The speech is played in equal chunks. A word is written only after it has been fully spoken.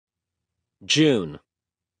June.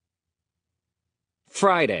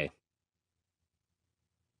 Friday.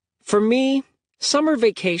 For me, summer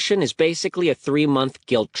vacation is basically a 3-month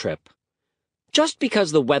guilt trip. Just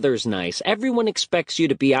because the weather's nice, everyone expects you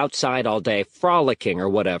to be outside all day frolicking or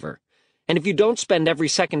whatever. And if you don't spend every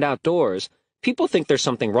second outdoors, people think there's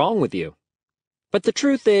something wrong with you. But the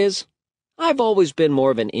truth is, I've always been more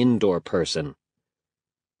of an indoor person.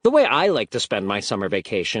 The way I like to spend my summer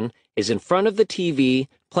vacation is in front of the TV,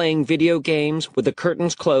 playing video games with the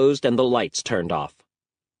curtains closed and the lights turned off.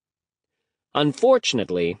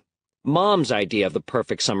 Unfortunately, Mom's idea of the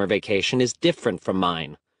perfect summer vacation is different from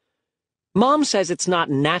mine. Mom says it's not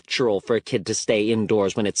natural for a kid to stay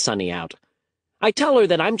indoors when it's sunny out. I tell her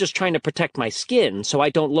that I'm just trying to protect my skin so I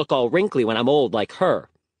don't look all wrinkly when I'm old like her.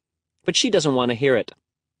 But she doesn't want to hear it.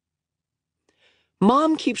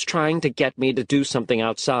 Mom keeps trying to get me to do something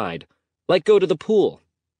outside, like go to the pool.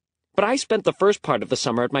 But I spent the first part of the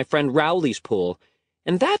summer at my friend Rowley's pool,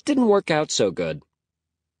 and that didn't work out so good.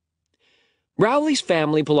 Rowley's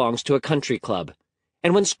family belongs to a country club,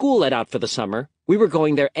 and when school let out for the summer, we were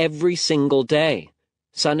going there every single day,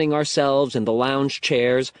 sunning ourselves in the lounge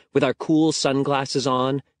chairs with our cool sunglasses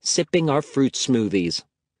on, sipping our fruit smoothies.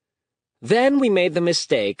 Then we made the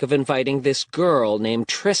mistake of inviting this girl named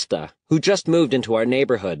Trista, who just moved into our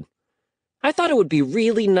neighborhood. I thought it would be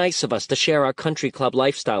really nice of us to share our country club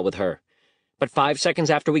lifestyle with her. But 5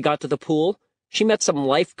 seconds after we got to the pool, she met some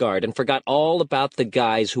lifeguard and forgot all about the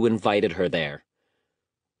guys who invited her there.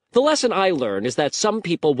 The lesson I learned is that some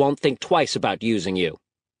people won't think twice about using you,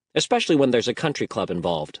 especially when there's a country club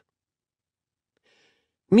involved.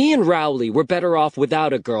 Me and Rowley were better off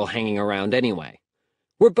without a girl hanging around anyway.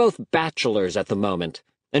 We're both bachelors at the moment,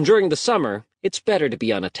 and during the summer, it's better to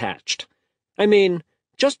be unattached. I mean,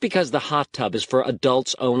 just because the hot tub is for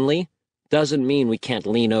adults only doesn't mean we can't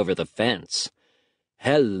lean over the fence.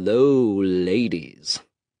 Hello, ladies.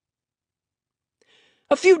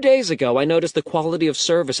 A few days ago, I noticed the quality of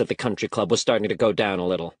service at the country club was starting to go down a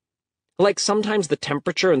little. Like sometimes the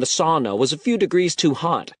temperature in the sauna was a few degrees too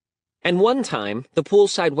hot. And one time, the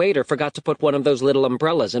poolside waiter forgot to put one of those little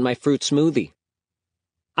umbrellas in my fruit smoothie.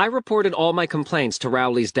 I reported all my complaints to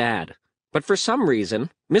Rowley's dad, but for some reason,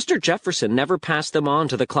 Mr. Jefferson never passed them on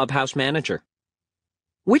to the clubhouse manager.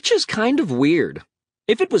 Which is kind of weird.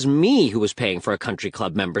 If it was me who was paying for a country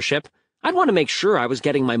club membership, I'd want to make sure I was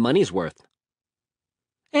getting my money's worth.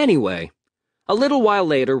 Anyway, a little while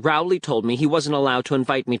later, Rowley told me he wasn't allowed to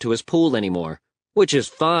invite me to his pool anymore, which is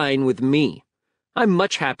fine with me. I'm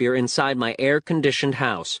much happier inside my air-conditioned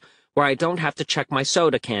house, where I don't have to check my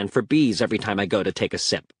soda can for bees every time I go to take a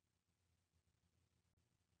sip.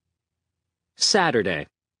 Saturday.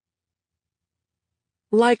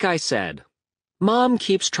 Like I said, Mom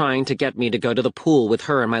keeps trying to get me to go to the pool with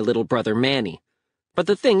her and my little brother Manny. But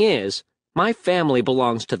the thing is, my family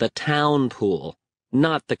belongs to the town pool,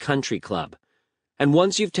 not the country club. And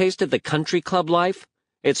once you've tasted the country club life,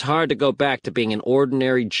 it's hard to go back to being an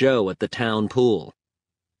ordinary Joe at the town pool.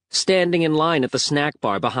 Standing in line at the snack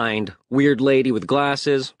bar behind weird lady with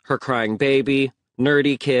glasses, her crying baby,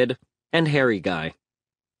 nerdy kid, and hairy guy.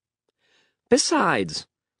 Besides,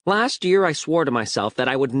 last year I swore to myself that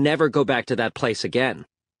I would never go back to that place again.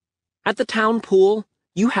 At the town pool,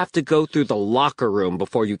 you have to go through the locker room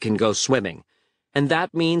before you can go swimming, and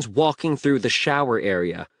that means walking through the shower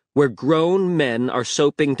area, where grown men are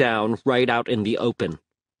soaping down right out in the open.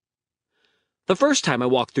 The first time I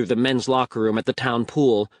walked through the men's locker room at the town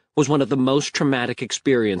pool was one of the most traumatic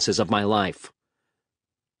experiences of my life.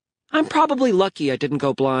 I'm probably lucky I didn't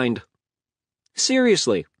go blind.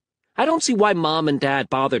 Seriously, I don't see why Mom and Dad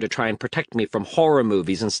bother to try and protect me from horror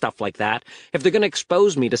movies and stuff like that if they're going to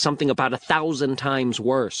expose me to something about 1,000 times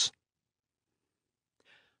worse.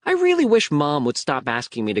 I really wish Mom would stop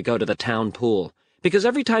asking me to go to the town pool, because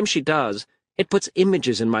every time she does, it puts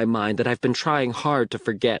images in my mind that I've been trying hard to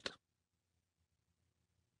forget.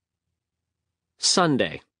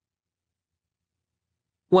 Sunday.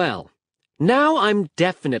 Well, now I'm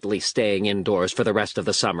definitely staying indoors for the rest of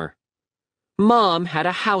the summer. Mom had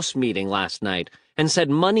a house meeting last night and said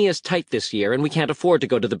money is tight this year and we can't afford to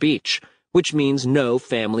go to the beach, which means no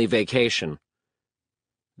family vacation.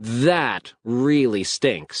 That really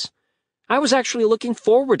stinks. I was actually looking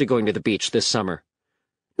forward to going to the beach this summer.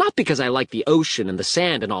 Not because I like the ocean and the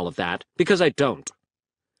sand and all of that, because I don't.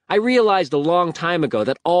 I realized a long time ago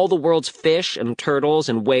that all the world's fish and turtles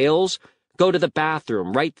and whales go to the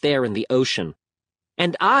bathroom right there in the ocean.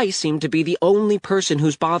 And I seem to be the only person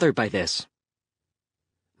who's bothered by this.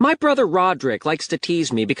 My brother Roderick likes to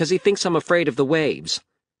tease me because he thinks I'm afraid of the waves.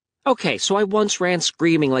 Okay, so I once ran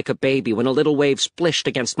screaming like a baby when a little wave splished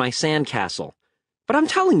against my sandcastle. But I'm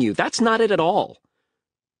telling you, that's not it at all.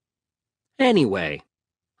 Anyway,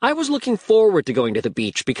 I was looking forward to going to the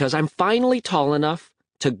beach because I'm finally tall enough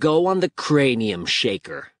to go on the cranium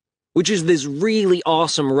shaker, which is this really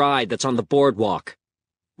awesome ride that's on the boardwalk.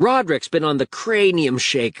 Roderick's been on the cranium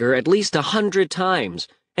shaker at least 100 times,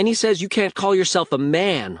 and he says you can't call yourself a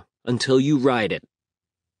man until you ride it.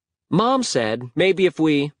 Mom said maybe if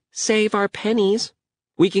we save our pennies,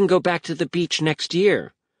 we can go back to the beach next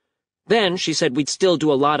year. Then she said we'd still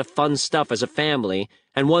do a lot of fun stuff as a family,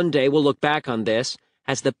 and one day we'll look back on this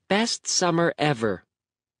as the best summer ever.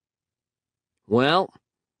 Well,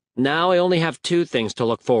 now I only have 2 things to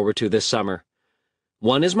look forward to this summer.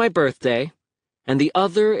 One is my birthday, and the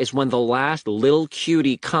other is when the last Little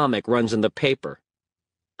Cutie comic runs in the paper.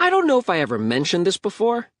 I don't know if I ever mentioned this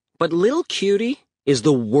before, but Little Cutie is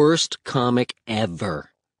the worst comic ever.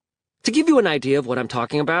 To give you an idea of what I'm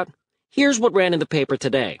talking about, here's what ran in the paper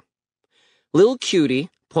today. Little Cutie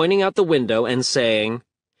pointing out the window and saying,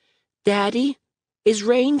 "Daddy, is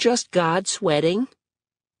rain just God sweating?"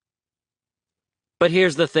 But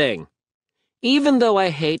here's the thing. Even though I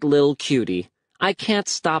hate Little Cutie, I can't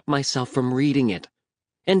stop myself from reading it.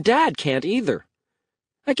 And Dad can't either.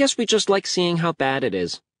 I guess we just like seeing how bad it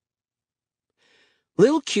is.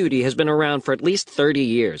 Little Cutie has been around for at least 30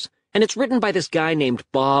 years, and it's written by this guy named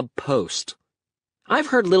Bob Post. I've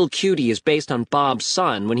heard Little Cutie is based on Bob's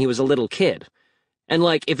son when he was a little kid. And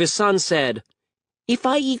like, if his son said, "If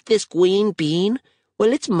I eat this green bean,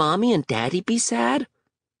 will its mommy and daddy be sad?"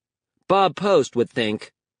 Bob Post would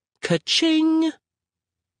think, "Ka-ching!"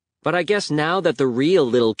 But I guess now that the real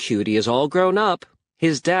Little Cutie is all grown up,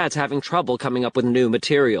 his dad's having trouble coming up with new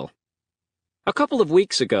material. A couple of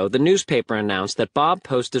weeks ago, the newspaper announced that Bob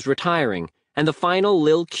Post is retiring, and the final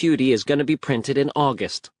Lil Cutie is going to be printed in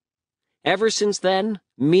August. Ever since then,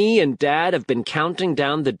 me and Dad have been counting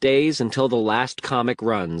down the days until the last comic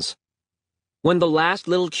runs. When the last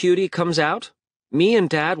Little Cutie comes out, me and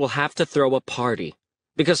Dad will have to throw a party,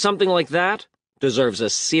 because something like that deserves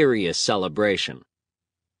a serious celebration.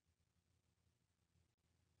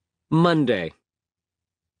 Monday.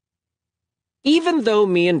 Even though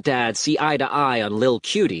me and Dad see eye to eye on Lil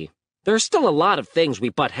Cutie, there are still a lot of things we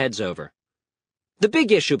butt heads over. The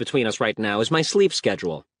big issue between us right now is my sleep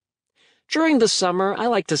schedule. During the summer, I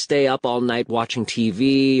like to stay up all night watching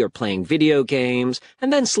TV or playing video games,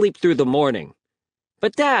 and then sleep through the morning.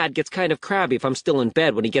 But Dad gets kind of crabby if I'm still in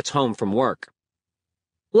bed when he gets home from work.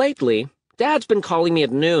 Lately, Dad's been calling me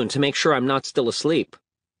at noon to make sure I'm not still asleep.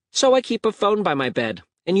 So I keep a phone by my bed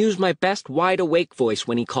and use my best wide-awake voice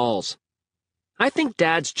when he calls. I think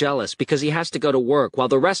Dad's jealous because he has to go to work while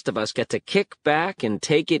the rest of us get to kick back and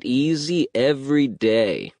take it easy every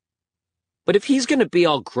day. But if he's going to be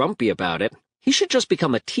all grumpy about it, he should just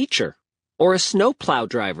become a teacher, or a snowplow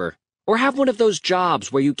driver, or have one of those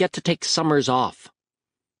jobs where you get to take summers off.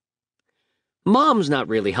 Mom's not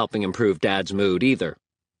really helping improve Dad's mood either.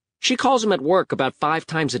 She calls him at work about 5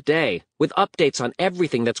 times a day, with updates on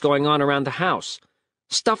everything that's going on around the house.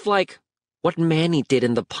 Stuff like what Manny did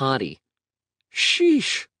in the potty.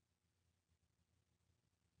 Sheesh.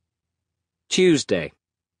 Tuesday.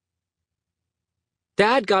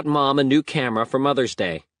 Dad got Mom a new camera for Mother's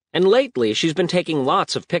Day, and lately she's been taking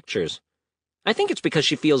lots of pictures. I think it's because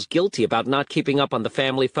she feels guilty about not keeping up on the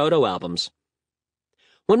family photo albums.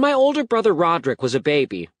 When my older brother Roderick was a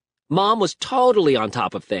baby, Mom was totally on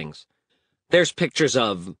top of things. There's pictures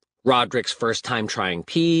of Roderick's first time trying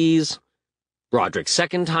peas, Roderick's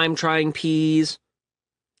second time trying peas,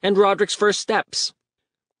 and Roderick's first steps,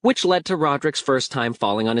 which led to Roderick's first time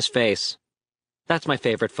falling on his face. That's my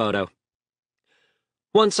favorite photo.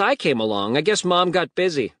 Once I came along, I guess Mom got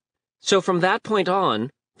busy. So from that point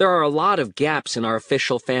on, there are a lot of gaps in our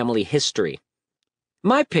official family history.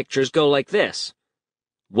 My pictures go like this: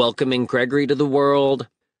 welcoming Gregory to the world,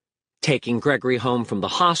 taking Gregory home from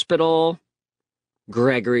the hospital,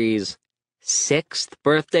 Gregory's 6th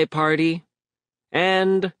birthday party,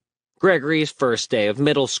 and Gregory's first day of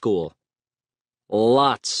middle school.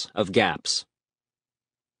 Lots of gaps.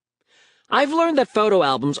 I've learned that photo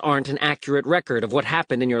albums aren't an accurate record of what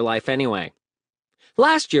happened in your life anyway.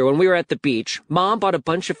 Last year when we were at the beach, Mom bought a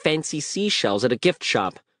bunch of fancy seashells at a gift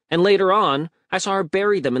shop, and later on, I saw her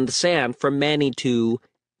bury them in the sand for Manny to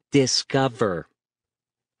discover.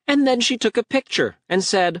 And then she took a picture and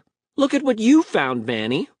said, "Look at what you found,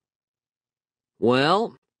 Manny."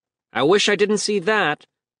 Well, I wish I didn't see that,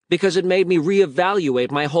 because it made me reevaluate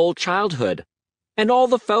my whole childhood, and all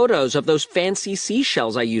the photos of those fancy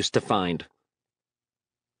seashells I used to find.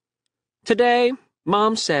 Today,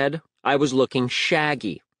 Mom said I was looking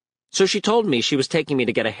shaggy, so she told me she was taking me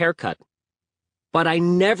to get a haircut. But I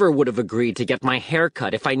never would have agreed to get my hair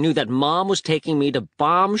cut if I knew that Mom was taking me to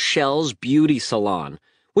Bombshell's beauty salon,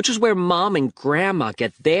 which is where Mom and Grandma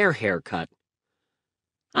get their hair cut.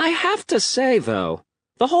 I have to say, though,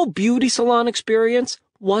 the whole beauty salon experience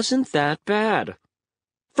wasn't that bad.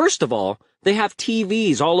 First of all, they have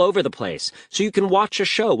TVs all over the place, so you can watch a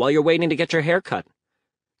show while you're waiting to get your hair cut.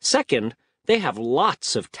 Second, they have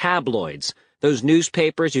lots of tabloids, those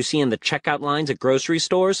newspapers you see in the checkout lines at grocery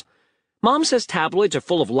stores. Mom says tabloids are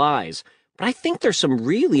full of lies, but I think there's some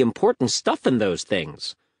really important stuff in those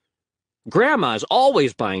things. Grandma's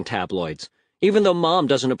always buying tabloids, even though Mom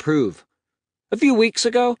doesn't approve. A few weeks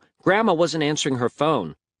ago, Grandma wasn't answering her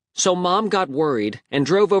phone, so Mom got worried and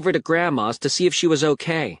drove over to Grandma's to see if she was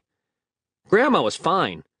okay. Grandma was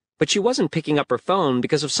fine, but she wasn't picking up her phone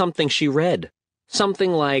because of something she read.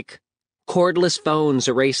 Something like, "Cordless phones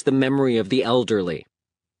erase the memory of the elderly."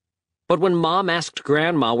 But when Mom asked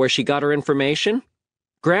Grandma where she got her information,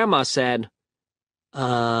 Grandma said,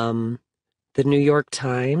 the New York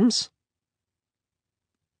Times?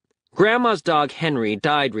 Grandma's dog Henry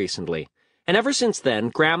died recently, and ever since then,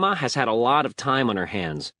 Grandma has had a lot of time on her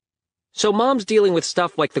hands. So Mom's dealing with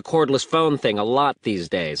stuff like the cordless phone thing a lot these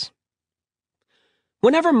days.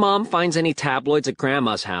 Whenever Mom finds any tabloids at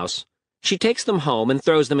Grandma's house, she takes them home and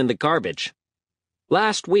throws them in the garbage.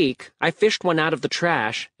 Last week, I fished one out of the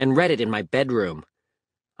trash and read it in my bedroom.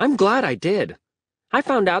 I'm glad I did. I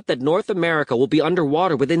found out that North America will be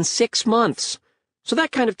underwater within 6 months, so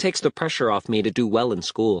that kind of takes the pressure off me to do well in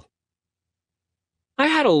school. I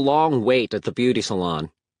had a long wait at the beauty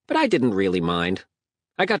salon, but I didn't really mind.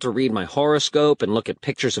 I got to read my horoscope and look at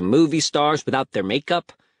pictures of movie stars without their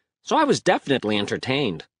makeup, so I was definitely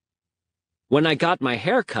entertained. When I got my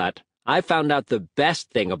hair cut, I found out the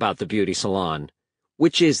best thing about the beauty salon,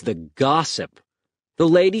 which is the gossip. The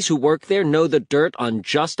ladies who work there know the dirt on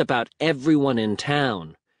just about everyone in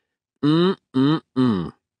town.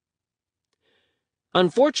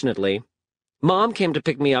 Unfortunately, Mom came to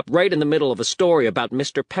pick me up right in the middle of a story about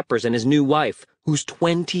Mr. Peppers and his new wife, who's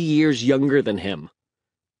 20 years younger than him.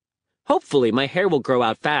 Hopefully, my hair will grow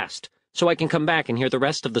out fast, so I can come back and hear the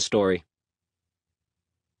rest of the story.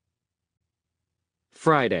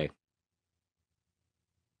 Friday.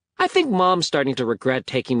 I think Mom's starting to regret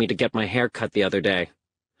taking me to get my hair cut the other day.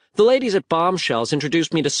 The ladies at Bombshells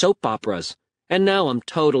introduced me to soap operas, and now I'm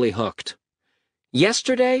totally hooked.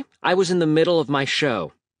 Yesterday, I was in the middle of my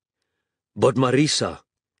show. "But Marisa,"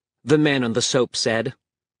 the man on the soap said,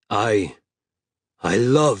 I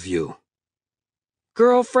love you."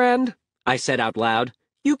 "Girlfriend," I said out loud,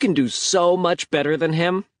 "you can do so much better than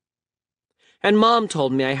him." And Mom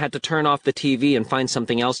told me I had to turn off the TV and find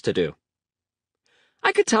something else to do.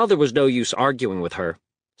 I could tell there was no use arguing with her,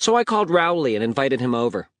 so I called Rowley and invited him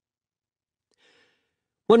over.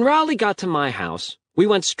 When Rowley got to my house, we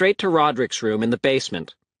went straight to Roderick's room in the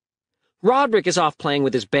basement. Roderick is off playing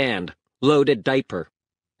with his band, Loaded Diaper,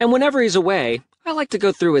 and whenever he's away, I like to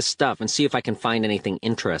go through his stuff and see if I can find anything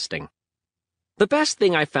interesting. The best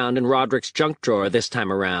thing I found in Roderick's junk drawer this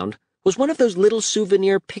time around was one of those little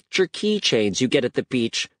souvenir picture keychains you get at the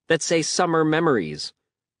beach that say Summer Memories.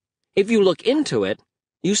 If you look into it,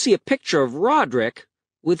 you see a picture of Roderick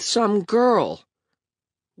with some girl.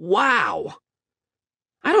 Wow!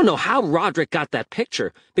 I don't know how Roderick got that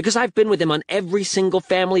picture, because I've been with him on every single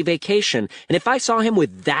family vacation, and if I saw him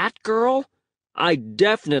with that girl, I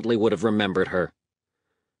definitely would have remembered her.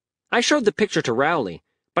 I showed the picture to Rowley,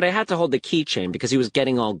 but I had to hold the keychain because he was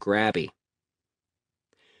getting all grabby.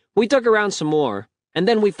 We dug around some more, and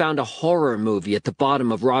then we found a horror movie at the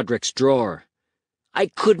bottom of Roderick's drawer. I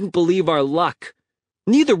couldn't believe our luck.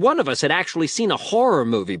 Neither one of us had actually seen a horror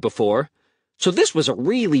movie before, so this was a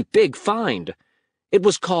really big find. It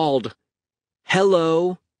was called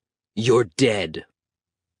Hello, You're Dead.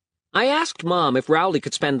 I asked Mom if Rowley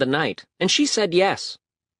could spend the night, and she said yes.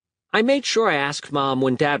 I made sure I asked Mom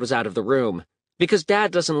when Dad was out of the room, because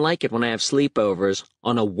Dad doesn't like it when I have sleepovers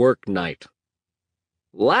on a work night.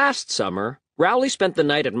 Last summer, Rowley spent the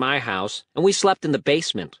night at my house, and we slept in the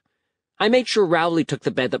basement. I made sure Rowley took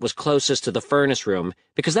the bed that was closest to the furnace room,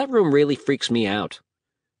 because that room really freaks me out.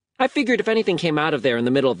 I figured if anything came out of there in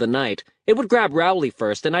the middle of the night, it would grab Rowley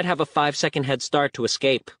first, and I'd have a 5-second head start to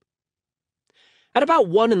escape. At about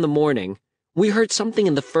 1 in the morning, we heard something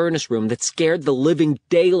in the furnace room that scared the living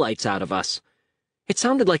daylights out of us. It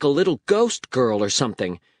sounded like a little ghost girl or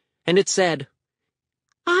something, and it said,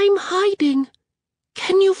 "I'm hiding.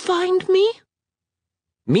 Can you find me?"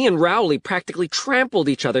 Me and Rowley practically trampled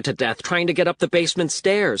each other to death trying to get up the basement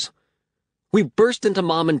stairs. We burst into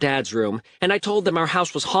Mom and Dad's room, and I told them our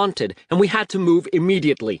house was haunted and we had to move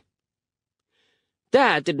immediately.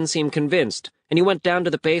 Dad didn't seem convinced, and he went down to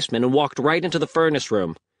the basement and walked right into the furnace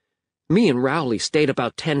room. Me and Rowley stayed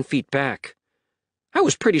about 10 feet back. I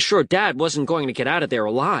was pretty sure Dad wasn't going to get out of there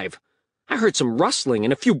alive. I heard some rustling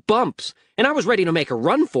and a few bumps, and I was ready to make a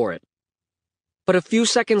run for it. But a few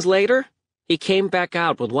seconds later, he came back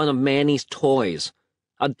out with one of Manny's toys,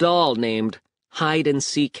 a doll named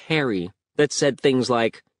Hide-and-Seek Harry that said things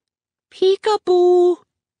like, "Peekaboo."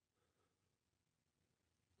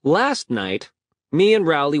 Last night, me and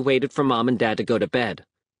Rowley waited for Mom and Dad to go to bed.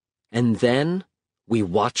 And then we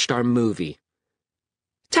watched our movie.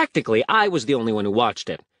 Technically, I was the only one who watched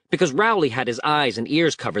it, because Rowley had his eyes and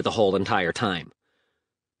ears covered the whole entire time.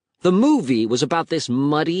 The movie was about this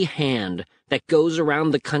muddy hand that goes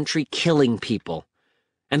around the country killing people,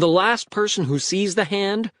 and the last person who sees the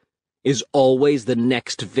hand is always the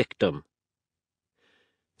next victim.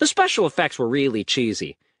 The special effects were really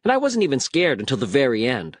cheesy, and I wasn't even scared until the very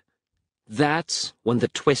end. That's when the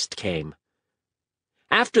twist came.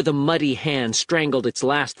 After the muddy hand strangled its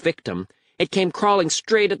last victim, it came crawling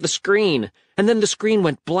straight at the screen, and then the screen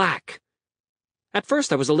went black. At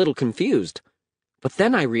first I was a little confused, but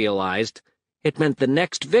then I realized it meant the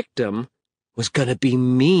next victim was gonna be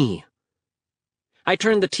me. I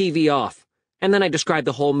turned the TV off, and then I described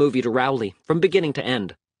the whole movie to Rowley, from beginning to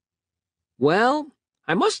end. Well,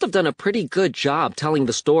 I must have done a pretty good job telling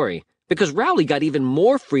the story, because Rowley got even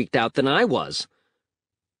more freaked out than I was.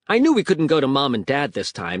 I knew we couldn't go to Mom and Dad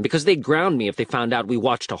this time, because they'd ground me if they found out we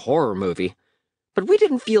watched a horror movie. But we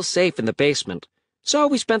didn't feel safe in the basement, so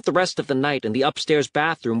we spent the rest of the night in the upstairs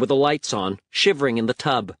bathroom with the lights on, shivering in the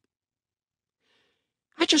tub.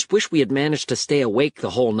 I just wish we had managed to stay awake the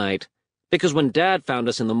whole night, because when Dad found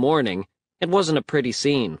us in the morning, it wasn't a pretty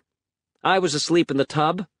scene. I was asleep in the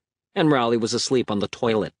tub, and Rowley was asleep on the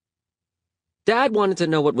toilet. Dad wanted to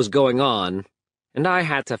know what was going on, and I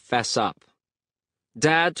had to fess up.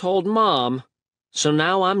 Dad told Mom, so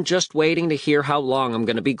now I'm just waiting to hear how long I'm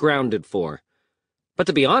going to be grounded for. But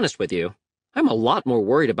to be honest with you, I'm a lot more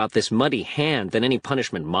worried about this muddy hand than any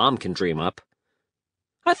punishment Mom can dream up.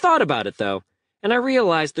 I thought about it, though, and I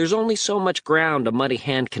realized there's only so much ground a muddy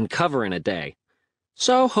hand can cover in a day.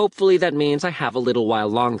 So hopefully that means I have a little while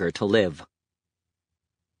longer to live.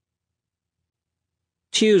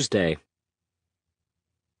 Tuesday.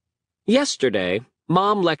 Yesterday,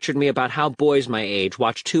 Mom lectured me about how boys my age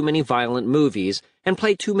watch too many violent movies and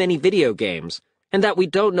play too many video games, and that we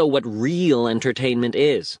don't know what real entertainment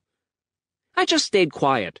is. I just stayed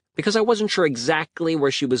quiet, because I wasn't sure exactly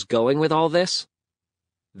where she was going with all this.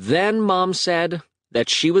 Then Mom said that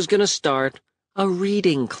she was going to start a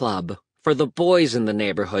reading club for the boys in the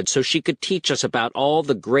neighborhood so she could teach us about all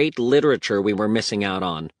the great literature we were missing out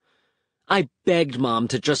on. I begged Mom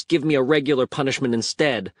to just give me a regular punishment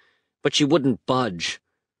instead, but she wouldn't budge.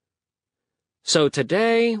 So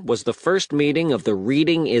today was the first meeting of the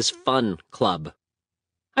Reading is Fun Club.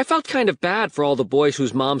 I felt kind of bad for all the boys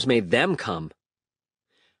whose moms made them come.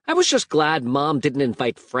 I was just glad Mom didn't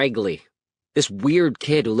invite Fregley, this weird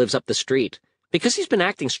kid who lives up the street, because he's been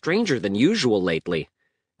acting stranger than usual lately,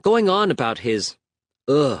 going on about his,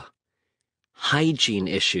 hygiene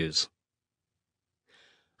issues.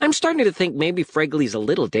 I'm starting to think maybe Fregley's a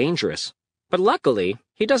little dangerous, but luckily,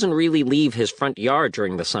 he doesn't really leave his front yard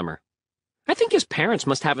during the summer. I think his parents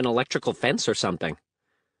must have an electrical fence or something.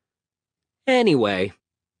 Anyway,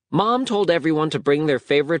 Mom told everyone to bring their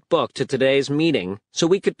favorite book to today's meeting so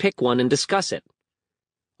we could pick one and discuss it.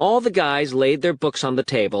 All the guys laid their books on the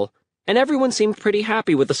table, and everyone seemed pretty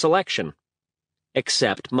happy with the selection.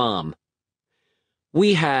 Except Mom.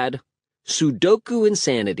 We had Sudoku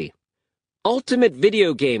Insanity, Ultimate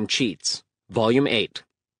Video Game Cheats, Volume 8.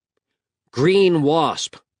 Green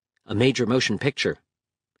Wasp, a major motion picture,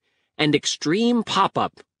 and Extreme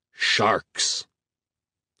Pop-Up, Sharks.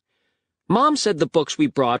 Mom said the books we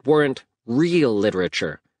brought weren't real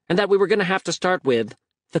literature, and that we were going to have to start with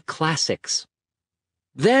the classics.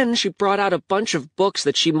 Then she brought out a bunch of books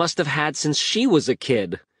that she must have had since she was a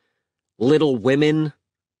kid. Little Women,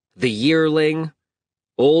 The Yearling,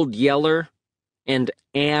 Old Yeller, and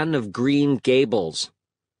Anne of Green Gables.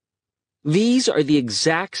 These are the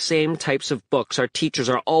exact same types of books our teachers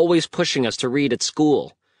are always pushing us to read at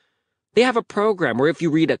school. They have a program where if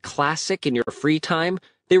you read a classic in your free time,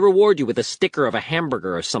 they reward you with a sticker of a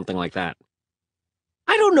hamburger or something like that.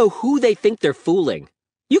 I don't know who they think they're fooling.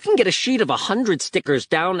 You can get a sheet of 100 stickers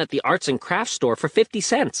down at the arts and crafts store for 50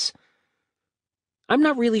 cents. I'm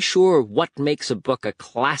not really sure what makes a book a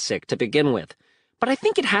classic to begin with, but I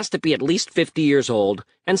think it has to be at least 50 years old,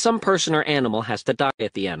 and some person or animal has to die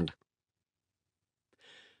at the end.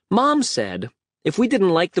 Mom said if we didn't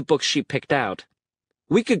like the books she picked out,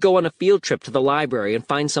 We could go on a field trip to the library and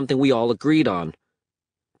find something we all agreed on.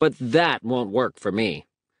 But that won't work for me.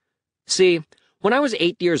 See, when I was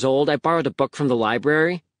 8 years old, I borrowed a book from the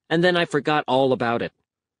library, and then I forgot all about it.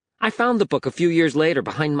 I found the book a few years later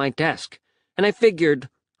behind my desk, and I figured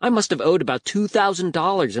I must have owed about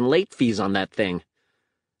 $2,000 in late fees on that thing.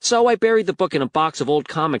 So I buried the book in a box of old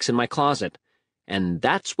comics in my closet, and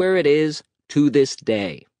that's where it is to this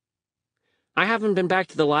day. I haven't been back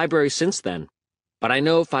to the library since then, but I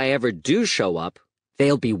know if I ever do show up,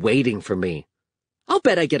 they'll be waiting for me. I'll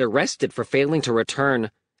bet I get arrested for failing to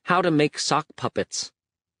return How to Make Sock Puppets.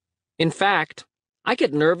 In fact, I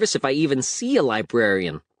get nervous if I even see a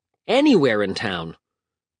librarian, anywhere in town.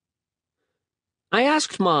 I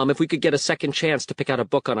asked Mom if we could get a second chance to pick out a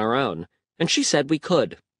book on our own, and she said we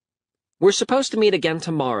could. We're supposed to meet again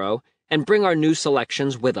tomorrow and bring our new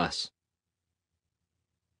selections with us.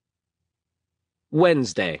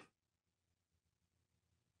 Wednesday.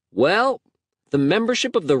 Well, the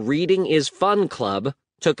membership of the Reading is Fun Club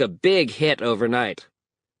took a big hit overnight.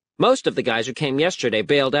 Most of the guys who came yesterday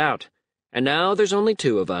bailed out, and now there's only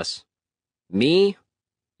 2 of us. Me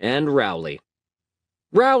and Rowley.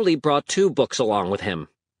 Rowley brought 2 books along with him.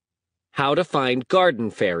 How to Find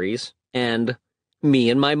Garden Fairies and Me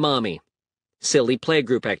and My Mommy, Silly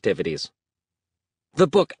Playgroup Activities. The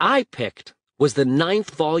book I picked was the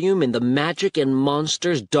 9th volume in the Magic and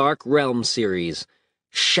Monsters Dark Realm series,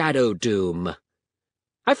 Shadow Doom.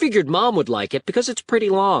 I figured Mom would like it because it's pretty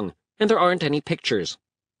long, and there aren't any pictures.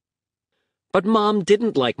 But Mom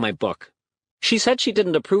didn't like my book. She said she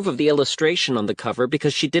didn't approve of the illustration on the cover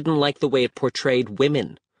because she didn't like the way it portrayed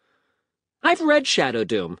women. I've read Shadow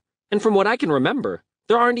Doom, and from what I can remember,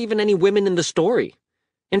 there aren't even any women in the story.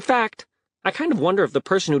 In fact, I kind of wonder if the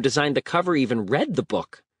person who designed the cover even read the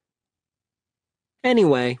book.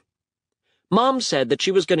 Anyway, Mom said that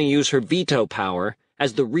she was going to use her veto power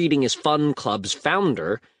as the Reading is Fun Club's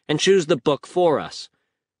founder and choose the book for us.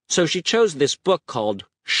 So she chose this book called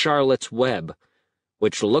Charlotte's Web,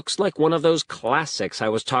 which looks like one of those classics I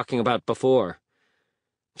was talking about before.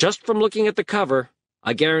 Just from looking at the cover,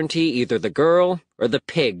 I guarantee either the girl or the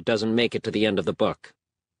pig doesn't make it to the end of the book.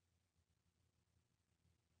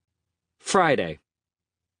 Friday.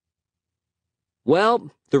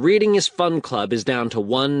 Well, the Reading is Fun Club is down to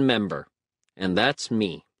 1 member, and that's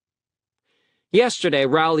me. Yesterday,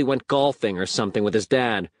 Rowley went golfing or something with his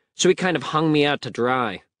dad, so he kind of hung me out to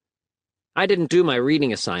dry. I didn't do my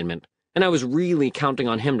reading assignment, and I was really counting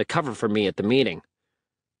on him to cover for me at the meeting.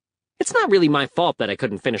 It's not really my fault that I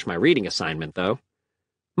couldn't finish my reading assignment, though.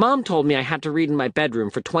 Mom told me I had to read in my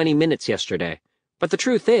bedroom for 20 minutes yesterday, but the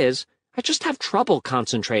truth is, I just have trouble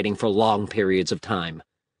concentrating for long periods of time.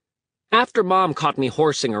 After Mom caught me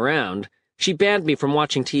horsing around, she banned me from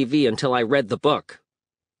watching TV until I read the book.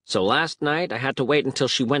 So last night, I had to wait until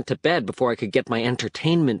she went to bed before I could get my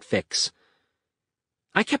entertainment fix.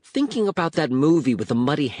 I kept thinking about that movie with the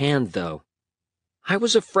muddy hand, though. I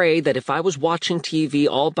was afraid that if I was watching TV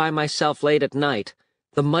all by myself late at night,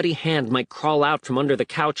 the muddy hand might crawl out from under the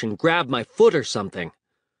couch and grab my foot or something.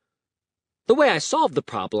 The way I solved the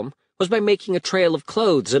problem was by making a trail of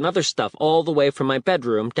clothes and other stuff all the way from my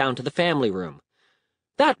bedroom down to the family room.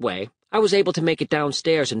 That way, I was able to make it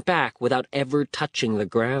downstairs and back without ever touching the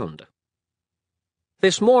ground.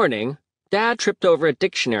 This morning, Dad tripped over a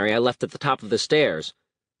dictionary I left at the top of the stairs,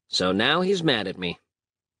 so now he's mad at me.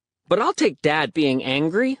 But I'll take Dad being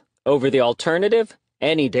angry over the alternative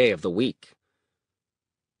any day of the week.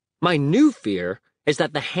 My new fear is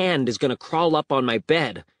that the hand is going to crawl up on my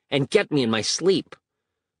bed and get me in my sleep.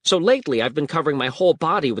 So lately I've been covering my whole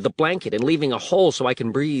body with a blanket and leaving a hole so I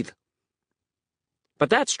can breathe. But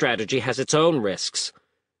that strategy has its own risks.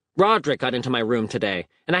 Roderick got into my room today,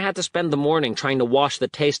 and I had to spend the morning trying to wash the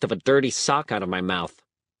taste of a dirty sock out of my mouth.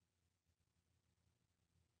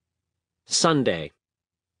 Sunday.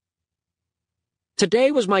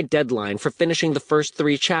 Today was my deadline for finishing the first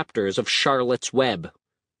 3 chapters of Charlotte's Web.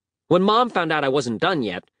 When Mom found out I wasn't done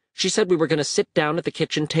yet, she said we were going to sit down at the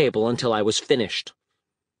kitchen table until I was finished.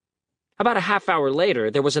 About a half hour later,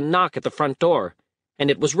 there was a knock at the front door, and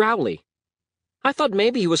it was Rowley. I thought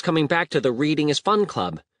maybe he was coming back to the Reading is Fun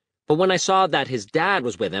Club, but when I saw that his dad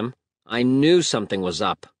was with him, I knew something was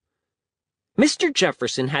up. Mr.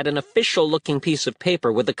 Jefferson had an official-looking piece of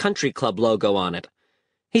paper with the country club logo on it.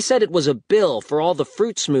 He said it was a bill for all the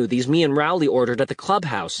fruit smoothies me and Rowley ordered at the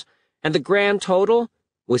clubhouse, and the grand total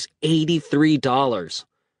was $83.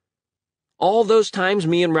 All those times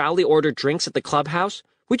me and Rowley ordered drinks at the clubhouse,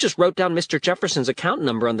 we just wrote down Mr. Jefferson's account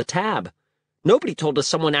number on the tab. Nobody told us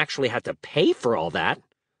someone actually had to pay for all that.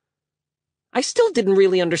 I still didn't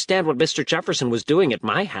really understand what Mr. Jefferson was doing at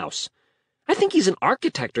my house. I think he's an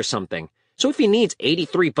architect or something, so if he needs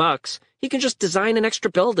 $83, he can just design an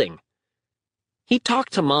extra building. He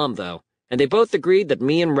talked to Mom, though, and they both agreed that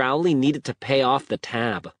me and Rowley needed to pay off the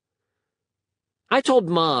tab. I told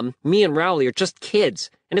Mom me and Rowley are just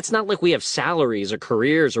kids, and it's not like we have salaries or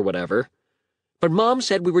careers or whatever. But Mom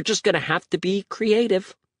said we were just going to have to be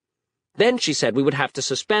creative. Then she said we would have to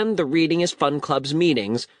suspend the Reading is Fun Club's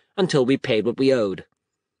meetings until we paid what we owed.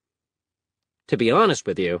 To be honest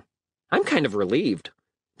with you, I'm kind of relieved,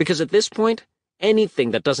 because at this point,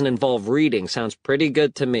 anything that doesn't involve reading sounds pretty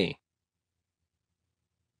good to me.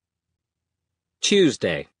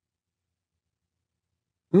 Tuesday.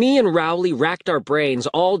 Me and Rowley racked our brains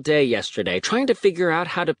all day yesterday trying to figure out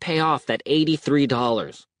how to pay off that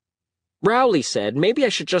 $83. Rowley said maybe I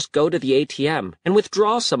should just go to the ATM and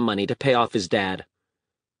withdraw some money to pay off his dad.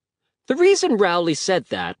 The reason Rowley said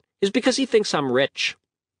that is because he thinks I'm rich.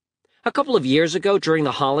 A couple of years ago during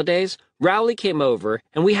the holidays, Rowley came over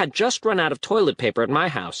and we had just run out of toilet paper at my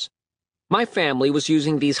house. My family was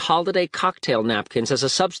using these holiday cocktail napkins as a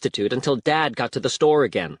substitute until Dad got to the store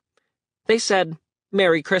again. They said,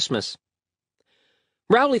 "Merry Christmas."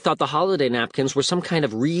 Rowley thought the holiday napkins were some kind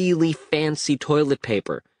of really fancy toilet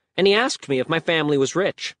paper, and he asked me if my family was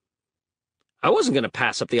rich. I wasn't going to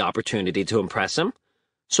pass up the opportunity to impress him,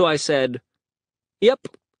 so I said, "Yep,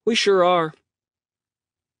 we sure are."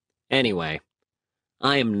 Anyway,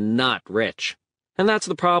 I am not rich, and that's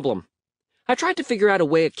the problem. I tried to figure out a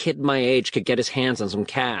way a kid my age could get his hands on some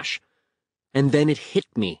cash, and then it hit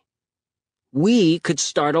me. We could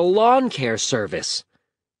start a lawn care service.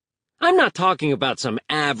 I'm not talking about some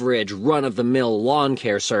average, run-of-the-mill lawn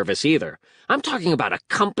care service either. I'm talking about a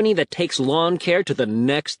company that takes lawn care to the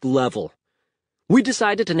next level. We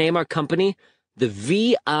decided to name our company the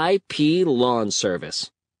VIP Lawn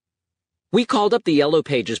Service. We called up the Yellow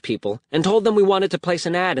Pages people and told them we wanted to place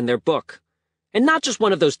an ad in their book. And not just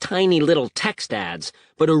one of those tiny little text ads,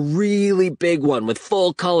 but a really big one with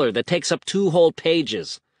full color that takes up 2 whole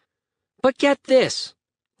pages. But get this,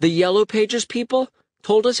 the Yellow Pages people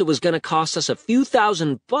told us it was going to cost us a few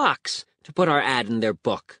 $1,000s to put our ad in their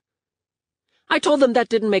book. I told them that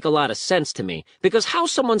didn't make a lot of sense to me, because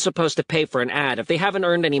how's someone supposed to pay for an ad if they haven't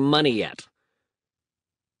earned any money yet?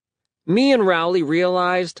 Me and Rowley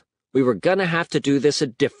realized we were going to have to do this a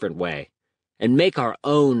different way, and make our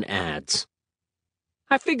own ads.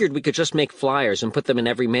 I figured we could just make flyers and put them in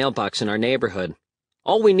every mailbox in our neighborhood.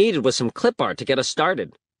 All we needed was some clip art to get us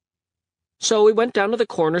started. So we went down to the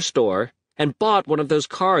corner store and bought one of those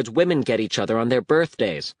cards women get each other on their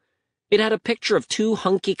birthdays. It had a picture of 2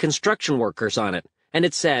 hunky construction workers on it, and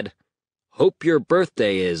it said, "Hope your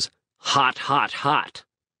birthday is hot, hot, hot."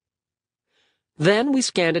 Then we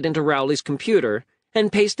scanned it into Rowley's computer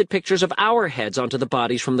and pasted pictures of our heads onto the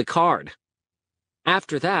bodies from the card.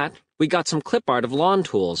 After that, we got some clip art of lawn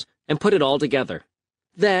tools and put it all together.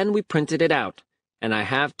 Then we printed it out, and I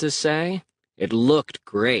have to say, it looked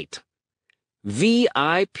great.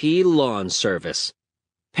 VIP Lawn Service.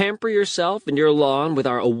 Pamper yourself and your lawn with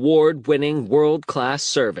our award-winning world-class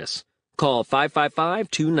service. Call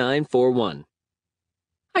 555-2941.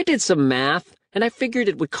 I did some math, and I figured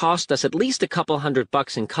it would cost us at least a couple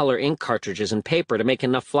 $100 in color ink cartridges and paper to make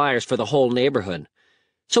enough flyers for the whole neighborhood.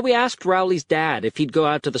 So we asked Rowley's dad if he'd go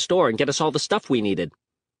out to the store and get us all the stuff we needed.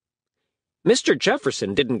 Mr.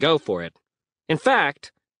 Jefferson didn't go for it. In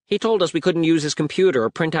fact, he told us we couldn't use his computer or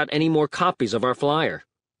print out any more copies of our flyer.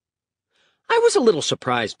 I was a little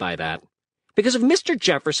surprised by that, because if Mr.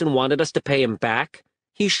 Jefferson wanted us to pay him back,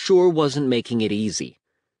 he sure wasn't making it easy.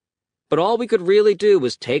 But all we could really do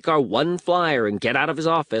was take our one flyer and get out of his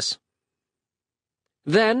office.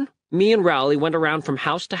 Then, me and Rowley went around from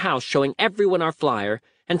house to house showing everyone our flyer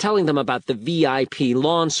and telling them about the VIP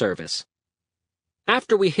lawn service.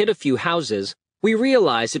 After we hit a few houses, we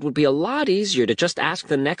realized it would be a lot easier to just ask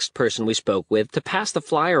the next person we spoke with to pass the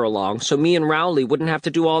flyer along so me and Rowley wouldn't have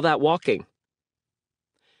to do all that walking.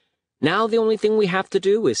 Now the only thing we have to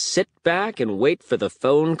do is sit back and wait for the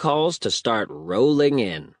phone calls to start rolling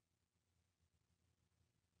in.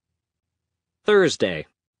 Thursday.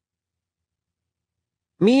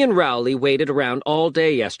 Me and Rowley waited around all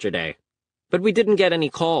day yesterday, but we didn't get any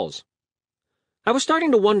calls. I was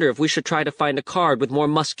starting to wonder if we should try to find a card with more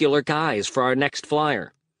muscular guys for our next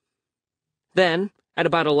flyer. Then, at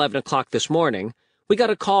about 11 o'clock this morning, we got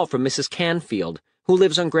a call from Mrs. Canfield, who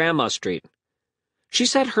lives on Grandma Street. She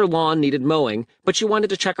said her lawn needed mowing, but she wanted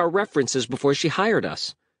to check our references before she hired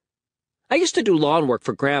us. I used to do lawn work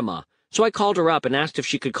for Grandma, so I called her up and asked if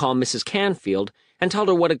she could call Mrs. Canfield and tell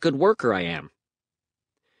her what a good worker I am.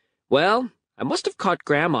 Well, I must have caught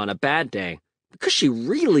Grandma on a bad day, because she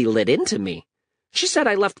really lit into me. She said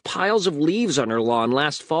I left piles of leaves on her lawn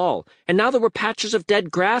last fall, and now there were patches of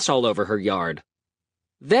dead grass all over her yard.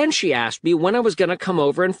 Then she asked me when I was going to come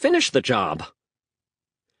over and finish the job.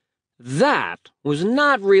 That was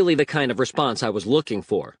not really the kind of response I was looking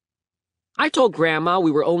for. I told Grandma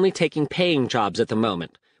we were only taking paying jobs at the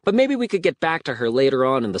moment, but maybe we could get back to her later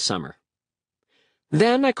on in the summer.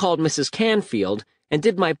 Then I called Mrs. Canfield and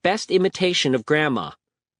did my best imitation of Grandma.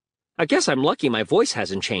 I guess I'm lucky my voice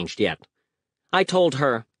hasn't changed yet. I told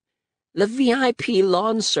her, "The VIP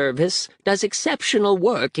lawn service does exceptional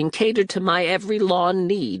work and catered to my every lawn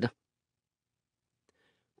need."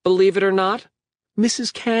 Believe it or not,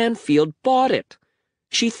 Mrs. Canfield bought it.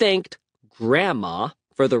 She thanked Grandma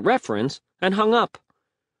for the reference and hung up.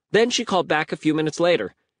 Then she called back a few minutes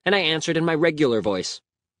later, and I answered in my regular voice.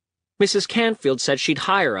 Mrs. Canfield said she'd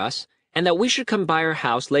hire us and that we should come by her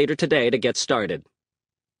house later today to get started.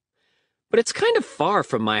 But it's kind of far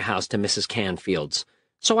from my house to Mrs. Canfield's,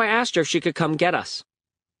 so I asked her if she could come get us.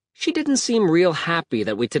 She didn't seem real happy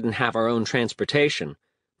that we didn't have our own transportation,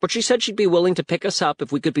 but she said she'd be willing to pick us up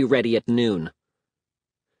if we could be ready at noon.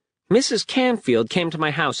 Mrs. Canfield came to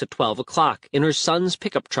my house at 12 o'clock in her son's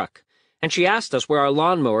pickup truck, and she asked us where our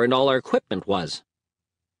lawnmower and all our equipment was.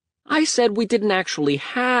 I said we didn't actually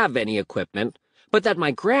have any equipment, but that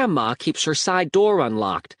my grandma keeps her side door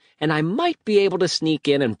unlocked, and I might be able to sneak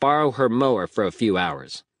in and borrow her mower for a few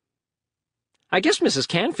hours. I guess Mrs.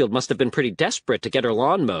 Canfield must have been pretty desperate to get her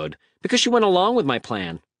lawn mowed, because she went along with my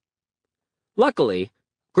plan. Luckily,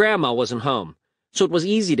 Grandma wasn't home, so it was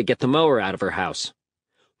easy to get the mower out of her house.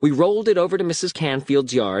 We rolled it over to Mrs.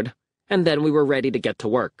 Canfield's yard, and then we were ready to get to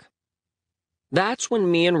work. That's when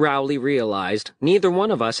me and Rowley realized neither one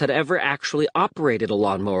of us had ever actually operated a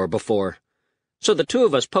lawnmower before. So the two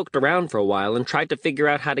of us poked around for a while and tried to figure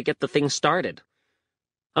out how to get the thing started.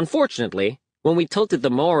 Unfortunately, when we tilted the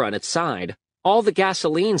mower on its side, all the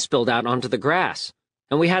gasoline spilled out onto the grass,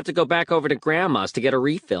 and we had to go back over to Grandma's to get a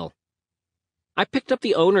refill. I picked up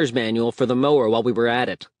the owner's manual for the mower while we were at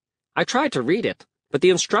it. I tried to read it, but the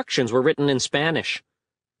instructions were written in Spanish.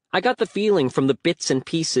 I got the feeling from the bits and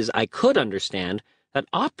pieces I could understand that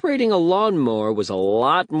operating a lawnmower was a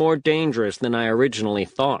lot more dangerous than I originally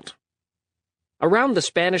thought. Around the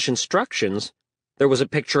Spanish instructions, there was a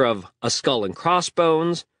picture of a skull and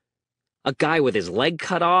crossbones, a guy with his leg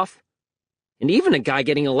cut off, and even a guy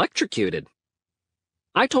getting electrocuted.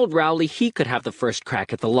 I told Rowley he could have the first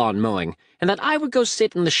crack at the lawn mowing, and that I would go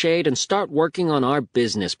sit in the shade and start working on our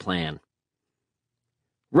business plan.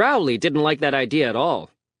 Rowley didn't like that idea at all.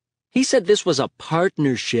 He said this was a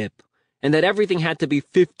partnership, and that everything had to be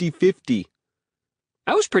 50-50.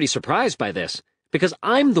 I was pretty surprised by this, because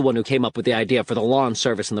I'm the one who came up with the idea for the lawn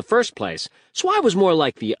service in the first place, so I was more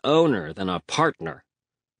like the owner than a partner.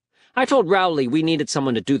 I told Rowley we needed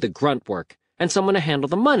someone to do the grunt work, and someone to handle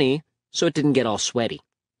the money, so it didn't get all sweaty.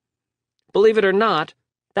 Believe it or not,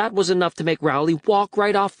 that was enough to make Rowley walk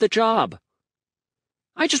right off the job.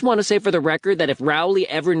 I just want to say for the record that if Rowley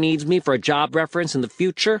ever needs me for a job reference in the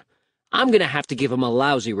future, I'm going to have to give him a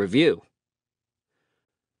lousy review.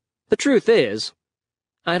 The truth is,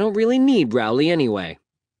 I don't really need Rowley anyway.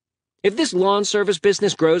 If this lawn service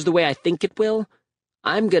business grows the way I think it will,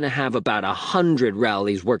 I'm going to have about 100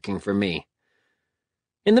 Rowleys working for me.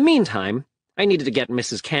 In the meantime, I needed to get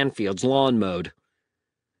Mrs. Canfield's lawn mowed.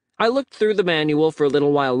 I looked through the manual for a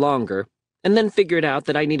little while longer, and then figured out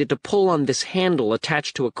that I needed to pull on this handle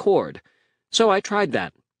attached to a cord, so I tried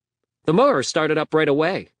that. The mower started up right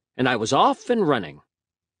away, and I was off and running.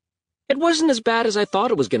 It wasn't as bad as I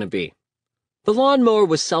thought it was going to be. The lawnmower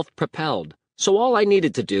was self-propelled, so all I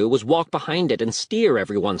needed to do was walk behind it and steer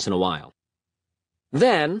every once in a while.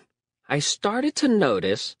 Then, I started to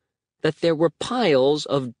notice that there were piles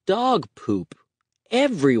of dog poop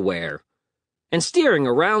everywhere, and steering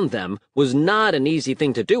around them was not an easy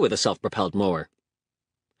thing to do with a self-propelled mower.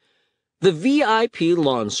 The VIP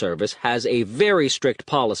lawn service has a very strict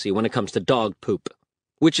policy when it comes to dog poop,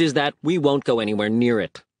 which is that we won't go anywhere near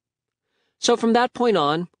it. So from that point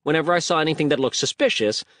on, whenever I saw anything that looked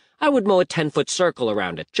suspicious, I would mow a 10-foot circle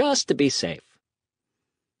around it, just to be safe.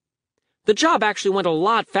 The job actually went a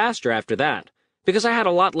lot faster after that, because I had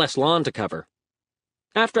a lot less lawn to cover.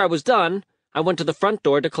 After I was done, I went to the front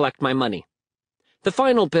door to collect my money. The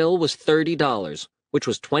final bill was $30, which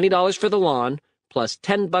was $20 for the lawn, plus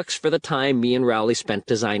 $10 for the time me and Rowley spent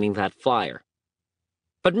designing that flyer.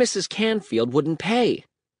 But Mrs. Canfield wouldn't pay.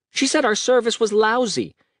 She said our service was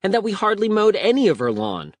lousy, and that we hardly mowed any of her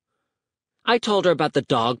lawn. I told her about the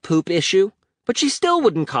dog poop issue, but she still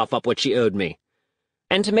wouldn't cough up what she owed me.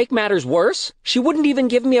 And to make matters worse, she wouldn't even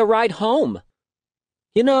give me a ride home.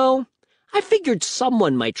 You know, I figured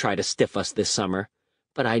someone might try to stiff us this summer,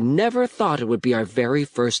 but I never thought it would be our very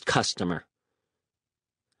first customer.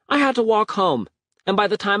 I had to walk home, and by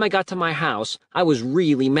the time I got to my house, I was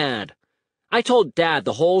really mad. I told Dad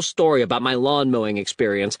the whole story about my lawn mowing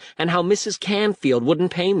experience and how Mrs. Canfield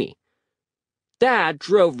wouldn't pay me. Dad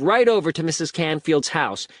drove right over to Mrs. Canfield's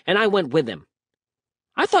house, and I went with him.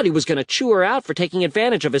 I thought he was going to chew her out for taking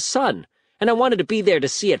advantage of his son, and I wanted to be there to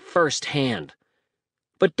see it firsthand.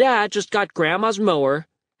 But Dad just got Grandma's mower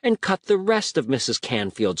and cut the rest of Mrs.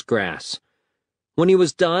 Canfield's grass. When he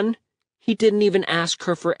was done, he didn't even ask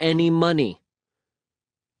her for any money.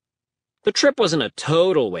 The trip wasn't a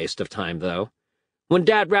total waste of time, though. When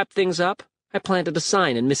Dad wrapped things up, I planted a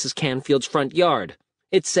sign in Mrs. Canfield's front yard.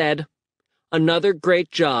 It said, "Another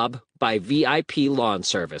great job by VIP Lawn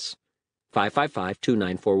Service,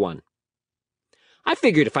 555-2941. I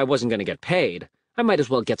figured if I wasn't going to get paid, I might as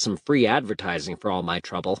well get some free advertising for all my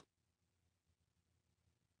trouble.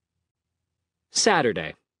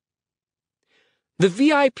 Saturday. The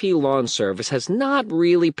VIP lawn service has not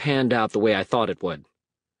really panned out the way I thought it would.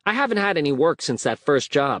 I haven't had any work since that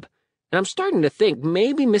first job, and I'm starting to think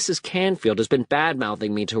maybe Mrs. Canfield has been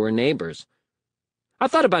bad-mouthing me to her neighbors. I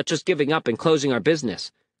thought about just giving up and closing our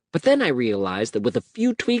business, but then I realized that with a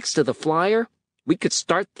few tweaks to the flyer, we could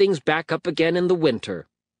start things back up again in the winter.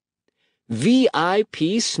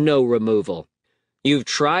 VIP snow removal. You've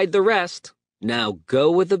tried the rest, now go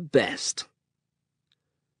with the best.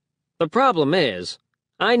 The problem is,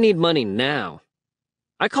 I need money now.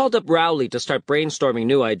 I called up Rowley to start brainstorming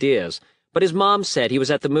new ideas, but his mom said he was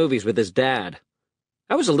at the movies with his dad.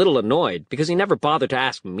 I was a little annoyed because he never bothered to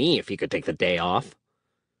ask me if he could take the day off.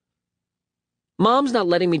 Mom's not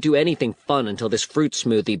letting me do anything fun until this fruit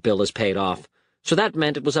smoothie bill is paid off, so that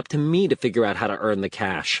meant it was up to me to figure out how to earn the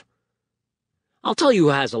cash. I'll tell you who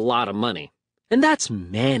has a lot of money, and that's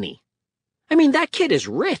Manny. I mean, that kid is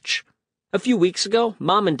rich. A few weeks ago,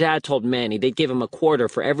 Mom and Dad told Manny they'd give him a quarter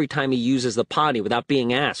for every time he uses the potty without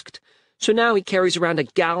being asked, so now he carries around a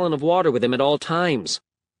gallon of water with him at all times.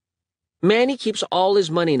 Manny keeps all his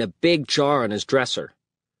money in a big jar on his dresser.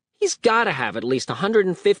 He's gotta have at least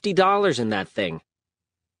 $150 in that thing.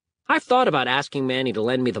 I've thought about asking Manny to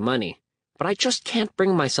lend me the money, but I just can't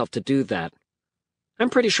bring myself to do that. I'm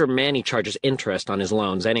pretty sure Manny charges interest on his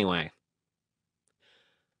loans anyway.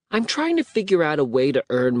 I'm trying to figure out a way to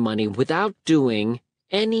earn money without doing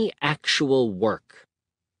any actual work.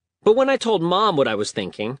 But when I told Mom what I was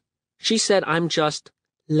thinking, she said I'm just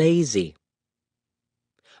lazy.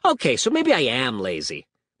 Okay, so maybe I am lazy,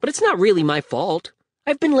 but it's not really my fault.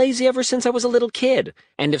 I've been lazy ever since I was a little kid,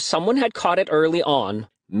 and if someone had caught it early on,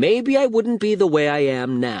 maybe I wouldn't be the way I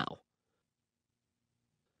am now.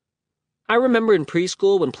 I remember in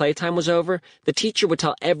preschool when playtime was over, the teacher would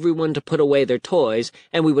tell everyone to put away their toys,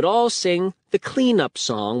 and we would all sing the clean-up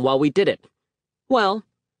song while we did it. Well,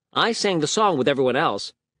 I sang the song with everyone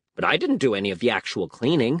else, but I didn't do any of the actual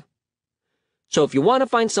cleaning. So if you want to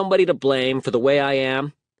find somebody to blame for the way I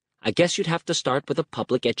am, I guess you'd have to start with a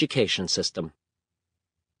public education system.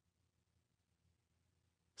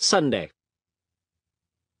 Sunday.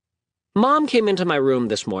 Mom came into my room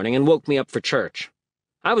this morning and woke me up for church.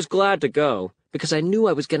 I was glad to go, because I knew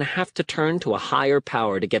I was going to have to turn to a higher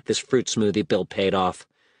power to get this fruit smoothie bill paid off.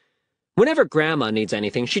 Whenever Grandma needs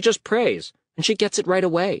anything, she just prays, and she gets it right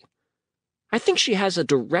away. I think she has a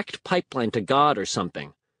direct pipeline to God or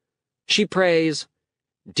something. She prays,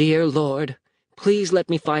 "Dear Lord, please let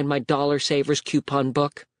me find my Dollar Savers coupon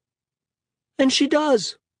book." And she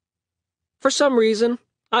does. For some reason,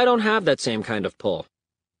 I don't have that same kind of pull.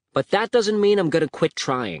 But that doesn't mean I'm going to quit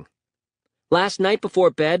trying. Last night before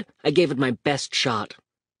bed, I gave it my best shot.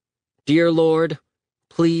 Dear Lord,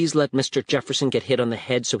 please let Mr. Jefferson get hit on the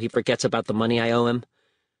head so he forgets about the money I owe him.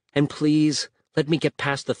 And please, let me get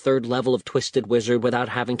past the 3rd level of Twisted Wizard without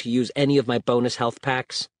having to use any of my bonus health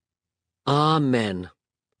packs. Amen.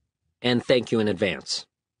 And thank you in advance.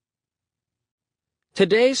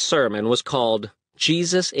 Today's sermon was called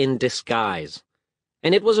Jesus in Disguise,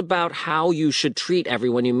 and it was about how you should treat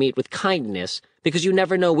everyone you meet with kindness because you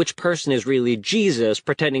never know which person is really Jesus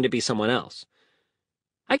pretending to be someone else.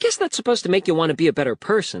 I guess that's supposed to make you want to be a better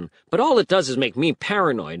person, but all it does is make me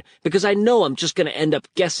paranoid because I know I'm just going to end up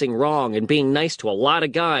guessing wrong and being nice to a lot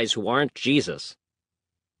of guys who aren't Jesus.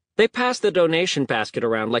 They passed the donation basket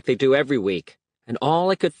around like they do every week, and all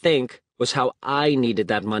I could think was how I needed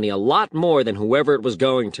that money a lot more than whoever it was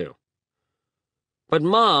going to. But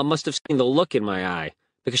Mom must have seen the look in my eye,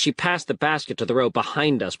 because she passed the basket to the row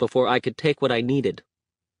behind us before I could take what I needed.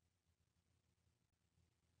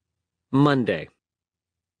 Monday.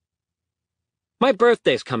 My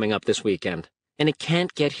birthday's coming up this weekend, and it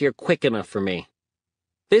can't get here quick enough for me.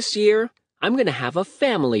 This year, I'm going to have a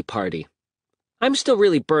family party. I'm still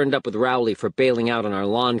really burned up with Rowley for bailing out on our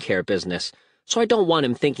lawn care business, so I don't want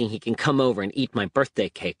him thinking he can come over and eat my birthday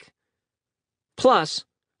cake. Plus,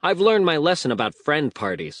 I've learned my lesson about friend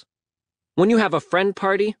parties. When you have a friend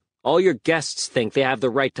party, all your guests think they have the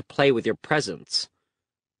right to play with your presents.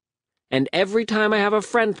 And every time I have a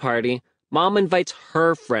friend party, Mom invites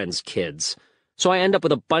her friends' kids, so I end up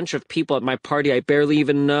with a bunch of people at my party I barely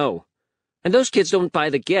even know. And those kids don't buy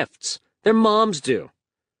the gifts. Their moms do.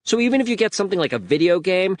 So even if you get something like a video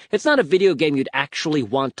game, it's not a video game you'd actually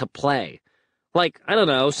want to play. Like, I don't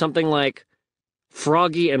know, something like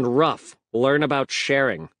Froggy and Ruff, Learn About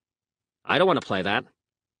Sharing. I don't want to play that.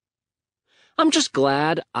 I'm just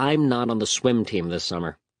glad I'm not on the swim team this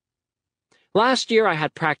summer. Last year I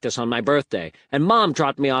had practice on my birthday, and Mom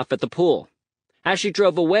dropped me off at the pool. As she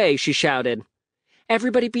drove away, she shouted,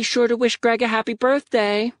 "Everybody be sure to wish Greg a happy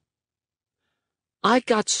birthday." I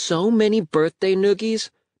got so many birthday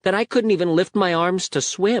noogies that I couldn't even lift my arms to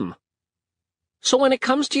swim. So when it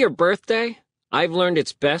comes to your birthday, I've learned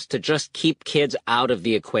it's best to just keep kids out of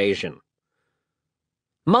the equation.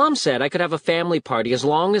 Mom said I could have a family party as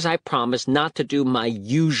long as I promised not to do my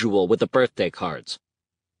usual with the birthday cards.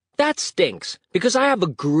 That stinks, because I have a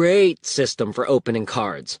great system for opening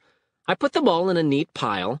cards. I put them all in a neat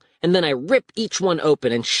pile, and then I rip each one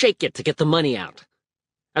open and shake it to get the money out.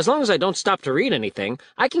 As long as I don't stop to read anything,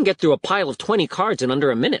 I can get through a pile of 20 cards in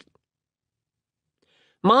under a minute.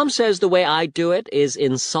 Mom says the way I do it is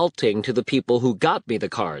insulting to the people who got me the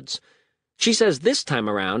cards. She says this time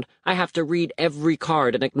around, I have to read every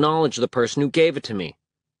card and acknowledge the person who gave it to me.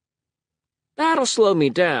 That'll slow me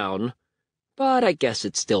down, but I guess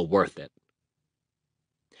it's still worth it.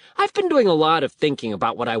 I've been doing a lot of thinking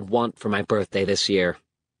about what I want for my birthday this year.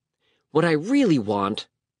 What I really want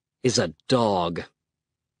is a dog.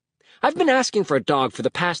 I've been asking for a dog for the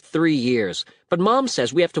past 3 years, but Mom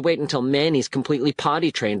says we have to wait until Manny's completely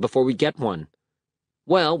potty trained before we get one.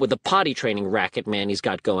 Well, with the potty training racket Manny's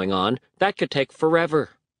got going on, that could take forever.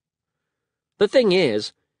 The thing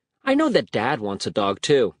is, I know that Dad wants a dog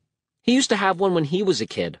too. He used to have one when he was a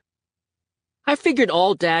kid. I figured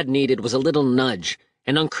all Dad needed was a little nudge,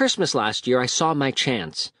 and on Christmas last year I saw my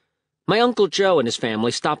chance. My Uncle Joe and his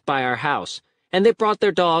family stopped by our house, and they brought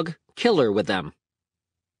their dog, Killer, with them.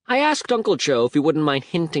 I asked Uncle Joe if he wouldn't mind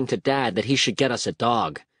hinting to Dad that he should get us a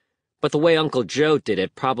dog, but the way Uncle Joe did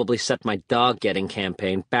it probably set my dog-getting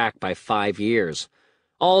campaign back by 5 years.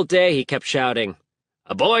 All day he kept shouting,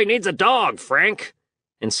 "A boy needs a dog, Frank,"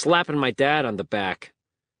 and slapping my dad on the back.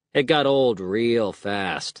 It got old real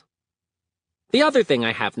fast. The other thing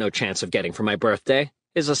I have no chance of getting for my birthday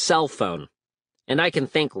is a cell phone, and I can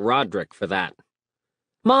thank Roderick for that.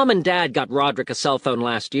 Mom and Dad got Roderick a cell phone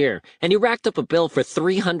last year, and he racked up a bill for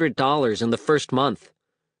 $300 in the first month.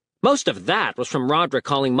 Most of that was from Roderick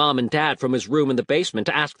calling Mom and Dad from his room in the basement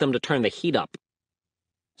to ask them to turn the heat up.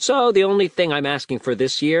 So the only thing I'm asking for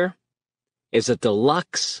this year is a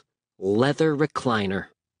deluxe leather recliner.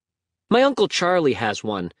 My Uncle Charlie has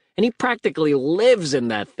one, and he practically lives in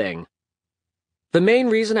that thing. The main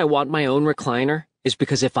reason I want my own recliner is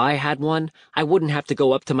because if I had one, I wouldn't have to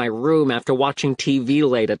go up to my room after watching TV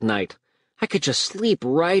late at night. I could just sleep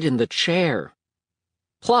right in the chair.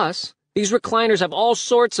 Plus, these recliners have all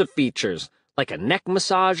sorts of features, like a neck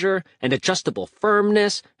massager and adjustable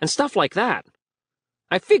firmness and stuff like that.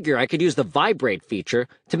 I figure I could use the vibrate feature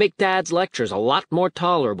to make Dad's lectures a lot more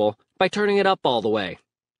tolerable by turning it up all the way.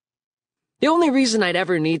 The only reason I'd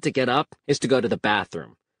ever need to get up is to go to the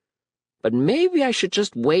bathroom. But maybe I should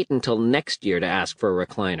just wait until next year to ask for a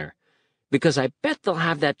recliner, because I bet they'll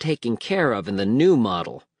have that taken care of in the new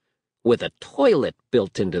model, with a toilet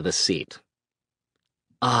built into the seat.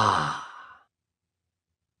 Ah.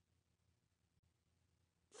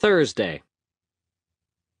 Thursday.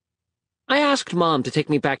 I asked Mom to take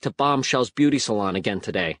me back to Bombshell's beauty salon again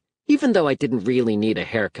today, even though I didn't really need a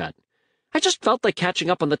haircut. I just felt like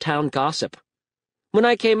catching up on the town gossip. When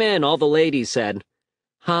I came in, all the ladies said,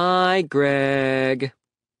 "Hi, Greg."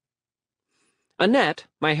 Annette,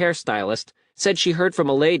 my hairstylist, said she heard from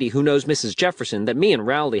a lady who knows Mrs. Jefferson that me and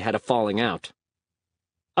Rowley had a falling out.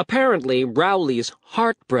 Apparently, Rowley's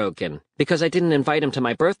heartbroken because I didn't invite him to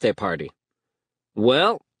my birthday party.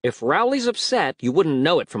 Well, if Rowley's upset, you wouldn't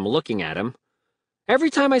know it from looking at him.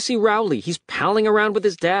 Every time I see Rowley, he's palling around with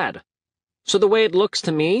his dad. So the way it looks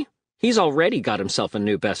to me, he's already got himself a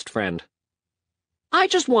new best friend. I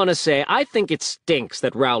just want to say I think it stinks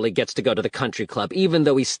that Rowley gets to go to the country club even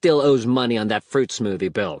though he still owes money on that fruit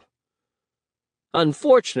smoothie bill.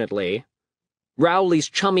 Unfortunately, Rowley's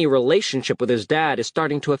chummy relationship with his dad is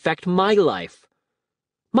starting to affect my life,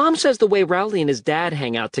 Mom says the way Rowley and his dad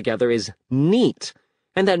hang out together is neat,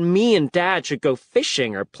 and that me and Dad should go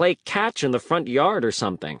fishing or play catch in the front yard or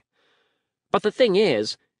something. But the thing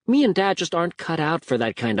is, me and Dad just aren't cut out for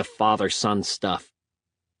that kind of father-son stuff.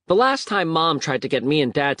 The last time Mom tried to get me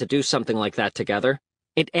and Dad to do something like that together,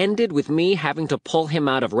 it ended with me having to pull him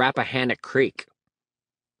out of Rappahannock Creek.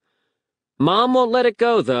 Mom won't let it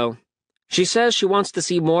go, though. She says she wants to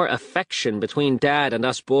see more affection between Dad and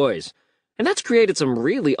us boys, and that's created some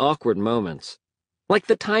really awkward moments. Like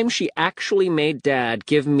the time she actually made Dad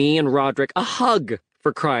give me and Roderick a hug,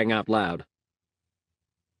 for crying out loud.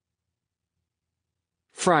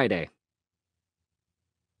 Friday.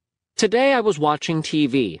 Today I was watching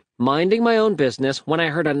TV, minding my own business, when I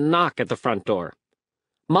heard a knock at the front door.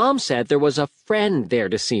 Mom said there was a friend there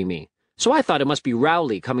to see me, so I thought it must be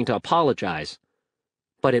Rowley coming to apologize.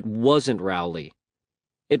 But it wasn't Rowley.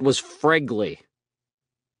 It was Fregley.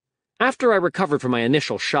 After I recovered from my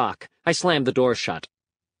initial shock, I slammed the door shut.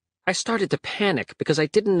 I started to panic because I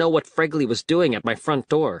didn't know what Fregley was doing at my front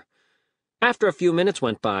door. After a few minutes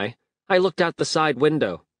went by, I looked out the side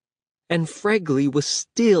window, and Fregley was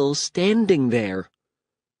still standing there.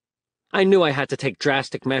 I knew I had to take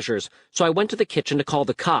drastic measures, so I went to the kitchen to call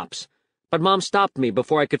the cops, but Mom stopped me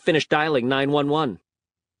before I could finish dialing 911.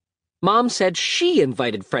 Mom said she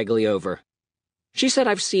invited Fregley over. She said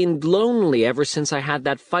I've seemed lonely ever since I had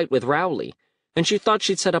that fight with Rowley, and she thought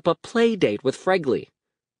she'd set up a play date with Fregley.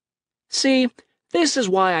 See, this is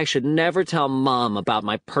why I should never tell Mom about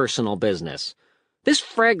my personal business. This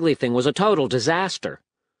Fregley thing was a total disaster.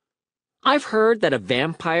 I've heard that a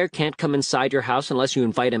vampire can't come inside your house unless you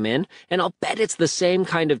invite him in, and I'll bet it's the same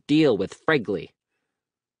kind of deal with Fregley.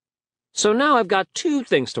 So now I've got two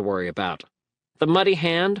things to worry about: the muddy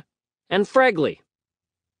hand and Fregley.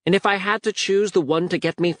 And if I had to choose the one to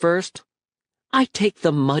get me first, I'd take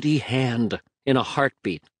the muddy hand in a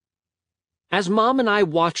heartbeat. As Mom and I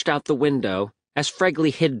watched out the window, as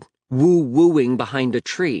Fregley hid woo-wooing behind a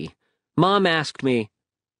tree, Mom asked me,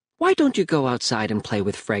 "Why don't you go outside and play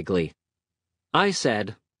with Fregley?" I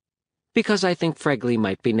said, "Because I think Fregley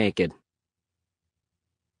might be naked."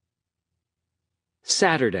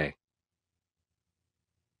 Saturday.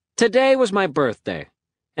 Today was my birthday,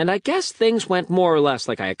 and I guess things went more or less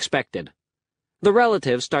like I expected. The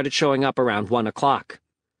relatives started showing up around 1 o'clock.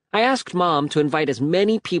 I asked Mom to invite as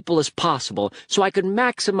many people as possible so I could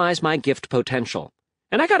maximize my gift potential,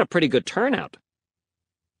 and I got a pretty good turnout.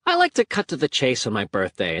 I like to cut to the chase on my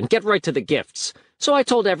birthday and get right to the gifts, so I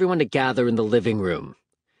told everyone to gather in the living room.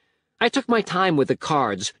 I took my time with the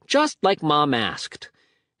cards, just like Mom asked.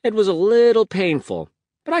 It was a little painful,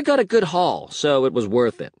 but I got a good haul, so it was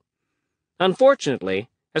worth it. Unfortunately,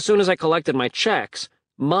 as soon as I collected my checks,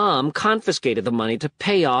 Mom confiscated the money to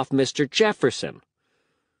pay off Mr. Jefferson.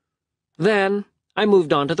 Then, I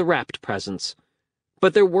moved on to the wrapped presents.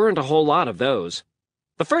 But there weren't a whole lot of those.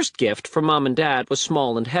 The first gift from Mom and Dad was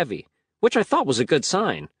small and heavy, which I thought was a good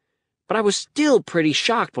sign. But I was still pretty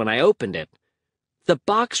shocked when I opened it. The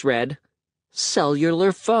box read,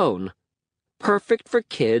 "Cellular phone. Perfect for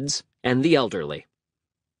kids and the elderly."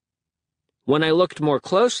 When I looked more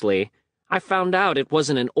closely, I found out it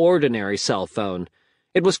wasn't an ordinary cell phone.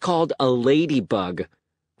 It was called a Ladybug.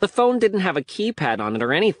 The phone didn't have a keypad on it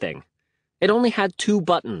or anything. It only had 2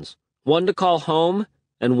 buttons, one to call home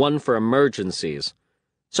and one for emergencies.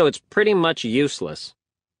 So it's pretty much useless.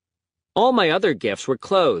 All my other gifts were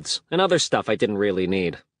clothes and other stuff I didn't really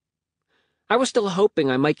need. I was still hoping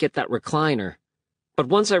I might get that recliner, but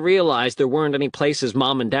once I realized there weren't any places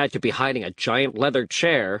Mom and Dad could be hiding a giant leather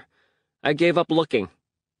chair, I gave up looking.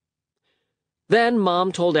 Then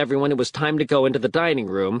Mom told everyone it was time to go into the dining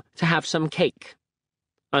room to have some cake.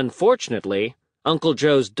 Unfortunately, Uncle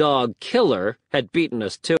Joe's dog, Killer, had beaten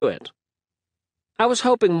us to it. I was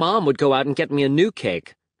hoping Mom would go out and get me a new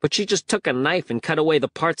cake, but she just took a knife and cut away the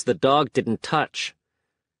parts the dog didn't touch.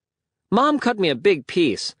 Mom cut me a big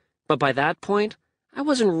piece, but by that point, I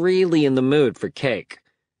wasn't really in the mood for cake,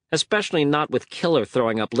 especially not with Killer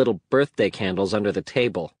throwing up little birthday candles under the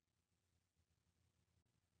table.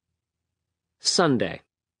 Sunday.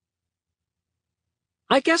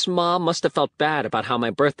 I guess Mom must have felt bad about how my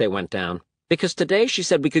birthday went down, because today she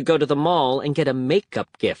said we could go to the mall and get a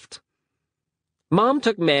makeup gift. Mom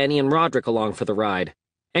took Manny and Roderick along for the ride,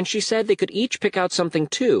 and she said they could each pick out something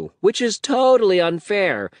too, which is totally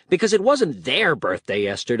unfair, because it wasn't their birthday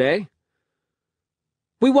yesterday.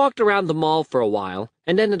 We walked around the mall for a while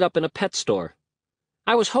and ended up in a pet store.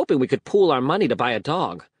 I was hoping we could pool our money to buy a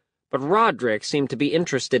dog, but Roderick seemed to be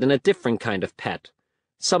interested in a different kind of pet,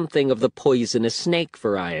 something of the poisonous snake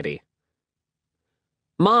variety.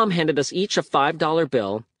 Mom handed us each a $5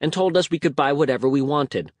 bill and told us we could buy whatever we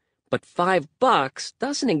wanted, but $5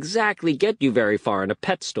 doesn't exactly get you very far in a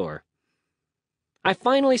pet store. I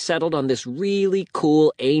finally settled on this really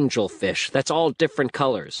cool angelfish that's all different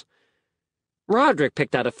colors. Roderick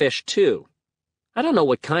picked out a fish, too. I don't know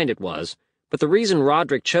what kind it was, but the reason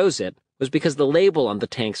Roderick chose it was because the label on the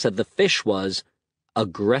tank said the fish was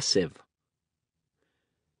aggressive.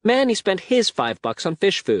 Manny spent his $5 on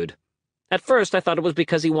fish food. At first, I thought it was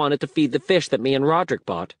because he wanted to feed the fish that me and Roderick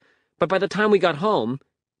bought, but by the time we got home,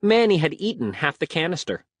 Manny had eaten half the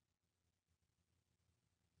canister.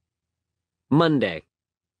 Monday.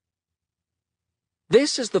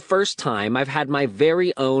 This is the first time I've had my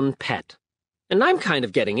very own pet, and I'm kind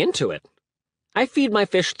of getting into it. I feed my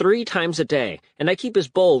fish 3 times a day, and I keep his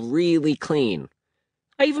bowl really clean.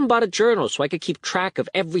 I even bought a journal so I could keep track of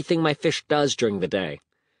everything my fish does during the day.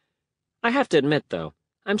 I have to admit, though,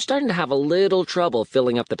 I'm starting to have a little trouble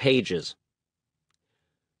filling up the pages.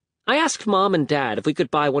 I asked Mom and Dad if we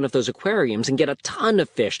could buy one of those aquariums and get a ton of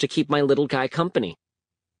fish to keep my little guy company.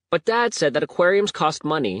 But Dad said that aquariums cost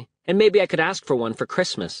money, and maybe I could ask for one for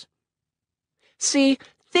Christmas. See,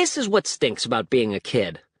 this is what stinks about being a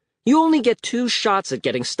kid. You only get 2 shots at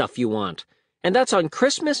getting stuff you want, and that's on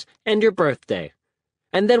Christmas and your birthday.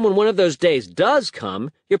 And then when one of those days does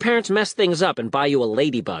come, your parents mess things up and buy you a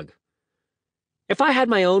ladybug. If I had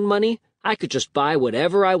my own money, I could just buy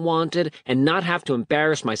whatever I wanted and not have to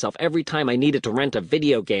embarrass myself every time I needed to rent a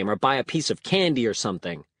video game or buy a piece of candy or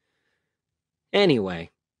something.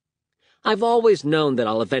 Anyway, I've always known that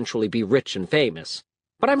I'll eventually be rich and famous,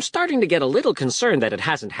 but I'm starting to get a little concerned that it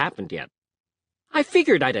hasn't happened yet. I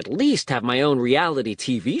figured I'd at least have my own reality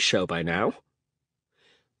TV show by now.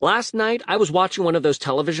 Last night, I was watching one of those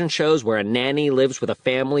television shows where a nanny lives with a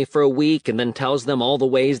family for a week and then tells them all the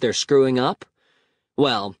ways they're screwing up.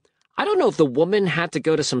 Well, I don't know if the woman had to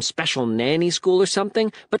go to some special nanny school or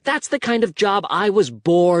something, but that's the kind of job I was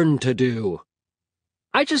born to do.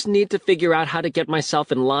 I just need to figure out how to get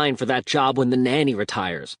myself in line for that job when the nanny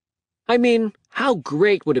retires. I mean, how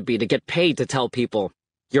great would it be to get paid to tell people,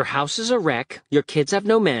 your house is a wreck, your kids have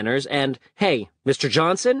no manners, and, hey, Mr.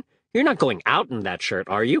 Johnson, you're not going out in that shirt,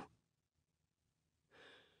 are you?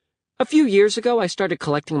 A few years ago, I started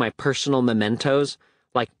collecting my personal mementos,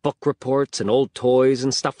 like book reports and old toys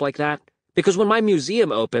and stuff like that, because when my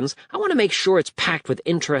museum opens, I want to make sure it's packed with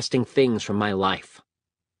interesting things from my life.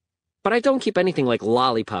 But I don't keep anything like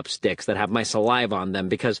lollipop sticks that have my saliva on them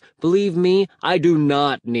because, believe me, I do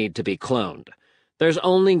not need to be cloned. There's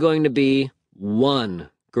only going to be one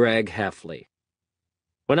Greg Heffley.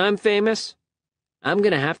 When I'm famous, I'm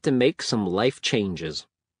going to have to make some life changes.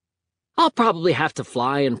 I'll probably have to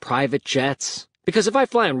fly in private jets, because if I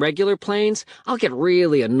fly on regular planes, I'll get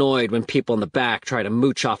really annoyed when people in the back try to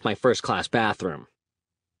mooch off my first-class bathroom.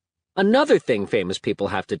 Another thing famous people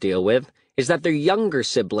have to deal with is that their younger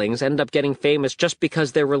siblings end up getting famous just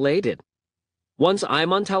because they're related. Once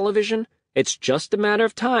I'm on television, it's just a matter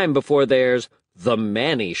of time before there's The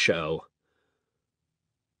Manny Show.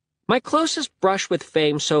 My closest brush with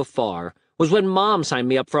fame so far was when Mom signed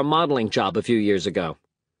me up for a modeling job a few years ago.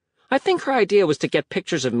 I think her idea was to get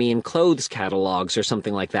pictures of me in clothes catalogs or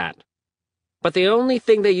something like that. But the only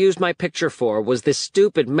thing they used my picture for was this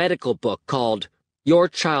stupid medical book called Your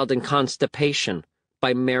Child in Constipation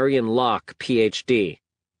by Marion Locke, Ph.D.,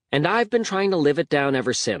 and I've been trying to live it down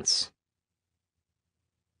ever since.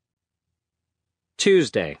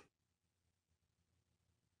 Tuesday.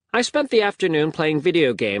 I spent the afternoon playing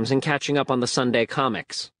video games and catching up on the Sunday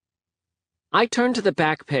comics. I turned to the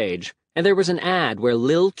back page, and there was an ad where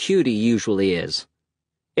Lil Cutie usually is.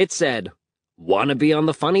 It said, "Wanna be on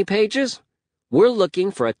the funny pages? We're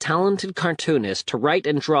looking for a talented cartoonist to write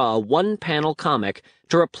and draw a one-panel comic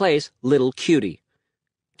to replace Little Cutie.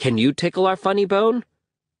 Can you tickle our funny bone?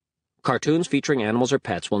 Cartoons featuring animals or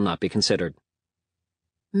pets will not be considered."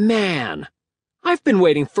 Man, I've been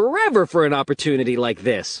waiting forever for an opportunity like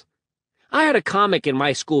this. I had a comic in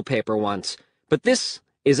my school paper once, but this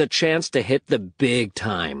is a chance to hit the big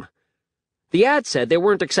time. The ad said they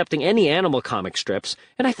weren't accepting any animal comic strips,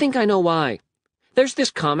 and I think I know why. There's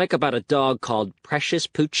this comic about a dog called Precious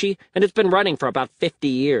Poochie, and it's been running for about 50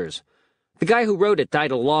 years. The guy who wrote it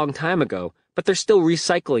died a long time ago, but they're still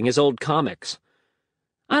recycling his old comics.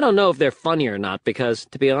 I don't know if they're funny or not because,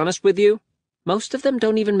 to be honest with you, most of them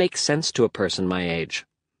don't even make sense to a person my age.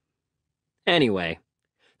 Anyway,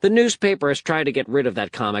 the newspaper has tried to get rid of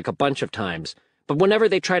that comic a bunch of times, but whenever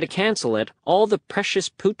they try to cancel it, all the Precious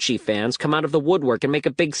Poochie fans come out of the woodwork and make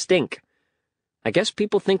a big stink. I guess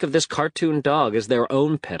people think of this cartoon dog as their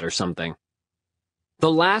own pet or something.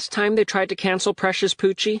 The last time they tried to cancel Precious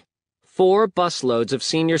Poochie, 4 busloads of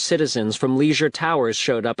senior citizens from Leisure Towers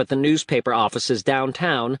showed up at the newspaper offices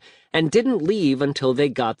downtown and didn't leave until they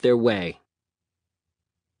got their way.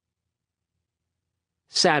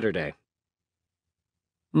 Saturday.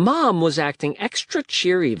 Mom was acting extra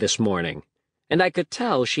cheery this morning, and I could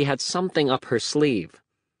tell she had something up her sleeve.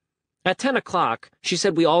 At 10 o'clock, she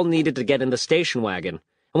said we all needed to get in the station wagon,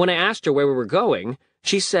 and when I asked her where we were going,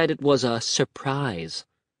 she said it was a surprise.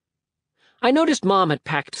 I noticed Mom had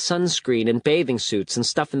packed sunscreen and bathing suits and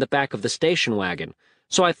stuff in the back of the station wagon,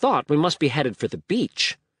 so I thought we must be headed for the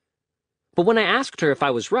beach. But when I asked her if I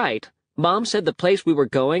was right, Mom said the place we were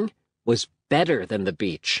going was better than the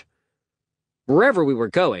beach. Wherever we were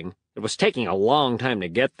going, it was taking a long time to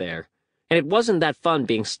get there, and it wasn't that fun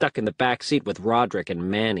being stuck in the back seat with Roderick and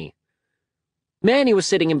Manny. Manny was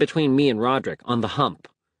sitting in between me and Roderick on the hump.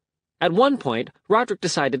 At one point, Roderick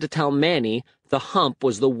decided to tell Manny the hump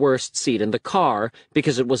was the worst seat in the car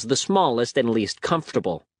because it was the smallest and least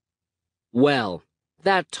comfortable. Well,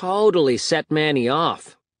 that totally set Manny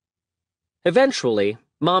off. Eventually,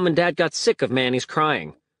 Mom and Dad got sick of Manny's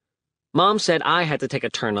crying. Mom said I had to take a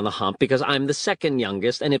turn on the hump because I'm the second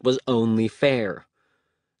youngest and it was only fair.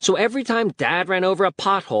 So every time Dad ran over a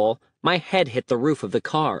pothole, my head hit the roof of the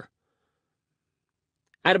car.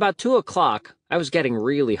 At about 2 o'clock, I was getting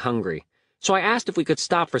really hungry, so I asked if we could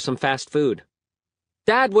stop for some fast food.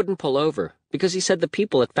 Dad wouldn't pull over because he said the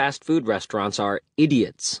people at fast food restaurants are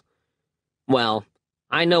idiots. Well,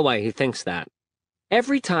 I know why he thinks that.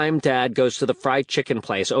 Every time Dad goes to the fried chicken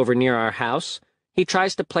place over near our house, he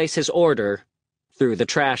tries to place his order through the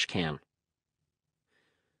trash can.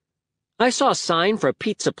 I saw a sign for a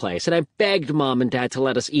pizza place, and I begged Mom and Dad to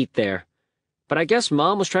let us eat there. But I guess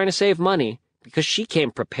Mom was trying to save money, because she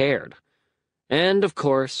came prepared. And, of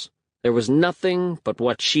course, there was nothing but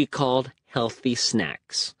what she called healthy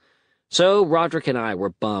snacks. So Roderick and I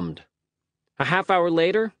were bummed. A half hour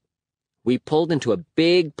later, we pulled into a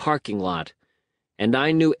big parking lot, and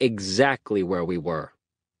I knew exactly where we were.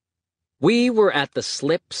 We were at the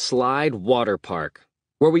Slip Slide Water Park,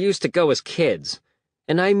 where we used to go as kids,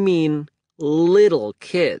 and I mean little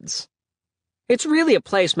kids. It's really a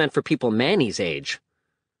place meant for people Manny's age.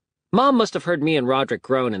 Mom must have heard me and Roderick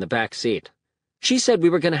groan in the back seat. She said we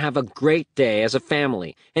were going to have a great day as a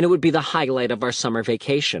family, and it would be the highlight of our summer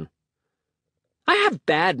vacation. I have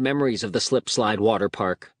bad memories of the Slip Slide Water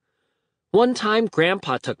Park. One time,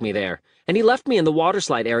 Grandpa took me there, and he left me in the water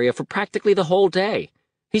slide area for practically the whole day.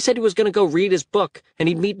 He said he was going to go read his book, and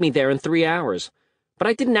he'd meet me there in 3 hours. But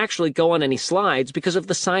I didn't actually go on any slides because of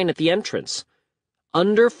the sign at the entrance.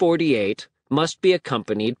 Under 48 must be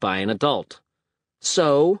accompanied by an adult.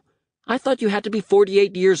 So I thought you had to be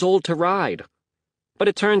 48 years old to ride. But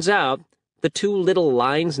it turns out the 2 little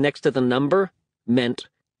lines next to the number meant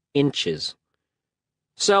inches.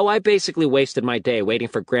 So I basically wasted my day waiting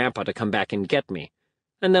for Grandpa to come back and get me,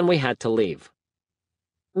 and then we had to leave.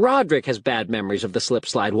 Roderick has bad memories of the Slip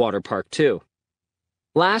Slide Water Park, too.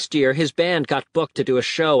 Last year, his band got booked to do a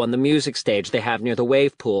show on the music stage they have near the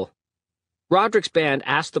wave pool. Roderick's band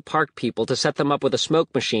asked the park people to set them up with a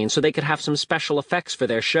smoke machine so they could have some special effects for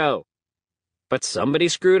their show. But somebody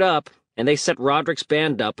screwed up, and they set Roderick's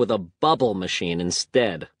band up with a bubble machine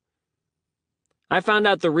instead. I found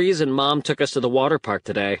out the reason Mom took us to the water park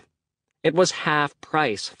today. It was half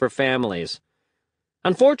price for families.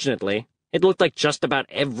 Unfortunately, it looked like just about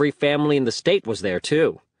every family in the state was there,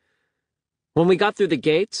 too. When we got through the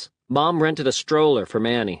gates, Mom rented a stroller for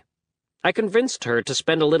Manny. I convinced her to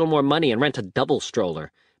spend a little more money and rent a double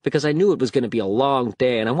stroller, because I knew it was going to be a long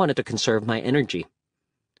day and I wanted to conserve my energy.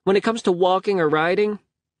 When it comes to walking or riding,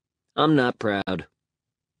 I'm not proud.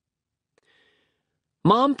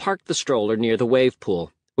 Mom parked the stroller near the wave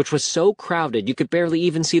pool, which was so crowded you could barely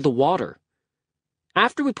even see the water.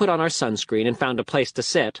 After we put on our sunscreen and found a place to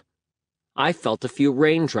sit, I felt a few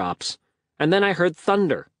raindrops, and then I heard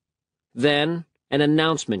thunder. Then an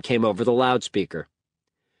announcement came over the loudspeaker.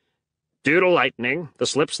 Due to lightning, the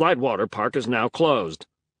Slip Slide Water Park is now closed.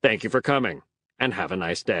 Thank you for coming, and have a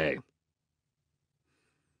nice day.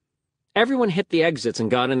 Everyone hit the exits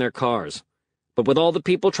and got in their cars, but with all the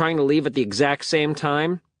people trying to leave at the exact same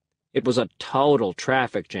time, it was a total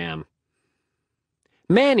traffic jam.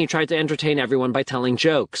 Manny tried to entertain everyone by telling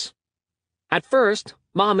jokes. At first,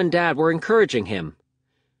 Mom and Dad were encouraging him.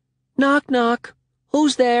 Knock, knock.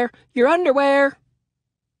 Who's there? Your underwear.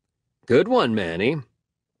 Good one, Manny.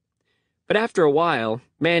 But after a while,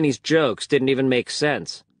 Manny's jokes didn't even make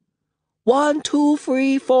sense. 1, 2,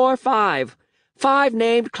 3, 4, 5. 5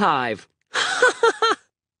 named Clive.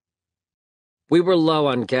 We were low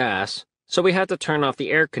on gas, so we had to turn off the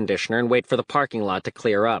air conditioner and wait for the parking lot to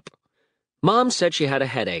clear up. Mom said she had a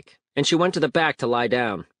headache, and she went to the back to lie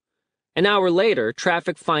down. An hour later,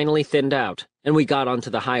 traffic finally thinned out, and we got onto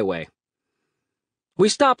the highway. We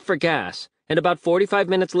stopped for gas, and about 45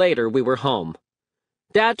 minutes later, we were home.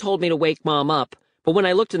 Dad told me to wake Mom up, but when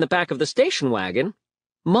I looked in the back of the station wagon,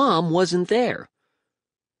 Mom wasn't there.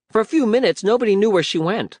 For a few minutes, nobody knew where she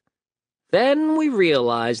went. Then we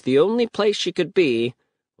realized the only place she could be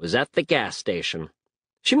was at the gas station.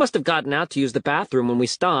 She must have gotten out to use the bathroom when we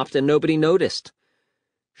stopped, and nobody noticed.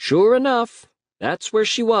 Sure enough, that's where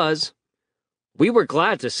she was. We were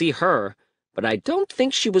glad to see her, but I don't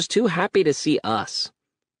think she was too happy to see us.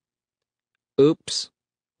 Oops,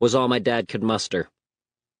 was all my dad could muster.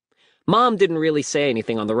 Mom didn't really say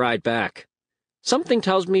anything on the ride back. Something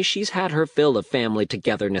tells me she's had her fill of family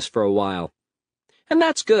togetherness for a while. And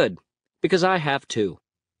that's good, because I have too.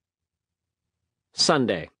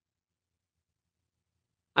 Sunday.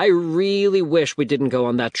 I really wish we didn't go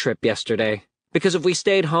on that trip yesterday, because if we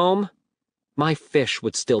stayed home, my fish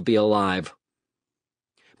would still be alive.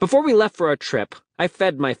 Before we left for our trip, I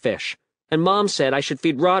fed my fish, and Mom said I should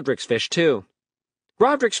feed Roderick's fish too.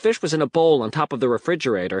 Roderick's fish was in a bowl on top of the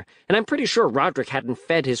refrigerator, and I'm pretty sure Roderick hadn't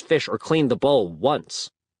fed his fish or cleaned the bowl once.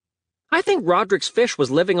 I think Roderick's fish was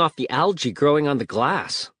living off the algae growing on the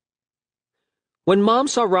glass. When Mom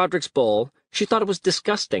saw Roderick's bowl, she thought it was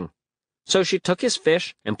disgusting, so she took his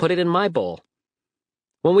fish and put it in my bowl.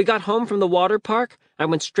 When we got home from the water park, I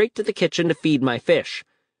went straight to the kitchen to feed my fish.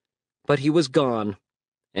 But he was gone,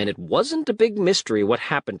 and it wasn't a big mystery what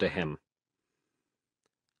happened to him.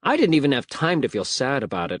 I didn't even have time to feel sad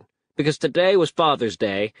about it, because today was Father's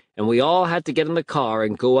Day, and we all had to get in the car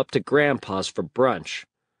and go up to Grandpa's for brunch.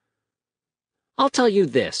 I'll tell you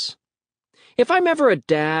this. If I'm ever a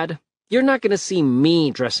dad, you're not going to see me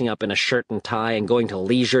dressing up in a shirt and tie and going to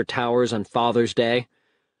leisure towers on Father's Day.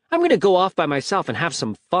 I'm going to go off by myself and have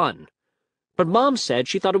some fun. But Mom said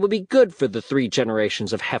she thought it would be good for the 3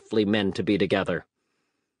 generations of Heffley men to be together.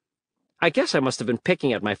 I guess I must have been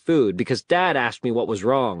picking at my food because Dad asked me what was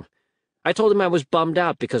wrong. I told him I was bummed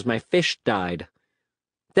out because my fish died.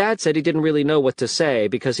 Dad said he didn't really know what to say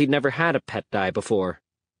because he'd never had a pet die before.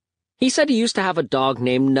 He said he used to have a dog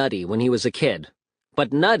named Nutty when he was a kid,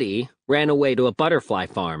 but Nutty ran away to a butterfly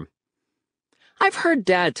farm. I've heard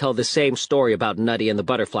Dad tell the same story about Nutty and the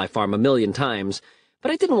butterfly farm a million times,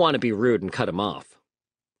 but I didn't want to be rude and cut him off.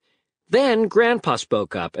 Then Grandpa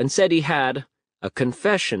spoke up and said he had a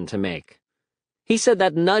confession to make. He said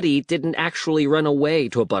that Nutty didn't actually run away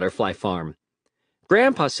to a butterfly farm.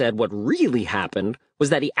 Grandpa said what really happened was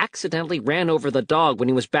that he accidentally ran over the dog when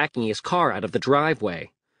he was backing his car out of the driveway.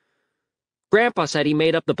 Grandpa said he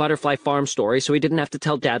made up the butterfly farm story so he didn't have to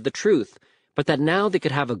tell Dad the truth, but that now they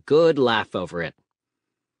could have a good laugh over it.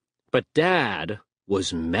 But Dad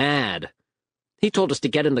was mad. He told us to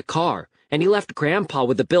get in the car, and he left Grandpa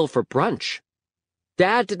with the bill for brunch.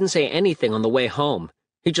 Dad didn't say anything on the way home.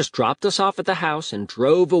 He just dropped us off at the house and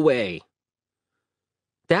drove away.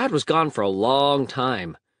 Dad was gone for a long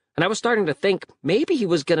time, and I was starting to think maybe he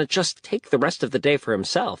was going to just take the rest of the day for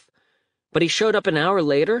himself. But he showed up an hour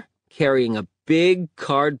later, carrying a big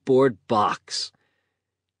cardboard box.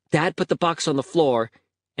 Dad put the box on the floor,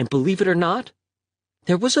 and believe it or not,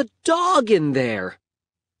 there was a dog in there.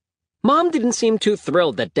 Mom didn't seem too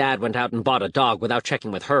thrilled that Dad went out and bought a dog without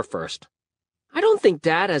checking with her first. I don't think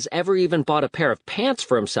Dad has ever even bought a pair of pants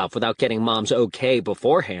for himself without getting Mom's okay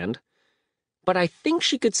beforehand. But I think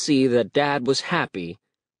she could see that Dad was happy,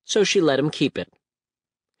 so she let him keep it.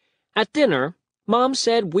 At dinner, Mom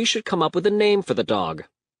said we should come up with a name for the dog.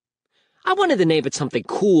 I wanted to name it something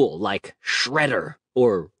cool, like Shredder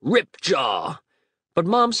or Ripjaw, but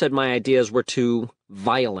Mom said my ideas were too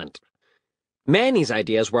violent. Manny's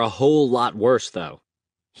ideas were a whole lot worse, though.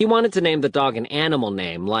 He wanted to name the dog an animal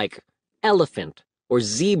name, like Elephant or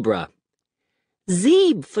Zebra.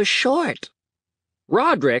 Zeb for short.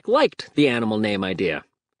 Roderick liked the animal name idea,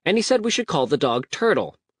 and he said we should call the dog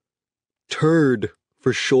Turtle. Turd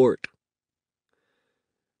for short.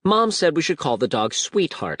 Mom said we should call the dog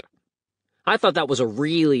Sweetheart. I thought that was a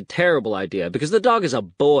really terrible idea because the dog is a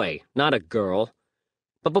boy, not a girl.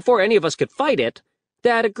 But before any of us could fight it,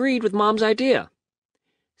 Dad agreed with Mom's idea.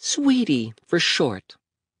 Sweetie for short.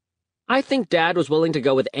 I think Dad was willing to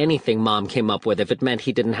go with anything Mom came up with if it meant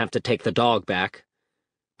he didn't have to take the dog back.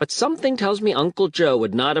 But something tells me Uncle Joe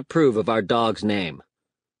would not approve of our dog's name.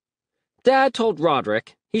 Dad told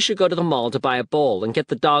Roderick he should go to the mall to buy a bowl and get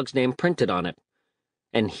the dog's name printed on it.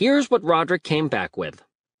 And here's what Roderick came back with.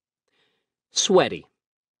 Sweaty.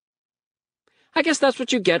 I guess that's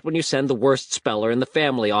what you get when you send the worst speller in the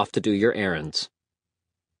family off to do your errands.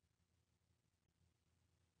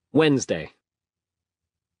 Wednesday.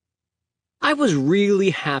 I was really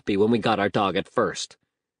happy when we got our dog at first,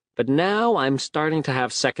 but now I'm starting to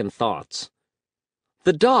have second thoughts.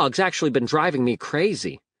 The dog's actually been driving me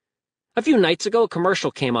crazy. A few nights ago, a commercial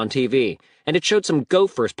came on TV, and it showed some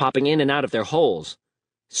gophers popping in and out of their holes.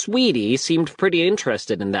 Sweetie seemed pretty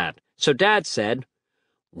interested in that, so Dad said,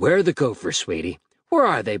 "Where are the gophers, Sweetie? Where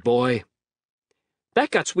are they, boy?" That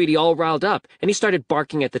got Sweetie all riled up, and he started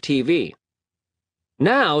barking at the TV.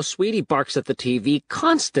 Now, Sweetie barks at the TV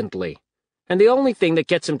constantly, and the only thing that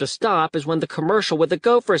gets him to stop is when the commercial with the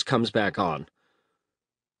gophers comes back on.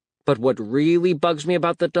 But what really bugs me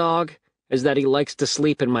about the dog is that he likes to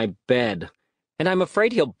sleep in my bed, and I'm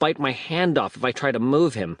afraid he'll bite my hand off if I try to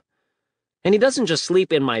move him. And he doesn't just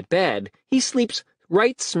sleep in my bed, he sleeps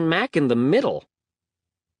right smack in the middle.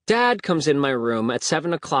 Dad comes in my room at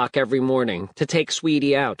 7 o'clock every morning to take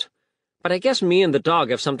Sweetie out, but I guess me and the dog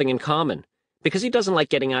have something in common, because he doesn't like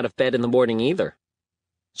getting out of bed in the morning either.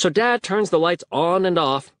 So Dad turns the lights on and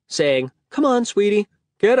off, saying, "Come on, Sweetie,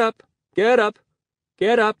 get up, get up,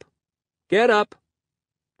 get up, get up,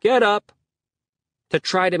 get up," to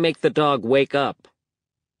try to make the dog wake up.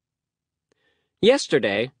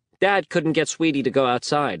 Yesterday, Dad couldn't get Sweetie to go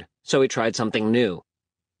outside, so he tried something new.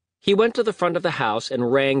 He went to the front of the house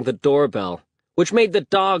and rang the doorbell, which made the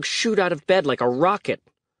dog shoot out of bed like a rocket.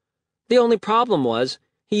 The only problem was,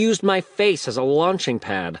 he used my face as a launching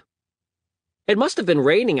pad. It must have been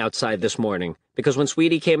raining outside this morning, because when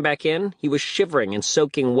Sweetie came back in, he was shivering and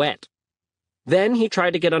soaking wet. Then he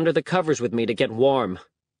tried to get under the covers with me to get warm.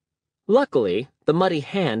 Luckily, the muddy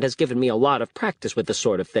hand has given me a lot of practice with this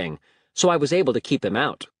sort of thing, so I was able to keep him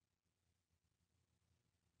out.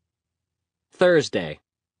 Thursday.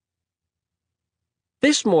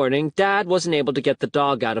 This morning, Dad wasn't able to get the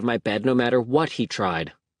dog out of my bed no matter what he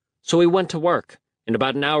tried. So he went to work, and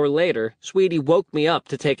about an hour later, Sweetie woke me up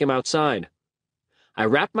to take him outside. I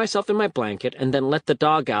wrapped myself in my blanket and then let the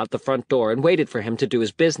dog out the front door and waited for him to do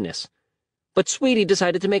his business. But Sweetie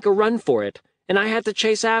decided to make a run for it, and I had to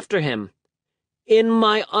chase after him. In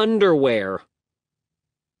my underwear.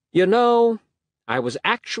 You know, I was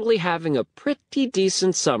actually having a pretty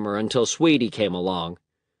decent summer until Sweetie came along.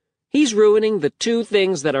 He's ruining the two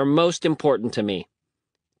things that are most important to me: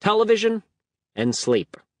 television and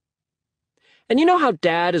sleep. And you know how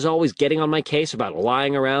Dad is always getting on my case about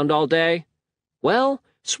lying around all day? Well,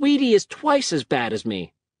 Sweetie is twice as bad as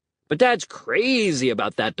me. But Dad's crazy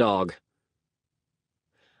about that dog.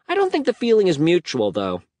 I don't think the feeling is mutual,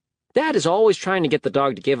 though. Dad is always trying to get the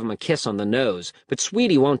dog to give him a kiss on the nose, but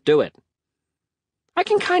Sweetie won't do it. I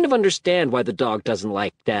can kind of understand why the dog doesn't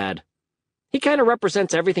like Dad. He kind of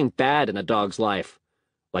represents everything bad in a dog's life,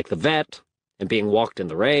 like the vet and being walked in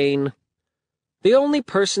the rain. The only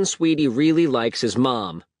person Sweetie really likes is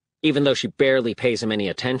Mom, even though she barely pays him any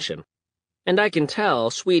attention. And I can tell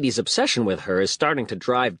Sweetie's obsession with her is starting to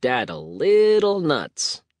drive Dad a little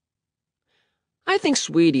nuts. I think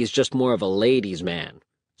Sweetie is just more of a ladies' man,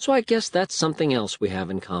 so I guess that's something else we have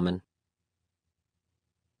in common.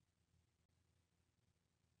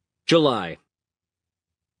 July.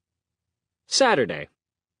 Saturday.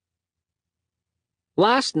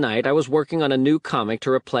 Last night I was working on a new comic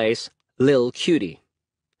to replace Lil Cutie.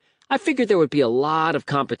 I figured there would be a lot of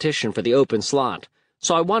competition for the open slot,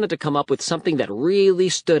 so I wanted to come up with something that really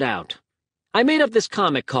stood out. I made up this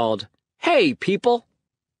comic called Hey People!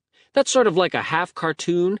 That's sort of like a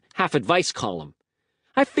half-cartoon, half-advice column.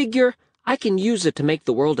 I figure I can use it to make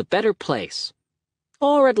the world a better place.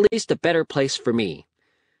 Or at least a better place for me.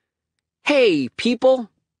 Hey people!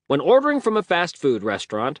 When ordering from a fast food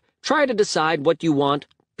restaurant, try to decide what you want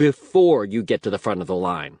before you get to the front of the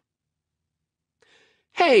line.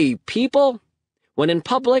 Hey, people! When in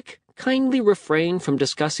public, kindly refrain from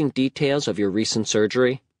discussing details of your recent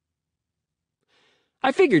surgery.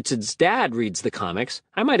 I figured since Dad reads the comics,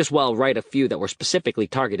 I might as well write a few that were specifically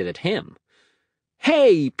targeted at him.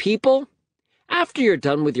 Hey, people! After you're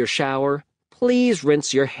done with your shower, please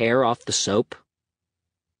rinse your hair off the soap.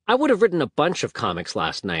 I would have written a bunch of comics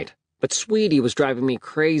last night, but Sweetie was driving me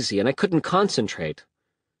crazy and I couldn't concentrate.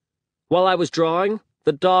 While I was drawing,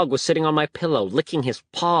 the dog was sitting on my pillow, licking his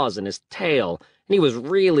paws and his tail, and he was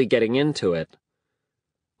really getting into it.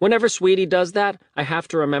 Whenever Sweetie does that, I have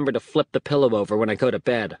to remember to flip the pillow over when I go to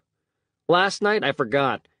bed. Last night, I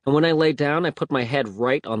forgot, and when I lay down, I put my head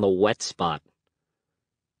right on the wet spot.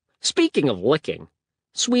 Speaking of licking,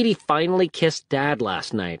 Sweetie finally kissed Dad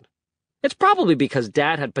last night. It's probably because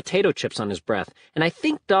Dad had potato chips on his breath, and I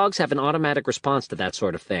think dogs have an automatic response to that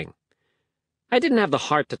sort of thing. I didn't have the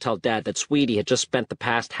heart to tell Dad that Sweetie had just spent the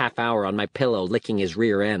past half hour on my pillow licking his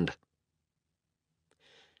rear end.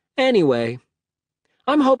 Anyway,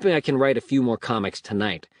 I'm hoping I can write a few more comics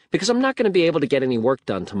tonight, because I'm not going to be able to get any work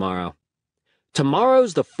done tomorrow.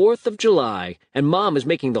 Tomorrow's the 4th of July, and Mom is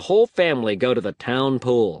making the whole family go to the town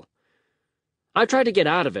pool. I tried to get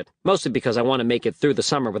out of it, mostly because I want to make it through the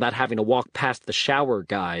summer without having to walk past the shower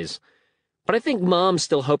guys. But I think Mom's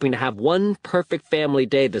still hoping to have one perfect family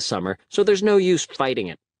day this summer, so there's no use fighting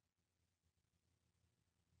it.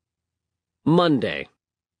 Monday.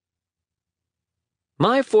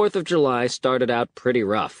 My 4th of July started out pretty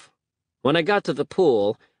rough. When I got to the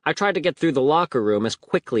pool, I tried to get through the locker room as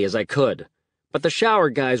quickly as I could. But the shower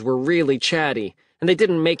guys were really chatty, and they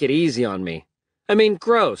didn't make it easy on me. I mean,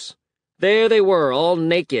 gross. There they were, all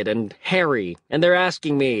naked and hairy, and they're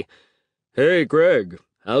asking me, "Hey, Greg,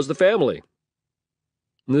 how's the family?"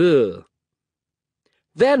 Ugh.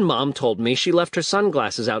 Then Mom told me she left her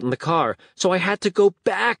sunglasses out in the car, so I had to go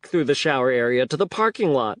back through the shower area to the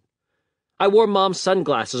parking lot. I wore Mom's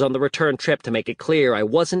sunglasses on the return trip to make it clear I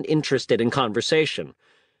wasn't interested in conversation,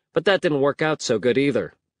 but that didn't work out so good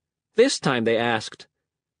either. This time they asked,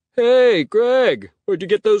 "Hey, Greg, where'd you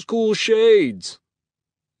get those cool shades?"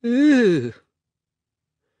 Ugh.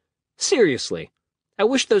 Seriously, I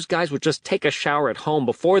wish those guys would just take a shower at home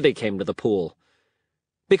before they came to the pool.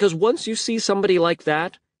 Because once you see somebody like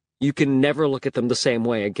that, you can never look at them the same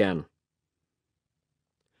way again.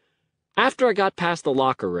 After I got past the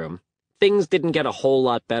locker room, things didn't get a whole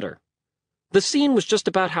lot better. The scene was just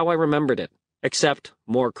about how I remembered it, except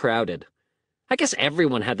more crowded. I guess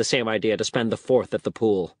everyone had the same idea to spend the 4th at the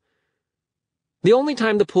pool. The only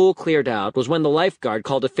time the pool cleared out was when the lifeguard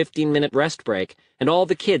called a 15-minute rest break, and all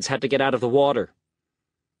the kids had to get out of the water.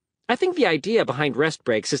 I think the idea behind rest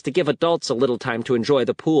breaks is to give adults a little time to enjoy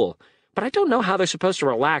the pool, but I don't know how they're supposed to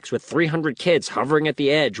relax with 300 kids hovering at the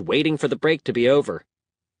edge waiting for the break to be over.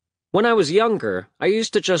 When I was younger, I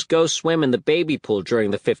used to just go swim in the baby pool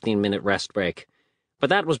during the 15-minute rest break, but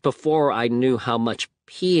that was before I knew how much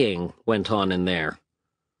peeing went on in there.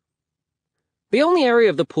 The only area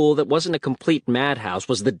of the pool that wasn't a complete madhouse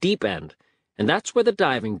was the deep end, and that's where the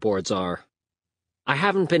diving boards are. I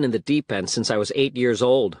haven't been in the deep end since I was 8 years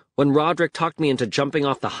old, when Roderick talked me into jumping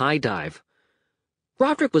off the high dive.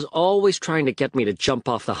 Roderick was always trying to get me to jump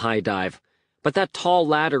off the high dive, but that tall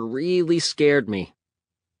ladder really scared me.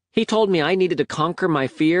 He told me I needed to conquer my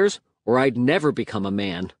fears, or I'd never become a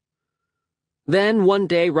man. Then, one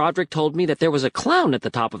day, Roderick told me that there was a clown at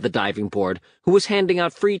the top of the diving board who was handing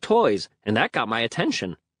out free toys, and that got my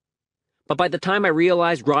attention. But by the time I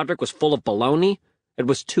realized Roderick was full of baloney, it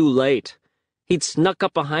was too late. He'd snuck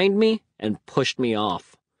up behind me and pushed me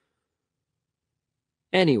off.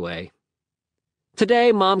 Anyway,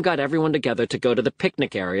 today Mom got everyone together to go to the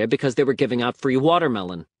picnic area because they were giving out free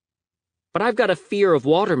watermelon. But I've got a fear of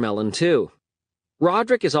watermelon, too.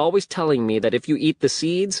 Roderick is always telling me that if you eat the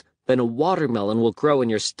seeds, then a watermelon will grow in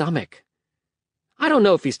your stomach. I don't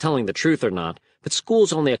know if he's telling the truth or not, but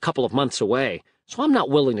school's only a couple of months away, so I'm not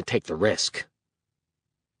willing to take the risk.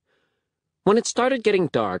 When it started getting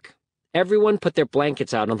dark, everyone put their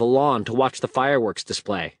blankets out on the lawn to watch the fireworks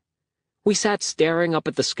display. We sat staring up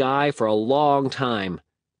at the sky for a long time,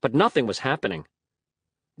 but nothing was happening.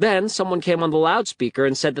 Then someone came on the loudspeaker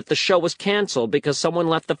and said that the show was canceled because someone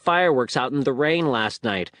left the fireworks out in the rain last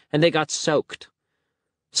night, and they got soaked.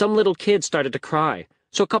 Some little kids started to cry,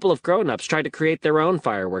 so a couple of grown-ups tried to create their own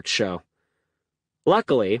fireworks show.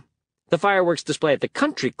 Luckily, the fireworks display at the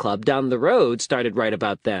country club down the road started right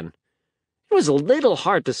about then. It was a little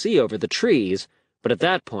hard to see over the trees, but at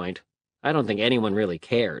that point, I don't think anyone really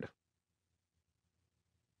cared.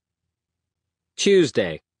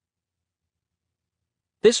 Tuesday.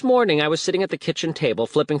 This morning I was sitting at the kitchen table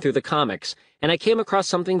flipping through the comics, and I came across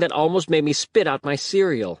something that almost made me spit out my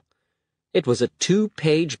cereal. It was a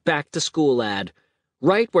 2-page back-to-school ad,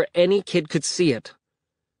 right where any kid could see it.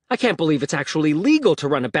 I can't believe it's actually legal to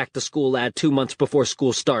run a back-to-school ad 2 months before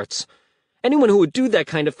school starts. Anyone who would do that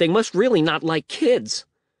kind of thing must really not like kids.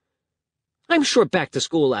 I'm sure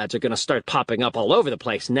back-to-school ads are going to start popping up all over the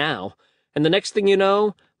place now, and the next thing you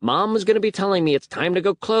know, Mom is going to be telling me it's time to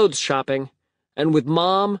go clothes shopping. And with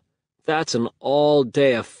Mom, that's an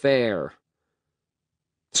all-day affair.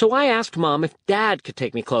 So I asked Mom if Dad could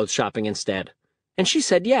take me clothes shopping instead, and she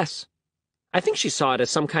said yes. I think she saw it as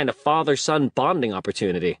some kind of father-son bonding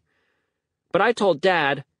opportunity. But I told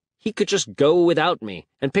Dad he could just go without me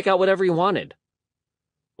and pick out whatever he wanted.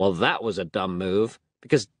 Well, that was a dumb move,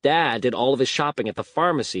 because Dad did all of his shopping at the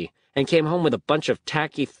pharmacy and came home with a bunch of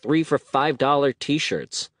tacky 3-for-$5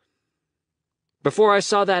 t-shirts. Before I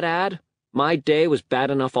saw that ad, my day was bad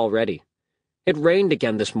enough already. It rained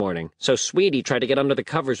again this morning, so Sweetie tried to get under the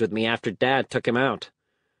covers with me after Dad took him out.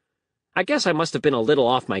 I guess I must have been a little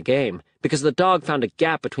off my game, because the dog found a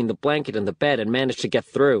gap between the blanket and the bed and managed to get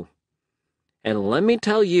through. And let me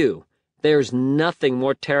tell you, there's nothing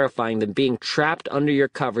more terrifying than being trapped under your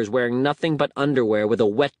covers wearing nothing but underwear with a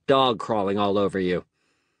wet dog crawling all over you.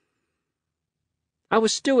 I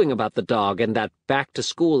was stewing about the dog and that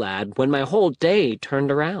back-to-school ad when my whole day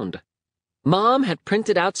turned around. Mom had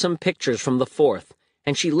printed out some pictures from the 4th,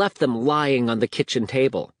 and she left them lying on the kitchen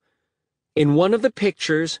table. In one of the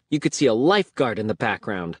pictures, you could see a lifeguard in the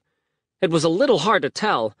background. It was a little hard to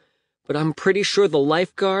tell, but I'm pretty sure the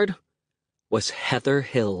lifeguard was Heather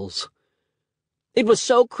Hills. It was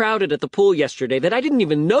so crowded at the pool yesterday that I didn't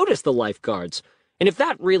even notice the lifeguards, and if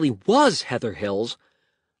that really was Heather Hills,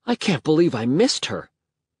 I can't believe I missed her.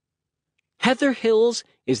 Heather Hills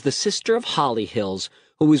is the sister of Holly Hills,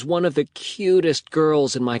 who is one of the cutest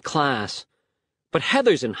girls in my class. But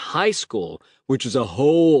Heather's in high school, which is a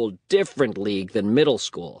whole different league than middle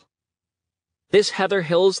school. This Heather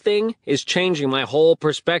Hills thing is changing my whole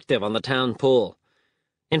perspective on the town pool.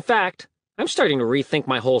 In fact, I'm starting to rethink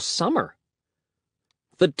my whole summer.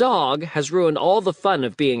 The dog has ruined all the fun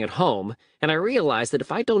of being at home, and I realize that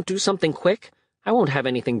if I don't do something quick, I won't have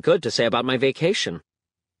anything good to say about my vacation.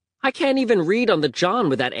 I can't even read on the John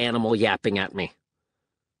with that animal yapping at me.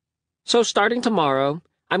 So starting tomorrow,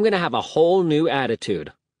 I'm going to have a whole new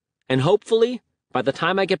attitude. And hopefully, by the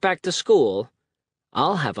time I get back to school,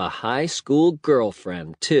 I'll have a high school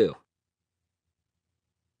girlfriend, too.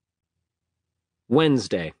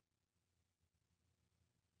 Wednesday.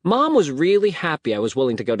 Mom was really happy I was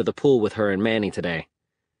willing to go to the pool with her and Manny today.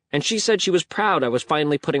 And she said she was proud I was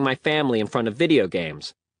finally putting my family in front of video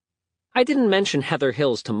games. I didn't mention Heather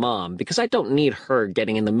Hills to Mom because I don't need her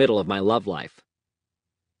getting in the middle of my love life.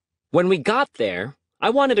 When we got there, I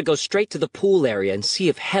wanted to go straight to the pool area and see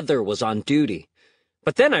if Heather was on duty.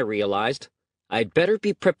 But then I realized I'd better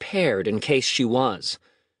be prepared in case she was.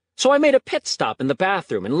 So I made a pit stop in the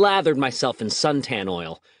bathroom and lathered myself in suntan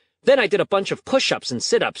oil. Then I did a bunch of push-ups and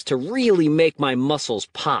sit-ups to really make my muscles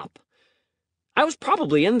pop. I was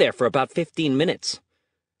probably in there for about 15 minutes.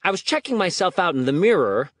 I was checking myself out in the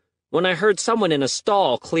mirror when I heard someone in a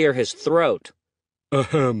stall clear his throat.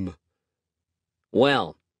 Ahem.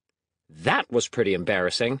 Well, that was pretty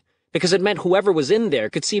embarrassing, because it meant whoever was in there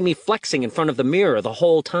could see me flexing in front of the mirror the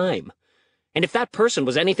whole time. And if that person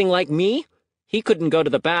was anything like me, he couldn't go to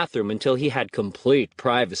the bathroom until he had complete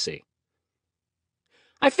privacy.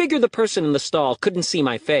 I figured the person in the stall couldn't see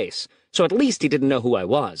my face, so at least he didn't know who I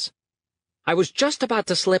was. I was just about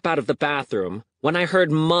to slip out of the bathroom when I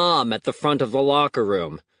heard Mom at the front of the locker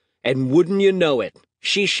room, and wouldn't you know it,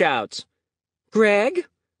 she shouts, "Greg?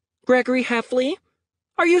 Gregory Heffley?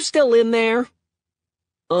 Are you still in there?"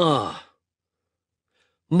 Ugh.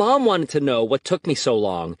 Mom wanted to know what took me so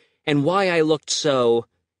long and why I looked so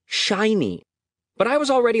shiny. But I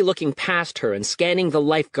was already looking past her and scanning the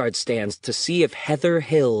lifeguard stands to see if Heather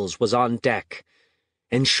Hills was on deck.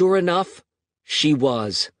 And sure enough, she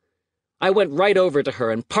was. I went right over to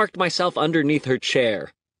her and parked myself underneath her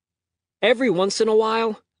chair. Every once in a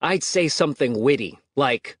while, I'd say something witty,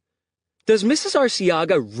 like, "Does Mrs.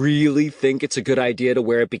 Arciaga really think it's a good idea to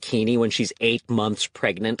wear a bikini when she's 8 months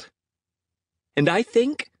pregnant?" And I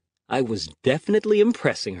think I was definitely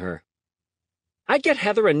impressing her. I'd get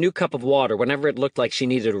Heather a new cup of water whenever it looked like she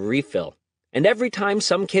needed a refill, and every time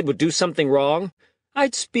some kid would do something wrong,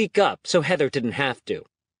 I'd speak up so Heather didn't have to.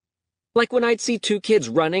 Like when I'd see 2 kids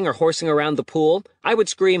running or horsing around the pool, I would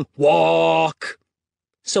scream, "Walk!"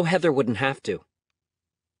 so Heather wouldn't have to.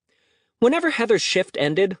 Whenever Heather's shift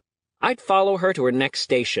ended, I'd follow her to her next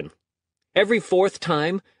station. Every 4th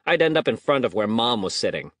time, I'd end up in front of where Mom was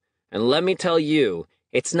sitting. And let me tell you,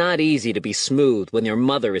 it's not easy to be smooth when your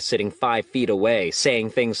mother is sitting 5 feet away, saying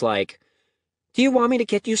things like, "Do you want me to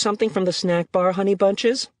get you something from the snack bar, Honey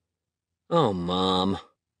Bunches?" Oh, Mom.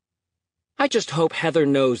 I just hope Heather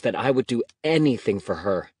knows that I would do anything for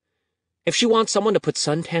her. If she wants someone to put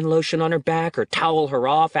suntan lotion on her back or towel her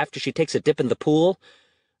off after she takes a dip in the pool,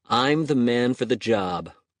 I'm the man for the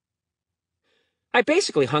job. I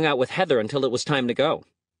basically hung out with Heather until it was time to go.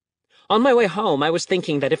 On my way home, I was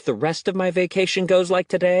thinking that if the rest of my vacation goes like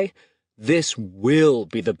today, this will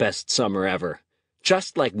be the best summer ever,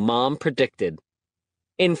 just like Mom predicted.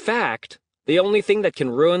 In fact, the only thing that can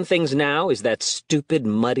ruin things now is that stupid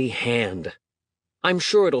muddy hand. I'm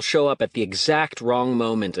sure it'll show up at the exact wrong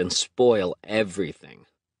moment and spoil everything.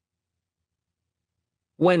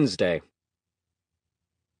 Wednesday.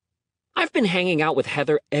 I've been hanging out with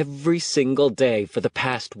Heather every single day for the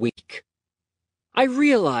past week. I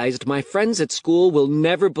realized my friends at school will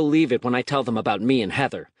never believe it when I tell them about me and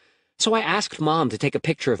Heather, so I asked Mom to take a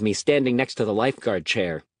picture of me standing next to the lifeguard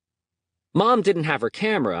chair. Mom didn't have her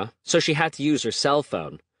camera, so she had to use her cell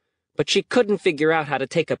phone. But she couldn't figure out how to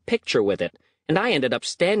take a picture with it, and I ended up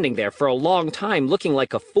standing there for a long time looking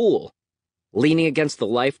like a fool, leaning against the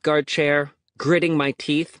lifeguard chair, gritting my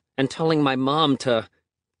teeth, and telling my mom to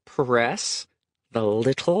press the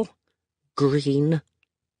little green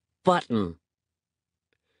button.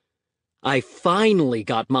 I finally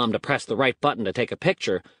got Mom to press the right button to take a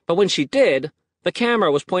picture, but when she did, the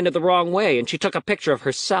camera was pointed the wrong way and she took a picture of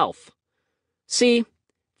herself. See,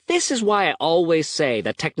 this is why I always say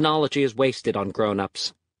that technology is wasted on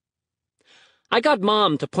grown-ups. I got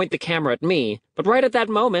Mom to point the camera at me, but right at that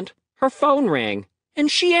moment, her phone rang,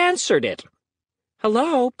 and she answered it.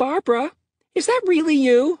 "Hello, Barbara? Is that really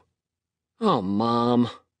you?" Oh, Mom.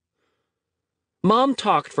 Mom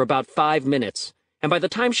talked for about 5 minutes, and by the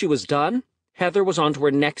time she was done, Heather was on to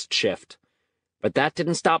her next shift. But that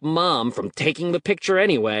didn't stop Mom from taking the picture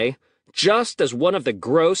anyway, just as one of the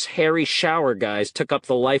gross, hairy shower guys took up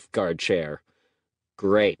the lifeguard chair.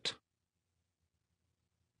 Great.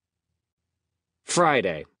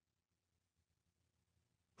 Friday.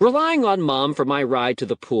 Relying on Mom for my ride to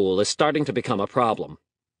the pool is starting to become a problem.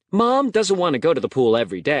 Mom doesn't want to go to the pool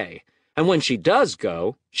every day, and when she does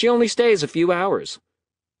go, she only stays a few hours.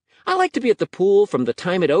 I like to be at the pool from the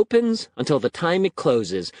time it opens until the time it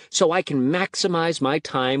closes, so I can maximize my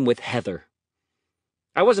time with Heather.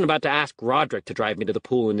 I wasn't about to ask Roderick to drive me to the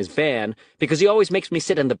pool in his van, because he always makes me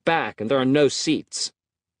sit in the back and there are no seats.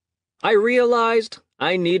 I realized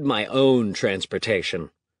I need my own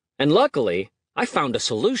transportation, and luckily, I found a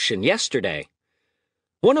solution yesterday.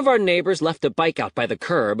 One of our neighbors left a bike out by the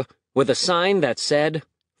curb with a sign that said,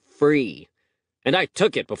 "Free," and I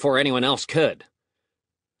took it before anyone else could.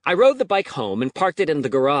 I rode the bike home and parked it in the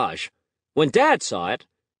garage. When Dad saw it,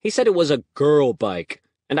 he said it was a girl bike,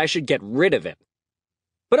 and I should get rid of it.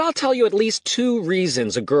 But I'll tell you at least 2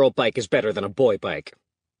 reasons a girl bike is better than a boy bike.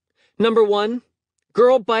 Number 1,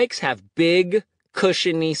 girl bikes have big,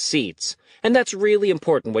 cushiony seats, and that's really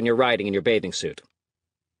important when you're riding in your bathing suit.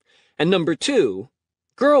 And number 2,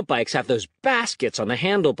 girl bikes have those baskets on the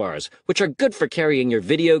handlebars, which are good for carrying your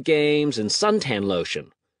video games and suntan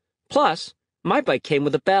lotion. Plus, my bike came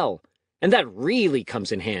with a bell, and that really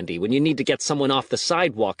comes in handy when you need to get someone off the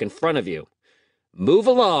sidewalk in front of you. Move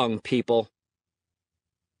along, people.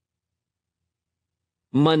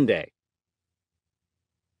 Monday.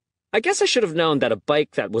 I guess I should have known that a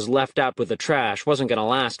bike that was left out with the trash wasn't going to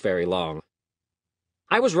last very long.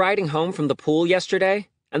 I was riding home from the pool yesterday,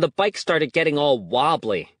 and the bike started getting all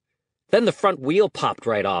wobbly. Then the front wheel popped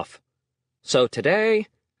right off. So today,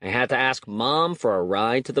 I had to ask Mom for a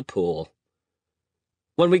ride to the pool.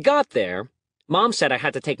 When we got there, Mom said I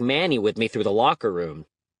had to take Manny with me through the locker room.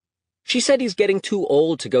 She said he's getting too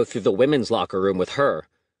old to go through the women's locker room with her,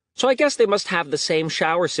 so I guess they must have the same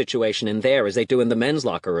shower situation in there as they do in the men's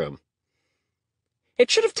locker room.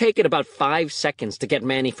 It should have taken about 5 seconds to get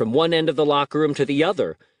Manny from one end of the locker room to the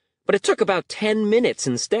other, but it took about 10 minutes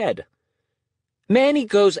instead. Manny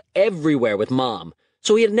goes everywhere with Mom,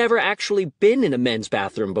 so he had never actually been in a men's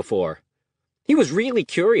bathroom before. He was really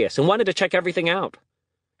curious and wanted to check everything out.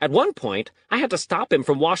 At one point, I had to stop him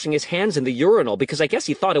from washing his hands in the urinal because I guess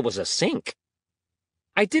he thought it was a sink.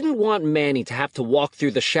 I didn't want Manny to have to walk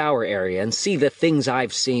through the shower area and see the things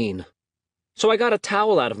I've seen. So I got a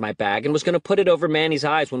towel out of my bag and was going to put it over Manny's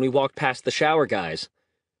eyes when we walked past the shower guys.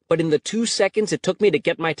 But in the 2 seconds it took me to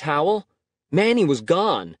get my towel, Manny was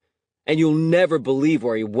gone, and you'll never believe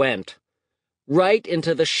where he went. Right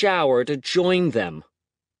into the shower to join them.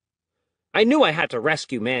 I knew I had to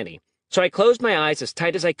rescue Manny, so I closed my eyes as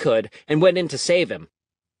tight as I could and went in to save him.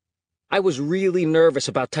 I was really nervous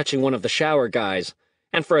about touching one of the shower guys,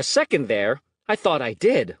 and for a second there, I thought I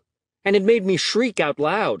did, and it made me shriek out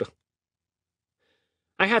loud.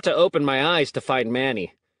 I had to open my eyes to find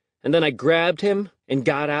Manny, and then I grabbed him and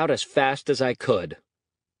got out as fast as I could.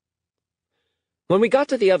 When we got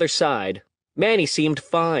to the other side, Manny seemed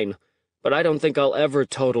fine, but I don't think I'll ever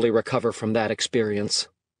totally recover from that experience.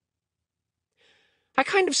 I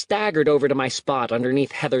kind of staggered over to my spot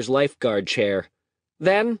underneath Heather's lifeguard chair.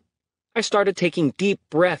 Then, I started taking deep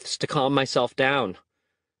breaths to calm myself down.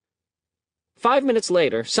 5 minutes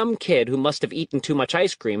later, some kid who must have eaten too much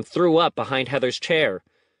ice cream threw up behind Heather's chair.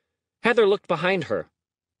 Heather looked behind her,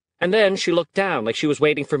 and then she looked down like she was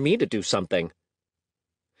waiting for me to do something.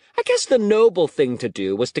 I guess the noble thing to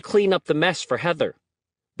do was to clean up the mess for Heather,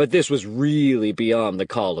 but this was really beyond the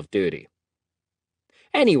call of duty.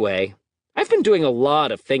 Anyway, I've been doing a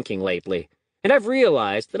lot of thinking lately, and I've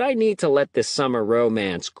realized that I need to let this summer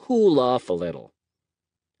romance cool off a little.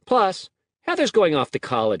 Plus, Heather's going off to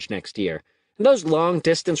college next year, and those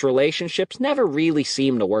long-distance relationships never really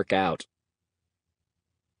seem to work out.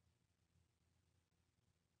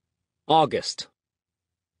 August.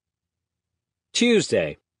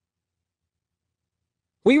 Tuesday.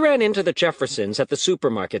 We ran into the Jeffersons at the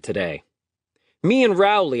supermarket today. Me and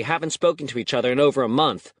Rowley haven't spoken to each other in over a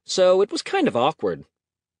month, so it was kind of awkward.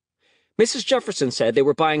 Mrs. Jefferson said they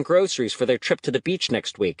were buying groceries for their trip to the beach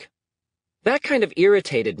next week. That kind of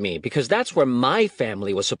irritated me because that's where my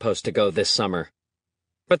family was supposed to go this summer.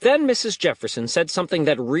 But then Mrs. Jefferson said something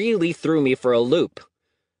that really threw me for a loop.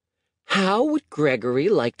 How would Gregory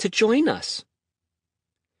like to join us?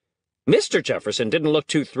 Mr. Jefferson didn't look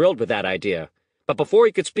too thrilled with that idea, but before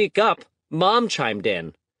he could speak up, Mom chimed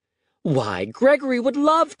in. Why, Gregory would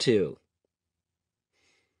love to.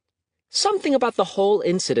 Something about the whole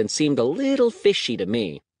incident seemed a little fishy to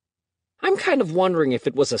me. I'm kind of wondering if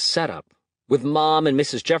it was a setup, with Mom and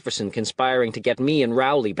Mrs. Jefferson conspiring to get me and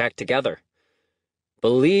Rowley back together.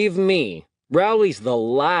 Believe me, Rowley's the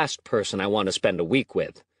last person I want to spend a week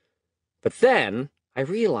with. But then, I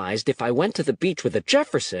realized if I went to the beach with the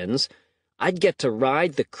Jeffersons, I'd get to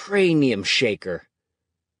ride the cranium shaker.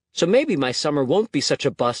 So maybe my summer won't be such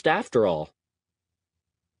a bust after all.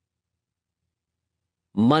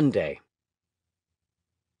 Monday.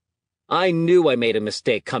 I knew I made a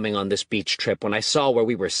mistake coming on this beach trip when I saw where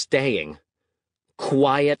we were staying.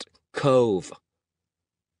 Quiet Cove.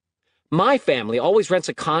 My family always rents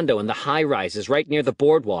a condo in the high-rises right near the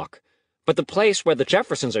boardwalk, but the place where the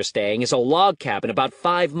Jeffersons are staying is a log cabin about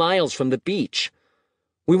 5 miles from the beach.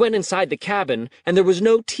 We went inside the cabin, and there was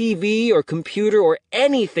no TV or computer or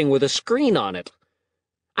anything with a screen on it.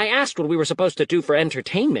 I asked what we were supposed to do for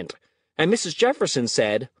entertainment, and Mrs. Jefferson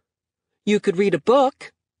said, "You could read a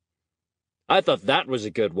book." I thought that was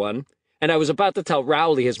a good one, and I was about to tell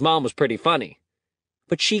Rowley his mom was pretty funny.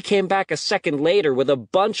 But she came back a second later with a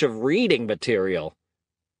bunch of reading material.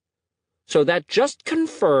 So that just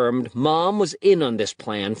confirmed Mom was in on this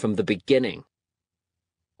plan from the beginning.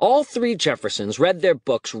 All 3 Jeffersons read their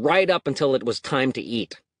books right up until it was time to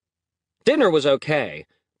eat. Dinner was okay,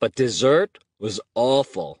 but dessert was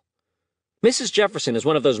awful. Mrs. Jefferson is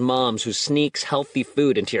one of those moms who sneaks healthy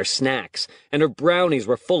food into your snacks, and her brownies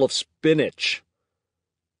were full of spinach.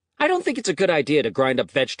 I don't think it's a good idea to grind up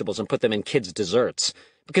vegetables and put them in kids' desserts,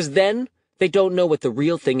 because then they don't know what the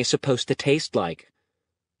real thing is supposed to taste like.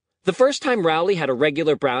 The first time Rowley had a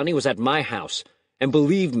regular brownie was at my house, and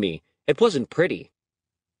believe me, it wasn't pretty.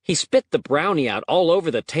 He spit the brownie out all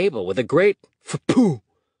over the table with a great fa-poo.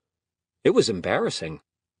 It was embarrassing.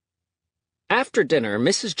 After dinner,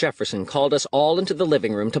 Mrs. Jefferson called us all into the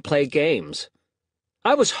living room to play games.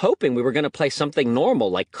 I was hoping we were going to play something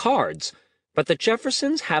normal like cards, but the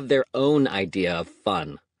Jeffersons have their own idea of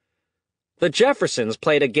fun. The Jeffersons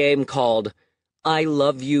played a game called I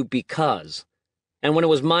Love You Because, and when it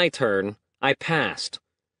was my turn, I passed.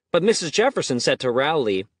 But Mrs. Jefferson said to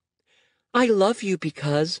Rowley, I love you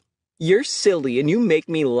because you're silly and you make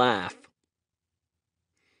me laugh.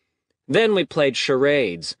 Then we played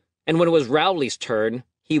charades, and when it was Rowley's turn,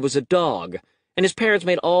 he was a dog, and his parents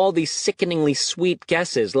made all these sickeningly sweet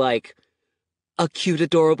guesses like, a cute,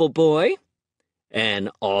 adorable boy, an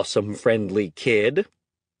awesome, friendly kid,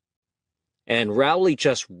 and Rowley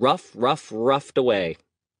just roughed away.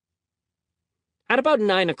 At about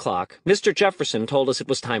 9 o'clock, Mr. Jefferson told us it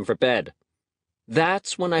was time for bed.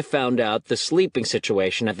 That's when I found out the sleeping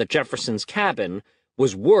situation at the Jeffersons' cabin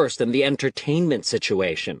was worse than the entertainment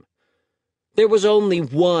situation. There was only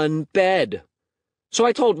one bed. So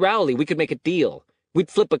I told Rowley we could make a deal. We'd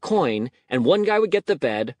flip a coin, and one guy would get the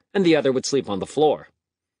bed, and the other would sleep on the floor.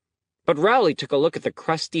 But Rowley took a look at the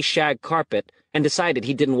crusty shag carpet and decided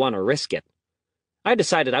he didn't want to risk it. I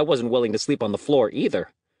decided I wasn't willing to sleep on the floor either.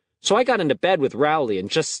 So I got into bed with Rowley and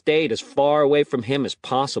just stayed as far away from him as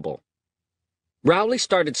possible. Rowley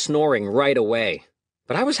started snoring right away,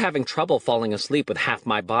 but I was having trouble falling asleep with half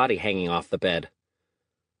my body hanging off the bed.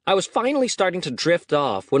 I was finally starting to drift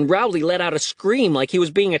off when Rowley let out a scream like he was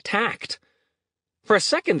being attacked. For a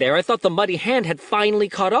second there, I thought the muddy hand had finally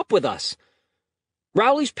caught up with us.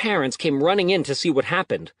 Rowley's parents came running in to see what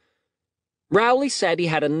happened. Rowley said he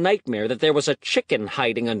had a nightmare that there was a chicken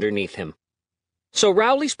hiding underneath him. So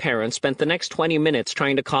Rowley's parents spent the next 20 minutes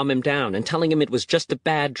trying to calm him down and telling him it was just a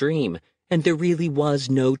bad dream, and there really was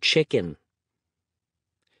no chicken.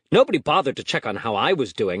 Nobody bothered to check on how I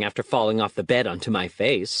was doing after falling off the bed onto my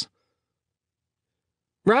face.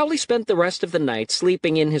 Rowley spent the rest of the night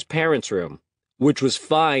sleeping in his parents' room, which was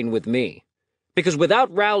fine with me, because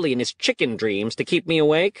without Rowley and his chicken dreams to keep me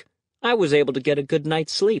awake, I was able to get a good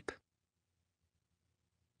night's sleep.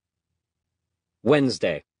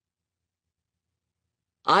 Wednesday.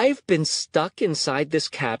 I've been stuck inside this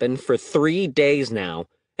cabin for 3 days now,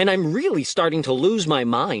 and I'm really starting to lose my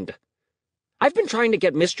mind. I've been trying to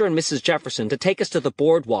get Mr. and Mrs. Jefferson to take us to the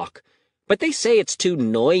boardwalk, but they say it's too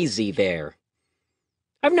noisy there.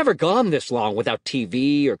 I've never gone this long without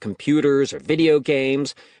TV or computers or video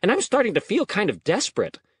games, and I'm starting to feel kind of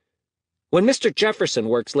desperate. When Mr. Jefferson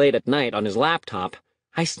works late at night on his laptop,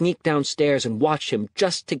 I sneak downstairs and watch him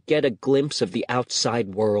just to get a glimpse of the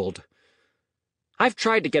outside world. I've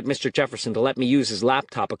tried to get Mr. Jefferson to let me use his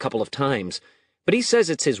laptop a couple of times, but he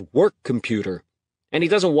says it's his work computer, and he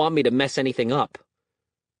doesn't want me to mess anything up.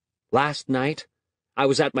 Last night, I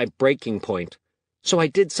was at my breaking point, so I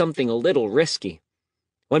did something a little risky.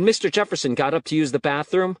 When Mr. Jefferson got up to use the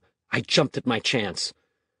bathroom, I jumped at my chance.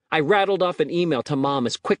 I rattled off an email to Mom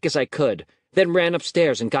as quick as I could, then ran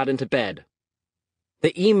upstairs and got into bed.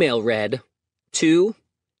 The email read, To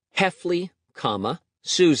Heffley,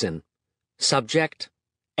 Susan. Subject,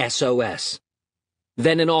 SOS.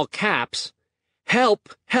 Then in all caps, Help!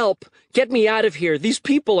 Help! Get me out of here! These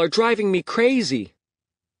people are driving me crazy!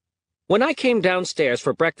 When I came downstairs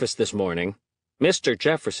for breakfast this morning, Mr.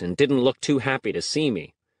 Jefferson didn't look too happy to see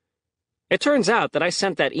me. It turns out that I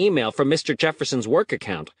sent that email from Mr. Jefferson's work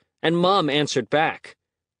account, and Mom answered back.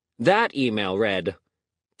 That email read,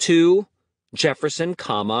 To Jefferson,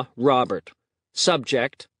 Robert.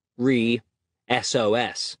 Subject,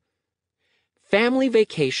 SOS. Family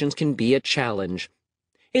vacations can be a challenge.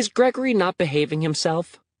 Is Gregory not behaving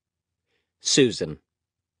himself? Susan.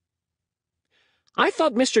 I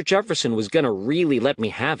thought Mr. Jefferson was going to really let me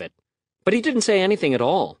have it, but he didn't say anything at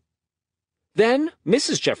all. Then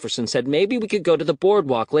Mrs. Jefferson said maybe we could go to the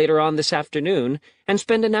boardwalk later on this afternoon and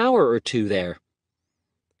spend an hour or two there.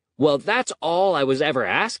 Well, that's all I was ever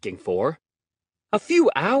asking for. A few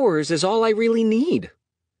hours is all I really need.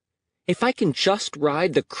 If I can just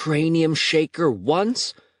ride the cranium shaker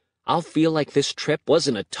once, I'll feel like this trip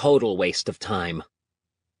wasn't a total waste of time.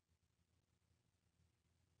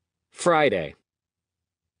 Friday.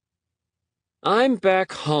 I'm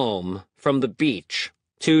back home from the beach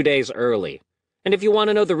 2 days early, and if you want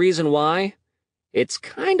to know the reason why, it's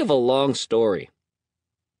kind of a long story.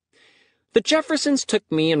 The Jeffersons took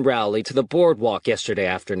me and Rowley to the boardwalk yesterday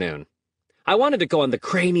afternoon. I wanted to go on the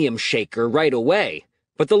cranium shaker right away,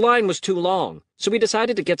 but the line was too long, so we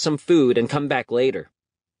decided to get some food and come back later.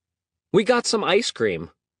 We got some ice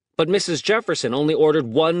cream, but Mrs. Jefferson only ordered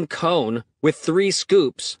 1 cone with 3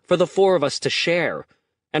 scoops for the 4 of us to share,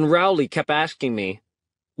 and Rowley kept asking me,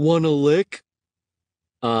 "Want a lick?"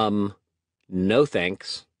 No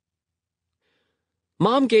thanks.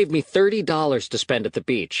 Mom gave me $30 to spend at the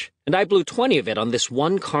beach, and I blew 20 of it on this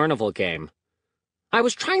one carnival game. I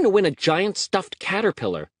was trying to win a giant stuffed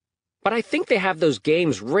caterpillar, but I think they have those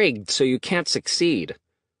games rigged so you can't succeed.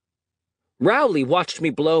 Rowley watched me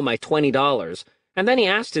blow my $20, and then he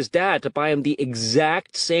asked his dad to buy him the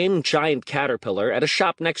exact same giant caterpillar at a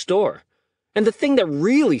shop next door. And the thing that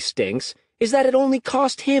really stinks is that it only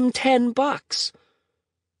cost him $10.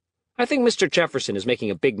 I think Mr. Jefferson is making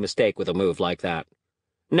a big mistake with a move like that.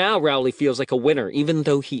 Now Rowley feels like a winner, even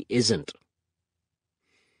though he isn't.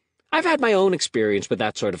 I've had my own experience with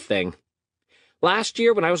that sort of thing. Last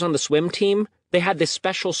year, when I was on the swim team, they had this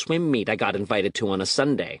special swim meet I got invited to on a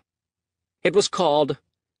Sunday. It was called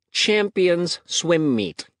Champions Swim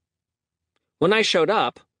Meet. When I showed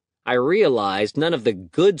up, I realized none of the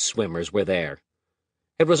good swimmers were there.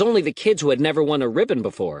 It was only the kids who had never won a ribbon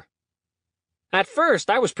before. At first,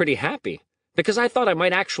 I was pretty happy, because I thought I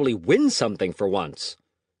might actually win something for once.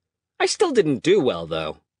 I still didn't do well,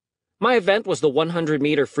 though. My event was the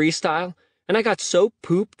 100-meter freestyle, and I got so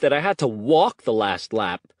pooped that I had to walk the last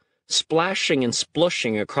lap, splashing and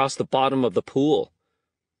splushing across the bottom of the pool.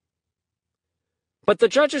 But the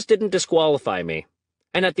judges didn't disqualify me,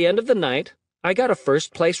 and at the end of the night, I got a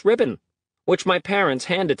first-place ribbon, which my parents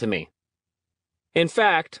handed to me. In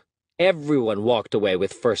fact, everyone walked away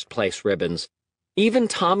with first-place ribbons, even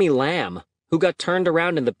Tommy Lamb, who got turned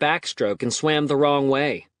around in the backstroke and swam the wrong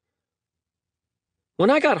way.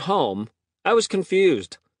 When I got home, I was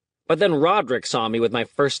confused, but then Roderick saw me with my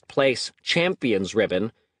first-place champions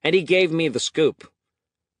ribbon, and he gave me the scoop.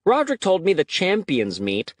 Roderick told me the champions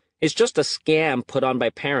meet is just a scam put on by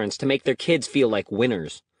parents to make their kids feel like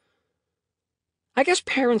winners. I guess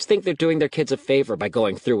parents think they're doing their kids a favor by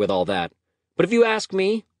going through with all that, but if you ask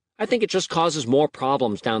me, I think it just causes more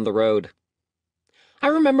problems down the road. I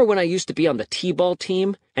remember when I used to be on the t-ball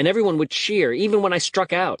team, and everyone would cheer even when I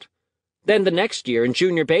struck out. Then the next year in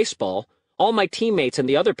junior baseball, all my teammates and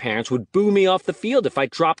the other parents would boo me off the field if I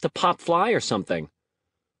dropped a pop fly or something.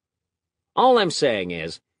 All I'm saying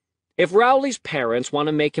is, if Rowley's parents want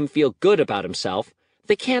to make him feel good about himself,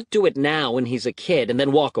 they can't do it now when he's a kid and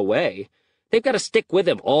then walk away. They've got to stick with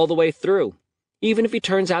him all the way through, even if he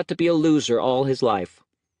turns out to be a loser all his life.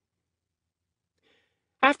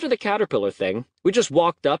 After the caterpillar thing, we just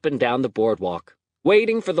walked up and down the boardwalk,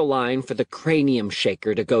 waiting for the line for the cranium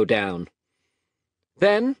shaker to go down.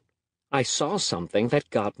 Then, I saw something that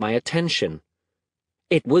got my attention.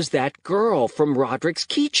 It was that girl from Roderick's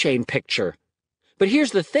keychain picture. But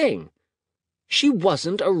here's the thing. She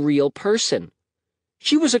wasn't a real person.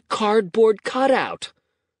 She was a cardboard cutout.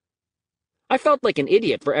 I felt like an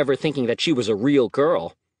idiot for ever thinking that she was a real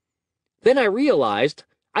girl. Then I realized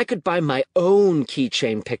I could buy my own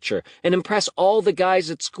keychain picture and impress all the guys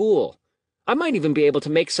at school. I might even be able to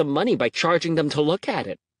make some money by charging them to look at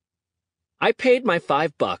it. I paid my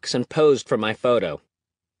 $5 and posed for my photo.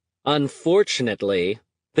 Unfortunately,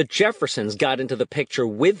 the Jeffersons got into the picture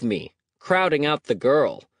with me, crowding out the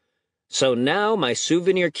girl. So now my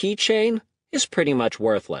souvenir keychain is pretty much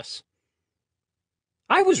worthless.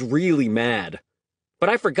 I was really mad, but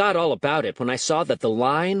I forgot all about it when I saw that the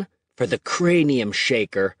line for the cranium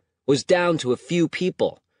shaker was down to a few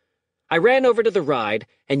people. I ran over to the ride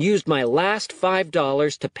and used my last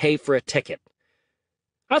 $5 to pay for a ticket.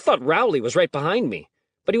 I thought Rowley was right behind me,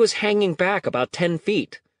 but he was hanging back about 10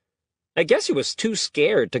 feet. I guess he was too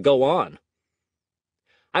scared to go on.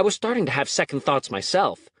 I was starting to have second thoughts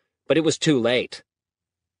myself, but it was too late.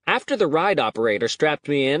 After the ride operator strapped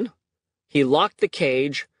me in, he locked the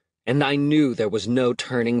cage, and I knew there was no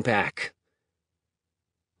turning back.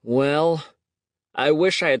 Well, I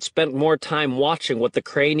wish I had spent more time watching what the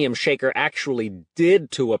cranium shaker actually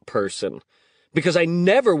did to a person, because I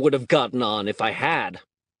never would have gotten on if I had.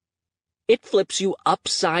 It flips you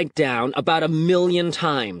upside down about 1,000,000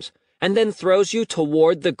 times, and then throws you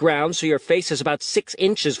toward the ground so your face is about 6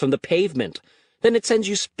 inches from the pavement. Then it sends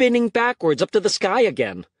you spinning backwards up to the sky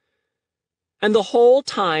again. And the whole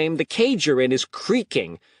time the cage you're in is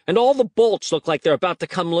creaking, and all the bolts look like they're about to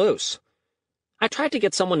come loose. I tried to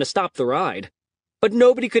get someone to stop the ride, but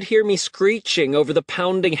nobody could hear me screeching over the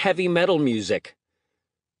pounding heavy metal music.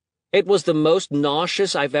 It was the most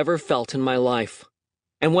nauseous I've ever felt in my life.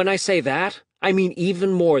 And when I say that, I mean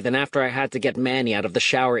even more than after I had to get Manny out of the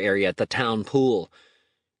shower area at the town pool.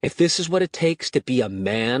 If this is what it takes to be a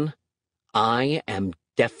man, I am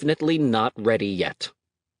definitely not ready yet.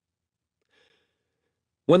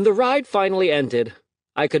 When the ride finally ended,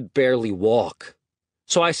 I could barely walk.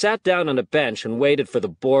 So I sat down on a bench and waited for the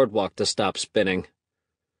boardwalk to stop spinning.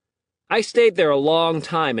 I stayed there a long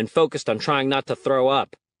time and focused on trying not to throw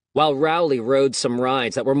up, while Rowley rode some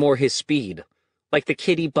rides that were more his speed, like the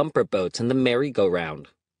kiddie bumper boats and the merry-go-round.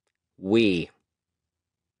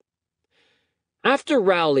 After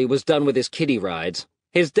Rowley was done with his kiddie rides,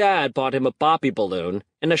 his dad bought him a Bobby balloon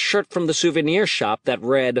and a shirt from the souvenir shop that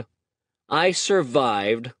read, "I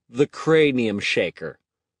survived the cranium shaker."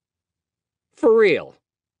 For real.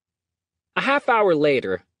 A half hour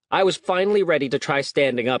later, I was finally ready to try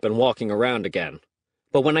standing up and walking around again.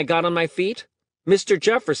 But when I got on my feet, Mr.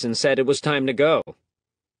 Jefferson said it was time to go.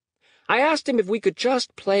 I asked him if we could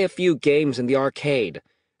just play a few games in the arcade,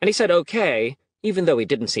 and he said okay, even though he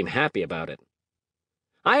didn't seem happy about it.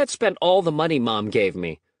 I had spent all the money Mom gave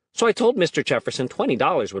me, so I told Mr. Jefferson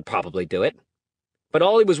 $20 would probably do it. But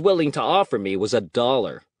all he was willing to offer me was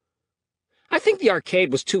 $1. I think the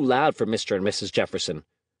arcade was too loud for Mr. and Mrs. Jefferson,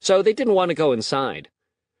 so they didn't want to go inside.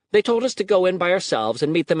 They told us to go in by ourselves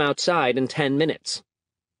and meet them outside in 10 minutes.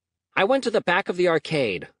 I went to the back of the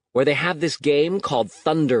arcade, where they have this game called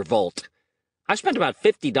Thundervolt. I spent about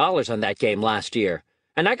 $50 on that game last year,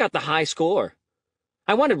 and I got the high score.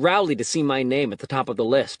 I wanted Rowley to see my name at the top of the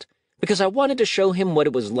list, because I wanted to show him what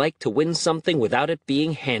it was like to win something without it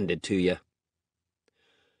being handed to you.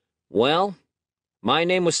 Well, my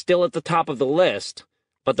name was still at the top of the list,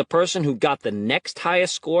 but the person who got the next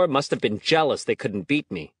highest score must have been jealous they couldn't beat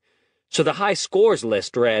me. So the high scores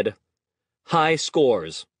list read, High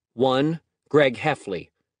scores. 1, Greg Heffley.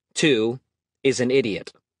 2, is an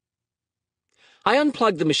idiot. I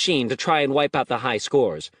unplugged the machine to try and wipe out the high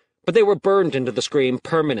scores, but they were burned into the screen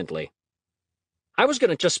permanently. I was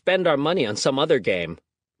going to just spend our money on some other game,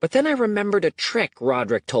 but then I remembered a trick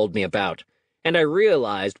Roderick told me about, and I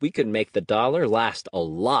realized we could make the dollar last a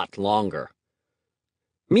lot longer.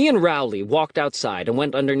 Me and Rowley walked outside and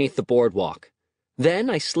went underneath the boardwalk. Then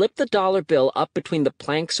I slipped the dollar bill up between the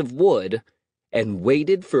planks of wood and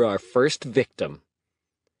waited for our first victim.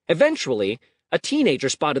 Eventually, a teenager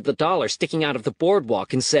spotted the dollar sticking out of the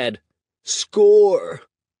boardwalk and said, "Score!"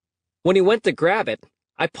 When he went to grab it,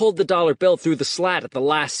 I pulled the dollar bill through the slat at the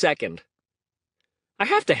last second. I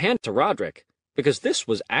have to hand it to Roderick, because this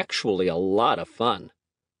was actually a lot of fun.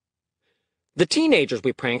 The teenagers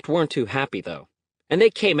we pranked weren't too happy, though, and they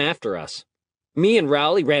came after us. Me and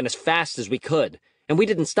Rowley ran as fast as we could, and we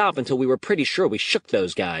didn't stop until we were pretty sure we shook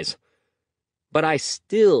those guys. But I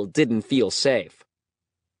still didn't feel safe.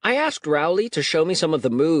 I asked Rowley to show me some of the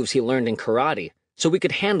moves he learned in karate, so we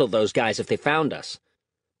could handle those guys if they found us.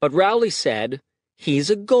 But Rowley said he's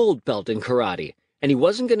a gold belt in karate, and he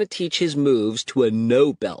wasn't going to teach his moves to a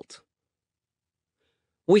no belt.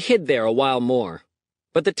 We hid there a while more,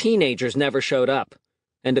 but the teenagers never showed up,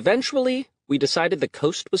 and eventually we decided the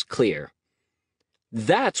coast was clear.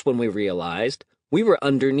 That's when we realized we were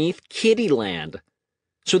underneath Kittyland.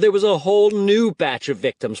 So there was a whole new batch of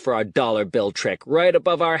victims for our dollar bill trick right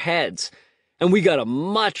above our heads, and we got a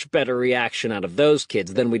much better reaction out of those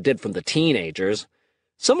kids than we did from the teenagers.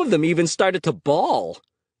 Some of them even started to bawl.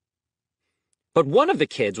 But one of the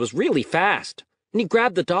kids was really fast, and he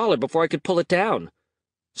grabbed the dollar before I could pull it down.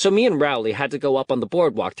 So me and Rowley had to go up on the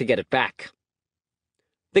boardwalk to get it back.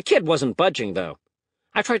 The kid wasn't budging, though.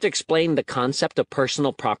 I tried to explain the concept of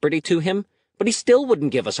personal property to him, but he still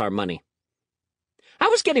wouldn't give us our money. I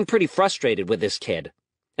was getting pretty frustrated with this kid,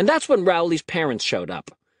 and that's when Rowley's parents showed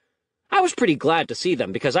up. I was pretty glad to see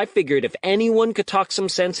them because I figured if anyone could talk some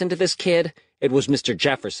sense into this kid, it was Mr.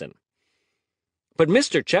 Jefferson. But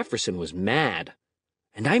Mr. Jefferson was mad,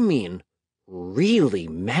 and I mean really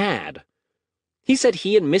mad. He said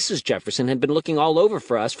he and Mrs. Jefferson had been looking all over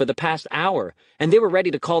for us for the past hour, and they were ready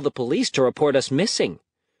to call the police to report us missing.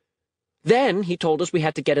 Then he told us we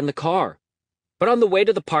had to get in the car. But on the way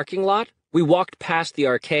to the parking lot, we walked past the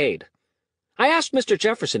arcade. I asked Mr.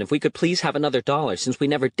 Jefferson if we could please have another dollar since we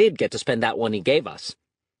never did get to spend that one he gave us.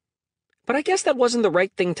 But I guess that wasn't the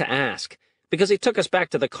right thing to ask, because he took us back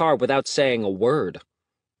to the car without saying a word.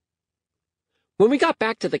 When we got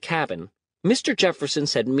back to the cabin, Mr. Jefferson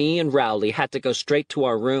said me and Rowley had to go straight to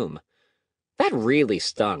our room. That really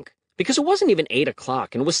stunk, because it wasn't even 8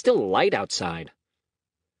 o'clock and it was still light outside.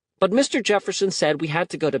 But Mr. Jefferson said we had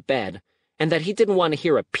to go to bed, and that he didn't want to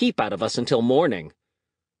hear a peep out of us until morning.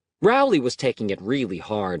 Rowley was taking it really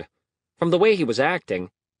hard. From the way he was acting,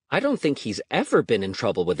 I don't think he's ever been in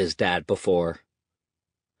trouble with his dad before.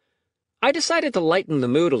 I decided to lighten the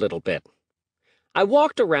mood a little bit. I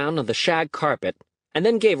walked around on the shag carpet and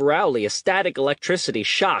then gave Rowley a static electricity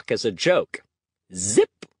shock as a joke.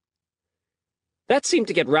 Zip! That seemed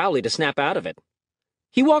to get Rowley to snap out of it.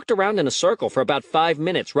 He walked around in a circle for about 5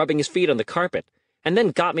 minutes, rubbing his feet on the carpet, and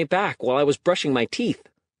then got me back while I was brushing my teeth.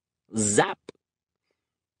 Zap!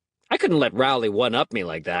 I couldn't let Rowley one-up me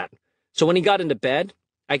like that, so when he got into bed,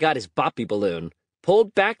 I got his boppy balloon,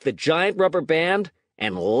 pulled back the giant rubber band,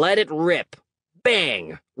 and let it rip.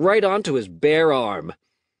 Bang! Right onto his bare arm.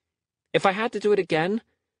 If I had to do it again,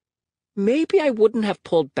 maybe I wouldn't have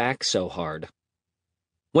pulled back so hard.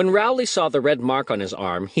 When Rowley saw the red mark on his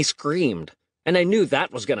arm, he screamed, and I knew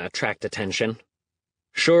that was going to attract attention.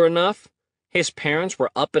 Sure enough, his parents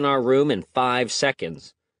were up in our room in 5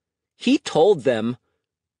 seconds. He told them,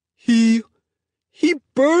 He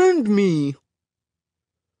burned me.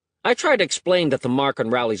 I tried to explain that the mark on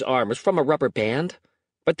Rowley's arm was from a rubber band,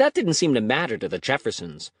 but that didn't seem to matter to the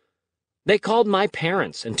Jeffersons. They called my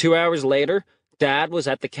parents, and 2 hours later, Dad was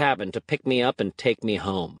at the cabin to pick me up and take me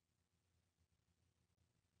home.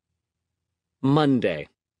 Monday.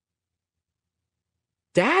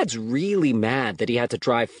 Dad's really mad that he had to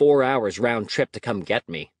drive 4 hours round trip to come get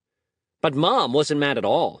me. But Mom wasn't mad at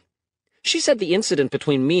all. She said the incident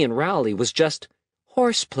between me and Rowley was just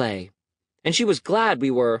horseplay, and she was glad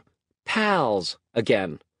we were pals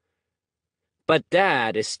again. But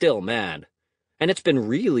Dad is still mad, and it's been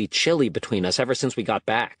really chilly between us ever since we got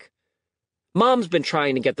back. Mom's been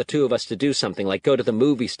trying to get the two of us to do something like go to the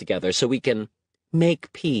movies together so we can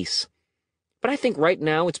make peace. But I think right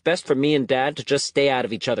now it's best for me and Dad to just stay out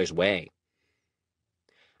of each other's way.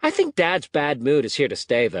 I think Dad's bad mood is here to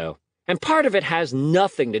stay, though, and part of it has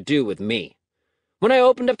nothing to do with me. When I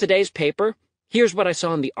opened up today's paper, here's what I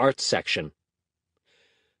saw in the arts section.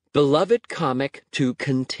 Beloved comic to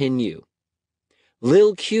continue.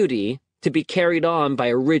 Lil Cutie to be carried on by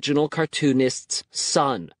original cartoonist's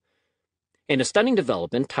son. In a stunning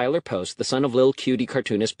development, Tyler Post, the son of Lil Cutie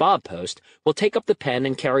cartoonist Bob Post, will take up the pen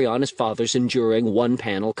and carry on his father's enduring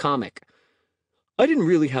one-panel comic. I didn't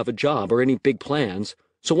really have a job or any big plans,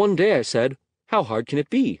 so one day I said, "How hard can it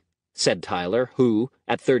be?" said Tyler, who,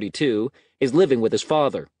 at 32, is living with his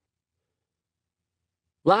father.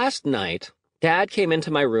 Last night, Dad came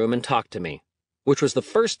into my room and talked to me, which was the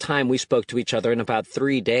first time we spoke to each other in about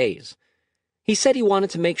 3 days. He said he wanted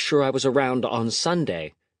to make sure I was around on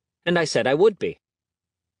Sunday, and I said I would be.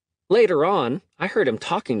 Later on, I heard him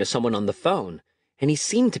talking to someone on the phone, and he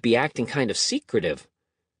seemed to be acting kind of secretive.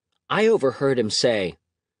 I overheard him say,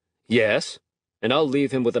 "Yes? and I'll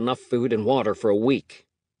leave him with enough food and water for a week.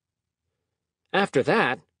 After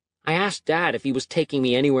that, I asked Dad if he was taking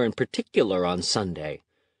me anywhere in particular on Sunday,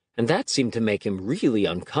 and that seemed to make him really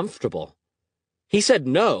uncomfortable. He said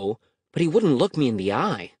no, but he wouldn't look me in the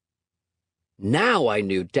eye. Now I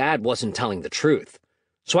knew Dad wasn't telling the truth,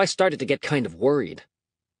 so I started to get kind of worried.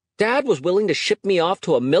 Dad was willing to ship me off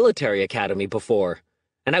to a military academy before,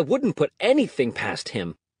 and I wouldn't put anything past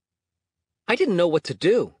him. I didn't know what to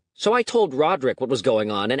do, so I told Roderick what was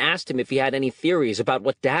going on and asked him if he had any theories about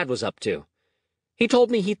what Dad was up to. He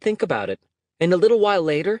told me he'd think about it, and a little while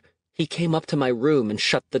later, he came up to my room and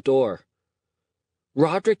shut the door.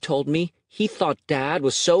 Roderick told me he thought Dad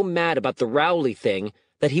was so mad about the Rowley thing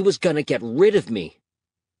that he was gonna get rid of me.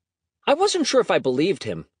 I wasn't sure if I believed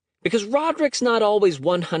him, because Roderick's not always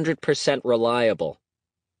 100% reliable.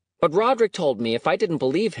 But Roderick told me if I didn't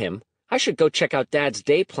believe him, I should go check out Dad's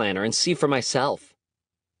day planner and see for myself.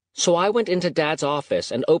 So I went into Dad's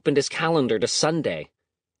office and opened his calendar to Sunday,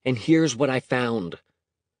 and here's what I found.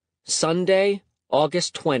 Sunday,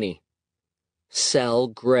 August 20. Sell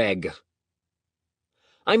Greg.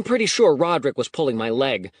 I'm pretty sure Roderick was pulling my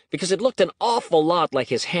leg, because it looked an awful lot like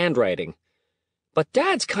his handwriting. But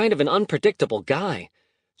Dad's kind of an unpredictable guy,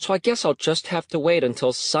 so I guess I'll just have to wait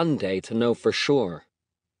until Sunday to know for sure.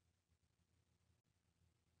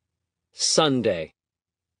 Sunday.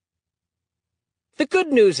 The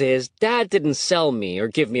good news is Dad didn't sell me or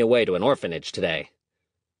give me away to an orphanage today.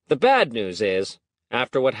 The bad news is,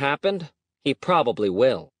 after what happened, he probably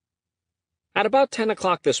will. At about 10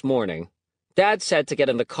 o'clock this morning, Dad said to get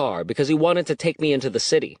in the car because he wanted to take me into the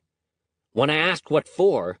city. When I asked what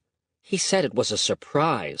for, he said it was a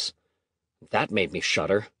surprise. That made me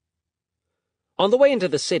shudder. On the way into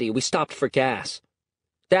the city, we stopped for gas.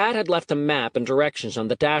 Dad had left a map and directions on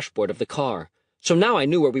the dashboard of the car, so now I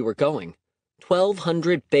knew where we were going.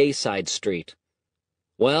 1200 Bayside Street.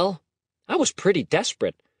 Well, I was pretty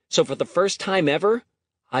desperate, so for the first time ever,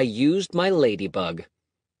 I used my ladybug.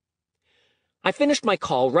 I finished my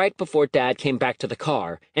call right before Dad came back to the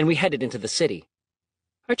car, and we headed into the city.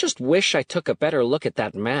 I just wish I took a better look at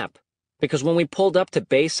that map, because when we pulled up to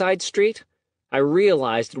Bayside Street, I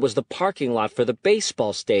realized it was the parking lot for the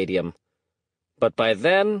baseball stadium. But by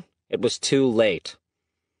then, it was too late.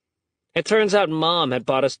 It turns out Mom had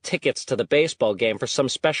bought us tickets to the baseball game for some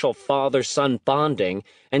special father-son bonding,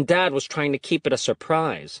 and Dad was trying to keep it a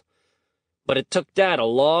surprise. But it took Dad a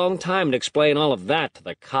long time to explain all of that to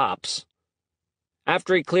the cops.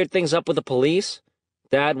 After he cleared things up with the police,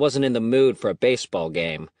 Dad wasn't in the mood for a baseball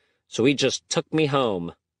game, so he just took me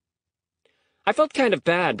home. I felt kind of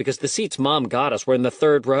bad because the seats Mom got us were in the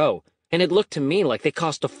third row, and it looked to me like they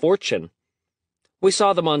cost a fortune. We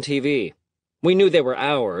saw them on TV. We knew they were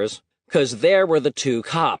ours, 'cause there were the two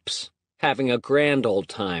cops, having a grand old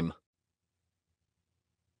time.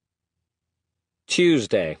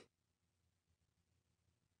 Tuesday.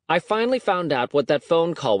 I finally found out what that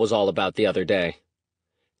phone call was all about the other day.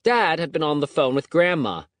 Dad had been on the phone with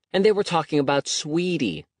Grandma, and they were talking about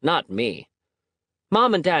Sweetie, not me.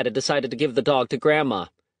 Mom and Dad had decided to give the dog to Grandma,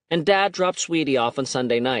 and Dad dropped Sweetie off on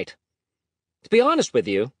Sunday night. To be honest with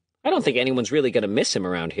you, I don't think anyone's really going to miss him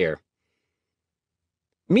around here.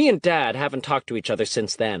 Me and Dad haven't talked to each other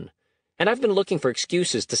since then, and I've been looking for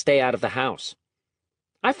excuses to stay out of the house.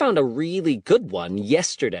 I found a really good one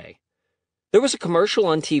yesterday. There was a commercial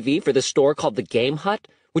on TV for this store called the Game Hut,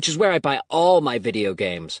 which is where I buy all my video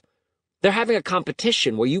games. They're having a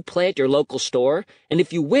competition where you play at your local store, and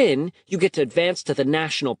if you win, you get to advance to the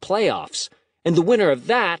national playoffs, and the winner of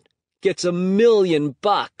that gets $1 million.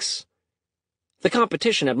 The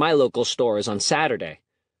competition at my local store is on Saturday.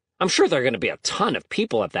 I'm sure there are going to be a ton of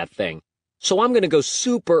people at that thing, so I'm going to go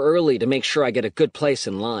super early to make sure I get a good place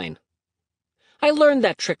in line. I learned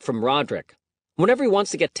that trick from Roderick. Whenever he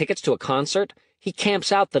wants to get tickets to a concert, he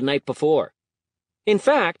camps out the night before. In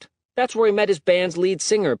fact, that's where he met his band's lead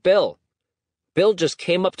singer, Bill. Bill just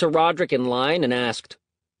came up to Roderick in line and asked,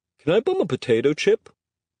 "Can I bum a potato chip?"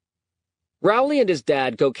 Rowley and his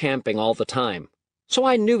dad go camping all the time, so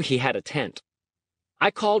I knew he had a tent. I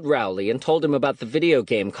called Rowley and told him about the video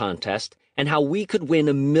game contest and how we could win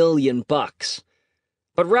 $1 million.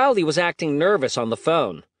 But Rowley was acting nervous on the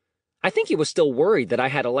phone. I think he was still worried that I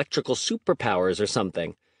had electrical superpowers or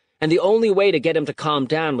something, and the only way to get him to calm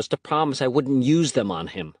down was to promise I wouldn't use them on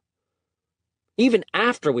him. Even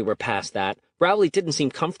after we were past that, Rowley didn't seem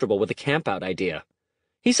comfortable with the campout idea.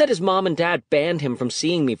 He said his mom and dad banned him from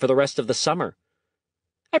seeing me for the rest of the summer.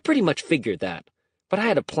 I pretty much figured that, but I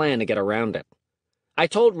had a plan to get around it. I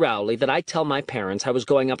told Rowley that I'd tell my parents I was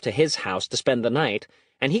going up to his house to spend the night,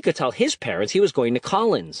 and he could tell his parents he was going to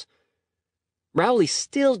Colin's. Rowley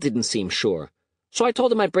still didn't seem sure, So I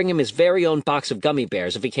told him I'd bring him his very own box of gummy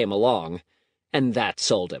bears if he came along, and that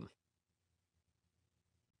sold him.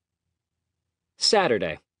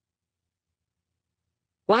 Saturday.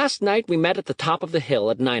 Last night we met at the top of the hill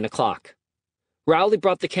at 9 o'clock. Rowley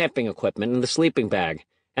brought the camping equipment and the sleeping bag,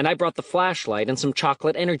 and I brought the flashlight and some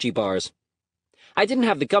chocolate energy bars. I didn't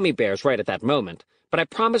have the gummy bears right at that moment, but I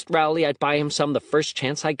promised Rowley I'd buy him some the first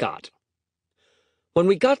chance I got. When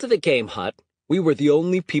we got to the game hut, we were the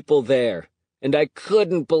only people there, and I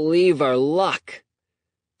couldn't believe our luck.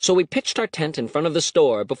 So we pitched our tent in front of the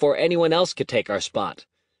store before anyone else could take our spot.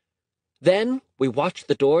 Then we watched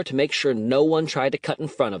the door to make sure no one tried to cut in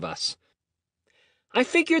front of us. I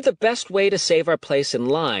figured the best way to save our place in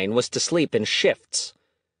line was to sleep in shifts.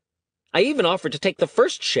 I even offered to take the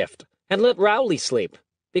first shift and let Rowley sleep,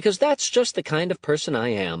 because that's just the kind of person I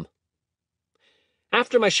am.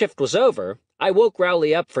 After my shift was over, I woke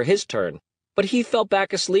Rowley up for his turn, but he fell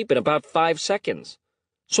back asleep in about 5 seconds.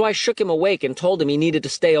 So I shook him awake and told him he needed to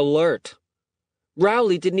stay alert.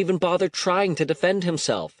 Rowley didn't even bother trying to defend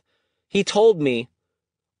himself. He told me,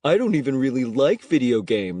 "I don't even really like video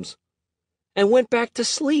games," and went back to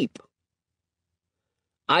sleep.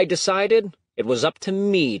 I decided it was up to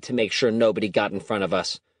me to make sure nobody got in front of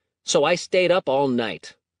us, so I stayed up all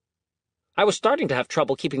night. I was starting to have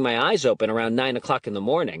trouble keeping my eyes open around 9 o'clock in the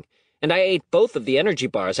morning, and I ate both of the energy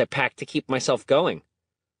bars I packed to keep myself going.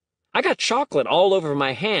 I got chocolate all over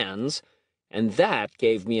my hands, and that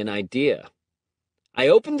gave me an idea. I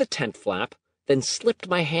opened the tent flap, then slipped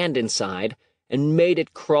my hand inside and made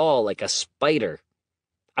it crawl like a spider.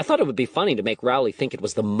 I thought it would be funny to make Rowley think it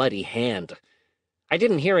was the muddy hand. I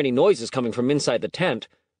didn't hear any noises coming from inside the tent,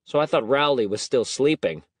 so I thought Rowley was still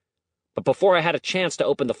sleeping. But before I had a chance to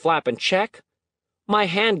open the flap and check, my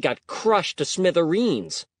hand got crushed to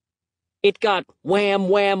smithereens. It got wham,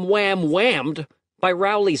 wham, wham, whammed by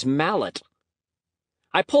Rowley's mallet.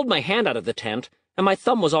 I pulled my hand out of the tent, and my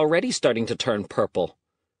thumb was already starting to turn purple.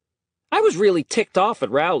 I was really ticked off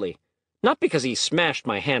at Rowley, not because he smashed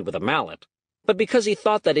my hand with a mallet, but because he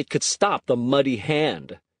thought that it could stop the muddy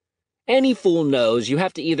hand. Any fool knows you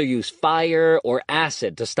have to either use fire or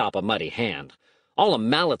acid to stop a muddy hand. All a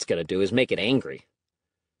mallet's gonna do is make it angry.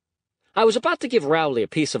 I was about to give Rowley a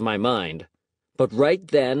piece of my mind, but right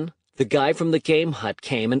then, the guy from the game hut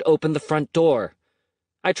came and opened the front door.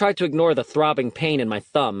 I tried to ignore the throbbing pain in my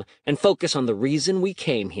thumb and focus on the reason we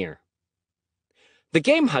came here. The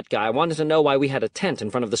game hut guy wanted to know why we had a tent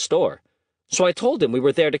in front of the store, so I told him we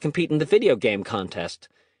were there to compete in the video game contest,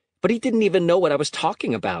 but he didn't even know what I was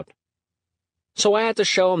talking about. So I had to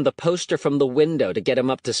show him the poster from the window to get him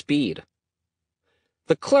up to speed.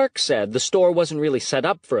 The clerk said the store wasn't really set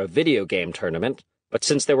up for a video game tournament, but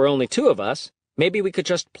since there were only 2 of us, maybe we could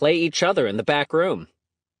just play each other in the back room.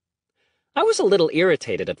 I was a little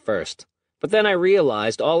irritated at first, but then I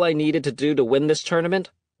realized all I needed to do to win this tournament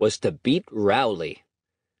was to beat Rowley.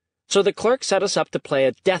 So the clerk set us up to play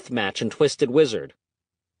a death match in Twisted Wizard.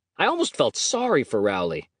 I almost felt sorry for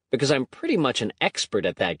Rowley, because I'm pretty much an expert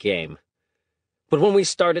at that game. But when we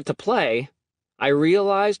started to play, I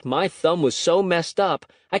realized my thumb was so messed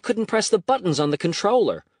up I couldn't press the buttons on the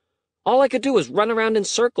controller. All I could do was run around in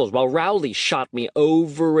circles while Rowley shot me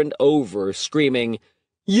over and over, screaming,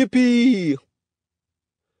 "Yippee!"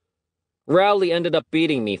 Rowley ended up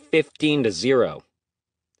beating me 15-0.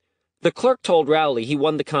 The clerk told Rowley he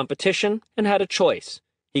won the competition and had a choice.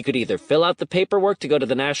 He could either fill out the paperwork to go to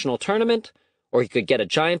the national tournament, or he could get a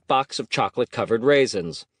giant box of chocolate-covered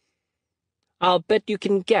raisins. I'll bet you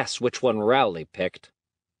can guess which one Rowley picked.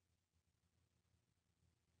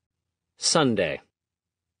 Sunday.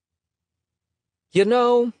 You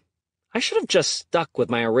know, I should have just stuck with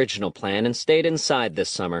my original plan and stayed inside this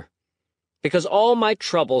summer, because all my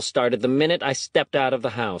trouble started the minute I stepped out of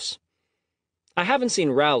the house. I haven't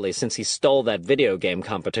seen Rowley since he stole that video game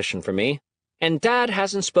competition from me, and Dad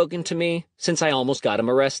hasn't spoken to me since I almost got him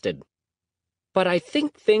arrested. But I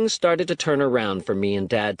think things started to turn around for me and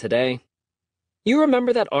Dad today. You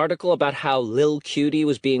remember that article about how Lil Cutie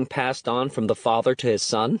was being passed on from the father to his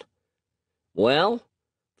son? Well,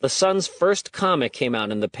 the son's first comic came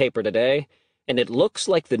out in the paper today, and it looks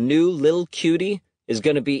like the new Lil Cutie is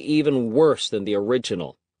going to be even worse than the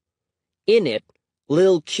original. In it,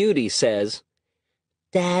 Lil Cutie says,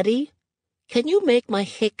 "Daddy, can you make my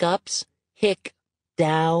hiccups hick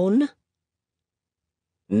down?"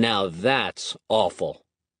 Now that's awful.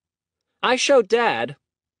 I showed Dad,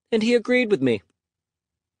 and he agreed with me.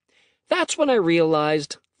 That's when I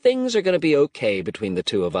realized things are going to be okay between the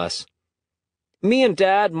 2 of us. Me and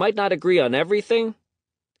Dad might not agree on everything,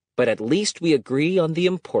 but at least we agree on the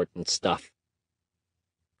important stuff.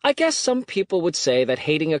 I guess some people would say that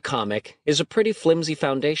hating a comic is a pretty flimsy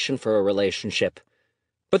foundation for a relationship.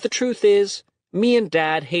 But the truth is, me and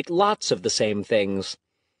Dad hate lots of the same things.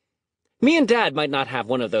 Me and Dad might not have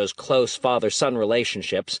one of those close father-son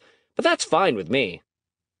relationships, but that's fine with me.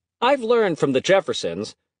 I've learned from the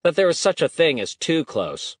Jeffersons that there is such a thing as too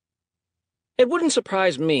close. It wouldn't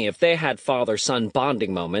surprise me if they had father-son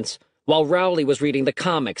bonding moments while Rowley was reading the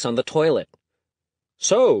comics on the toilet.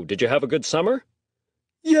 So, did you have a good summer?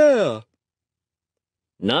 Yeah.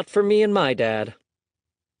 Not for me and my dad.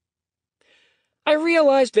 I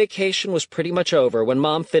realized vacation was pretty much over when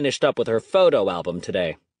Mom finished up with her photo album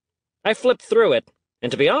today. I flipped through it,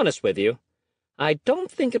 and to be honest with you, I don't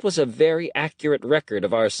think it was a very accurate record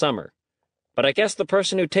of our summer. But I guess the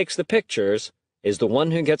person who takes the pictures is the one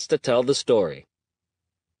who gets to tell the story.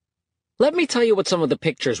 Let me tell you what some of the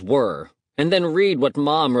pictures were, and then read what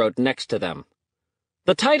Mom wrote next to them.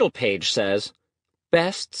 The title page says,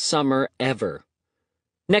 Best Summer Ever.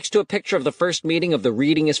 Next to a picture of the first meeting of the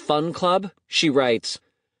Reading is Fun Club, she writes,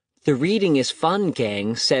 The Reading is Fun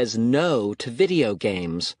gang says no to video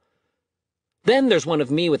games. Then there's one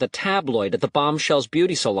of me with a tabloid at the Bombshells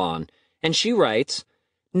Beauty Salon, and she writes,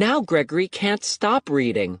 Now Gregory can't stop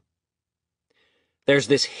reading. There's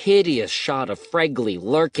this hideous shot of Fregley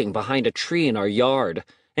lurking behind a tree in our yard,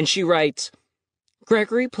 and she writes,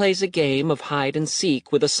 Gregory plays a game of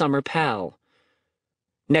hide-and-seek with a summer pal.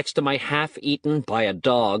 Next to my half-eaten, by a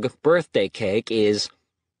dog, birthday cake is,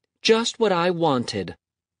 Just what I wanted.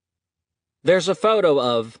 There's a photo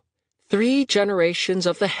of 3 generations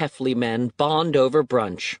of the Heffley men bond over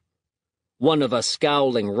brunch. One of a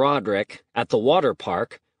scowling Roderick at the water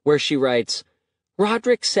park, where she writes,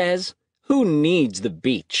 Roderick says, Who needs the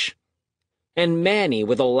beach? And Manny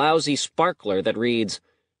with a lousy sparkler that reads,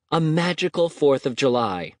 A magical 4th of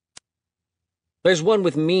July. There's one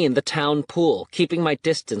with me in the town pool, keeping my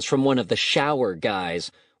distance from one of the shower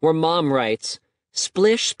guys, where Mom writes,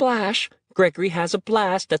 Splish splash, Gregory has a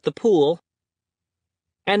blast at the pool.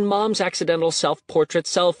 And Mom's accidental self-portrait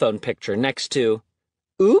cell phone picture next to,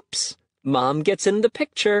 Oops, Mom gets in the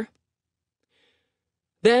picture.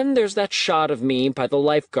 Then there's that shot of me by the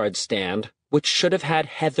lifeguard stand, which should have had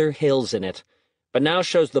Heather Hills in it, but now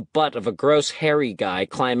shows the butt of a gross hairy guy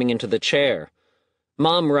climbing into the chair.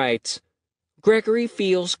 Mom writes, Gregory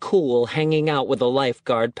feels cool hanging out with a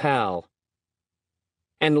lifeguard pal.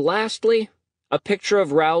 And lastly, a picture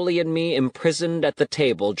of Rowley and me imprisoned at the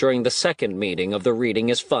table during the second meeting of the Reading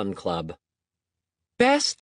is Fun Club. Best